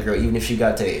stabbed the girl even if she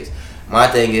got tased. My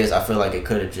thing is, I feel like it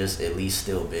could have just at least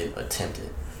still been attempted.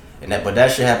 But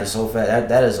that shit happened so fast.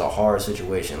 That is a hard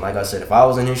situation. Like I said, if I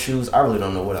was in his shoes, I really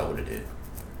don't know what I would have did.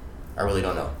 I really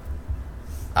don't know.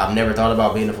 I've never thought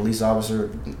about being a police officer,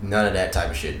 none of that type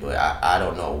of shit, but I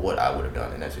don't know what I would have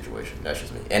done in that situation. That's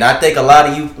just me. And I think a lot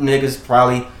of you niggas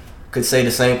probably could say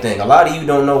the same thing. A lot of you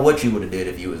don't know what you would have did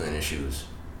if you was in his shoes.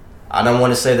 I don't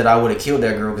want to say that I would have killed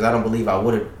that girl because I don't believe I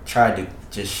would have tried to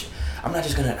just... I'm not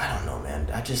just gonna... I don't know, man.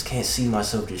 I just can't see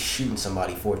myself just shooting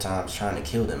somebody 4 times trying to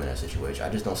kill them in that situation. I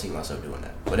just don't see myself doing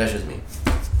that. But that's just me.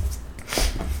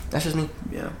 That's just me.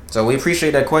 Yeah. So we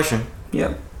appreciate that question.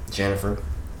 Yeah. Jennifer.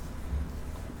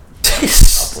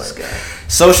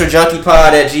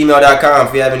 SocialJunkiePod@gmail.com.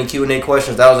 If you have any Q&A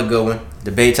questions, that was a good one.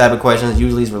 Debate type of questions,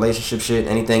 usually it's relationship shit.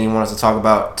 Anything you want us to talk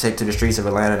about, take to the streets of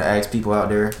Atlanta to ask people out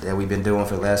there that we've been doing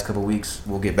for the last couple weeks.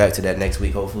 We'll get back to that next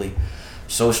week, hopefully.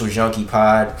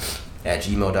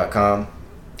 SocialJunkiePod@gmail.com.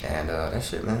 And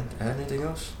that's it, man. Do I have anything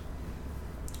else?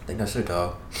 I think that's it,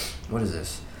 dog. What is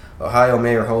this? Ohio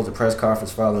mayor holds a press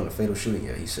conference following the fatal shooting.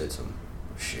 Yeah, he said some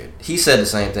shit. He said the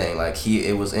same thing. Like,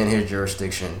 it was in his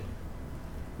jurisdiction.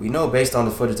 We know based on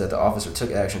the footage that the officer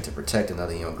took action to protect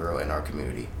another young girl in our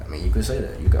community. I mean, you could say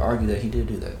that. You could argue that he did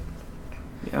do that.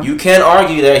 Yeah. You can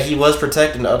argue that he was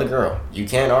protecting the other girl. You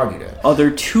can argue that.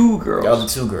 Other 2 girls. The other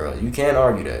 2 girls. You can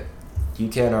argue that. You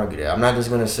can't argue that. I'm not just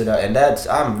going to sit out. And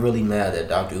I'm really mad that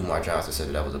Dr. Umar Johnson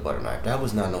said that was a butter knife. That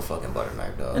was not no fucking butter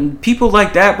knife, dog. And people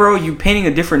like that, bro, you painting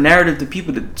a different narrative to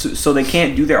people so they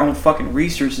can't do their own fucking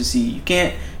research to see. You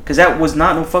can't, because that was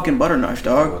not no fucking butter knife,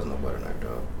 dog. That was no butter knife,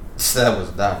 dog. That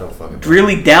was not no fucking butter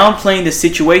really knife. Downplaying the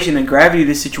situation and gravity of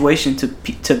the situation to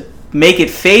make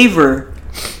it favor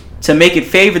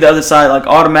the other side, like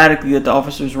automatically that the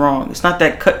officer's wrong. It's not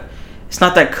that cut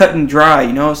and dry,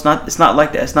 you know. It's not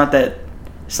like that. It's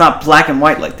not black and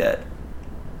white like that.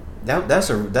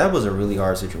 That was a really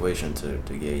hard situation to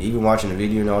get. Even watching the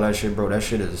video and all that shit, bro. That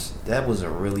shit is a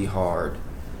really hard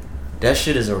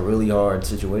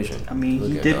situation. I mean,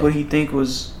 he did what he think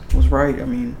was right. I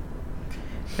mean,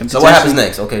 so what happens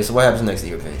next? Okay, so what happens next in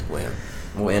your opinion?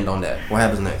 We'll end on that. What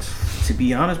happens next? To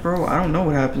be honest, bro, I don't know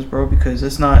what happens, bro, because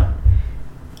it's not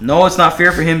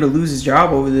fair for him to lose his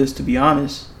job over this, to be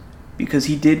honest, because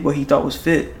he did what he thought was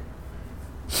fit.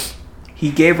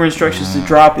 He gave her instructions to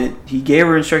drop it. He gave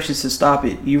her instructions to stop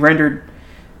it. He render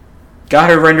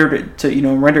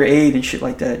aid and shit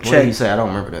like that. What did he say? I don't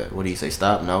remember that. What did he say?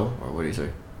 Stop? No? Or what did he say?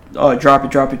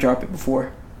 Drop it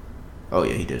before. Oh,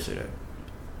 yeah, he did say that.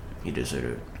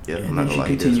 Yeah, I'm not gonna lie,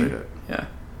 he did say that. Yeah.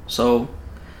 So,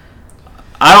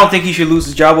 I don't think he should lose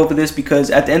his job over this because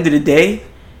at the end of the day,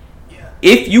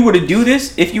 if you were to do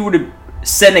this, if you were to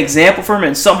set an example for him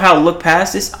and somehow look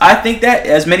past this, I think that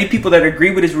as many people that agree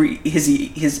with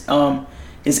his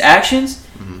actions,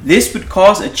 this would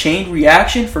cause a chain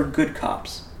reaction for good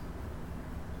cops.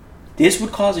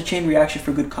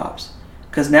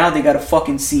 Because now they gotta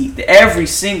fucking see every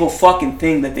single fucking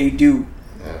thing that they do.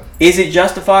 Yeah. Is it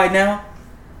justified now?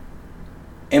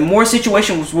 And more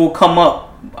situations will come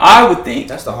up, I would think.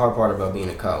 That's the hard part about being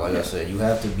a cop. Like I said, you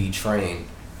have to be trained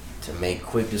to make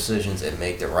quick decisions and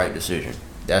make the right decision.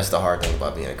 That's the hard thing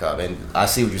about being a cop. And I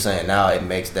see what you're saying. Now it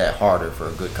makes that harder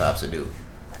for good cops to do.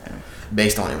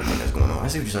 Based on everything that's going on. I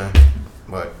see what you're saying.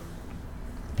 But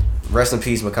rest in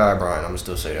peace, Ma'Khia Bryant. I'm going to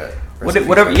still say that.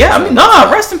 Whatever. Yeah, I mean,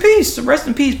 rest in peace. Rest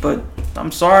in peace. But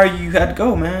I'm sorry you had to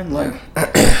go, man. Like,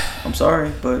 I'm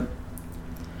sorry, but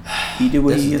he did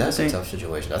what he had to say. That's a tough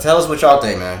situation. Now, tell us what y'all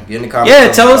think, man. Get in the comments.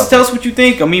 Yeah, tell us what you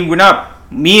think. I mean, we're not...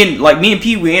 Me and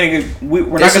P, we're not going to agree.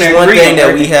 This is one thing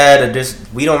that we had.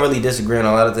 We don't really disagree on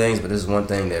a lot of things, but this is one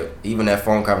thing that even that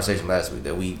phone conversation last week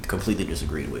that we completely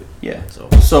disagreed with. Yeah.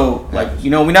 So like,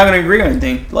 you know, we're not going to agree on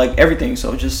anything, like everything.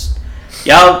 So just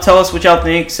y'all tell us what y'all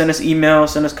think. Send us emails,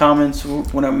 send us comments,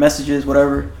 whatever messages,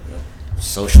 whatever.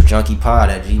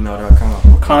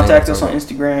 SocialJunkiePod@gmail.com. Contact us on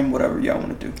Instagram, whatever y'all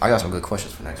want to do. I got some good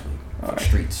questions for next week. For the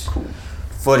streets. Cool.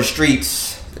 For the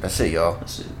streets. That's it, y'all.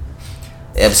 That's it.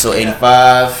 Episode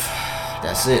 85.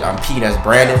 That's it. I'm P. That's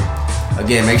Brandon.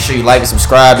 Again, make sure you like and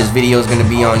subscribe. This video is going to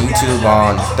be on YouTube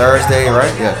on Thursday,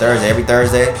 right? Yeah, Thursday. Every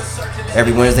Thursday.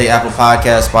 Every Wednesday, Apple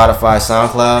Podcast, Spotify,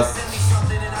 SoundCloud.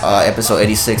 Episode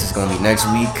 86 is going to be next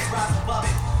week.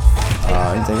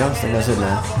 Anything else? I think that's it,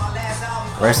 man.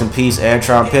 Rest in peace,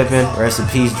 Antron Pippen. Rest in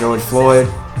peace, George Floyd.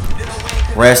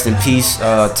 Rest in peace,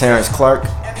 Terrence Clark.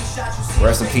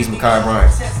 Rest in peace, Ma'Khia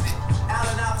Bryant.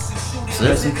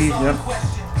 Rest in peace, yep.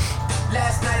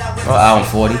 Oh, hour and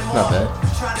 40. Not bad. I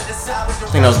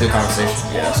think that was a good conversation.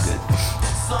 Yeah, that's good.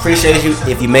 Appreciate you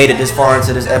if you made it this far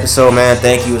into this episode, man.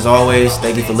 Thank you as always.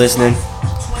 Thank you for listening.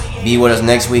 Be with us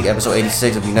next week. Episode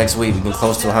 86 will be next week. We've been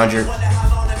close to 100.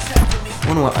 I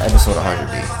wonder what episode 100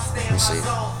 be. Let me see.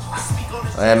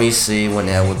 Let me see when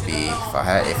that would be.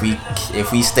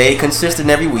 If we stay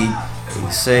consistent every week,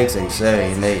 86, 87,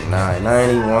 88, 89,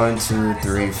 90, 1, 2,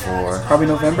 3, 4. Probably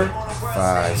November.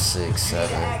 5, 6, 7,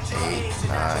 8,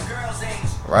 9.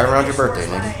 Right around your birthday,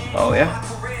 nigga. Oh yeah.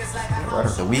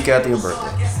 Right the week after your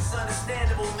birthday.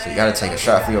 So you gotta take a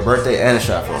shot for your birthday and a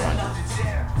shot for 100.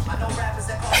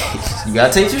 You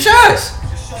gotta take 2 shots.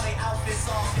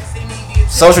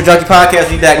 Social Junkie Podcast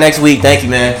will be back next week. Thank you,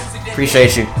 man.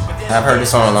 Appreciate you. I've heard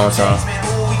this song a long time.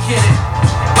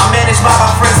 I'm managed by my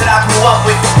friends that I grew up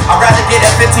with. I'd rather get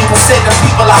that 15% of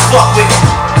people I fuck with.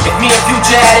 If me and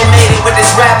Future hadn't made it with this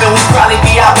rapping, we'd probably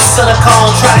be out in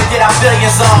Silicon trying to get our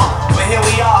billions on. But here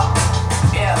we are.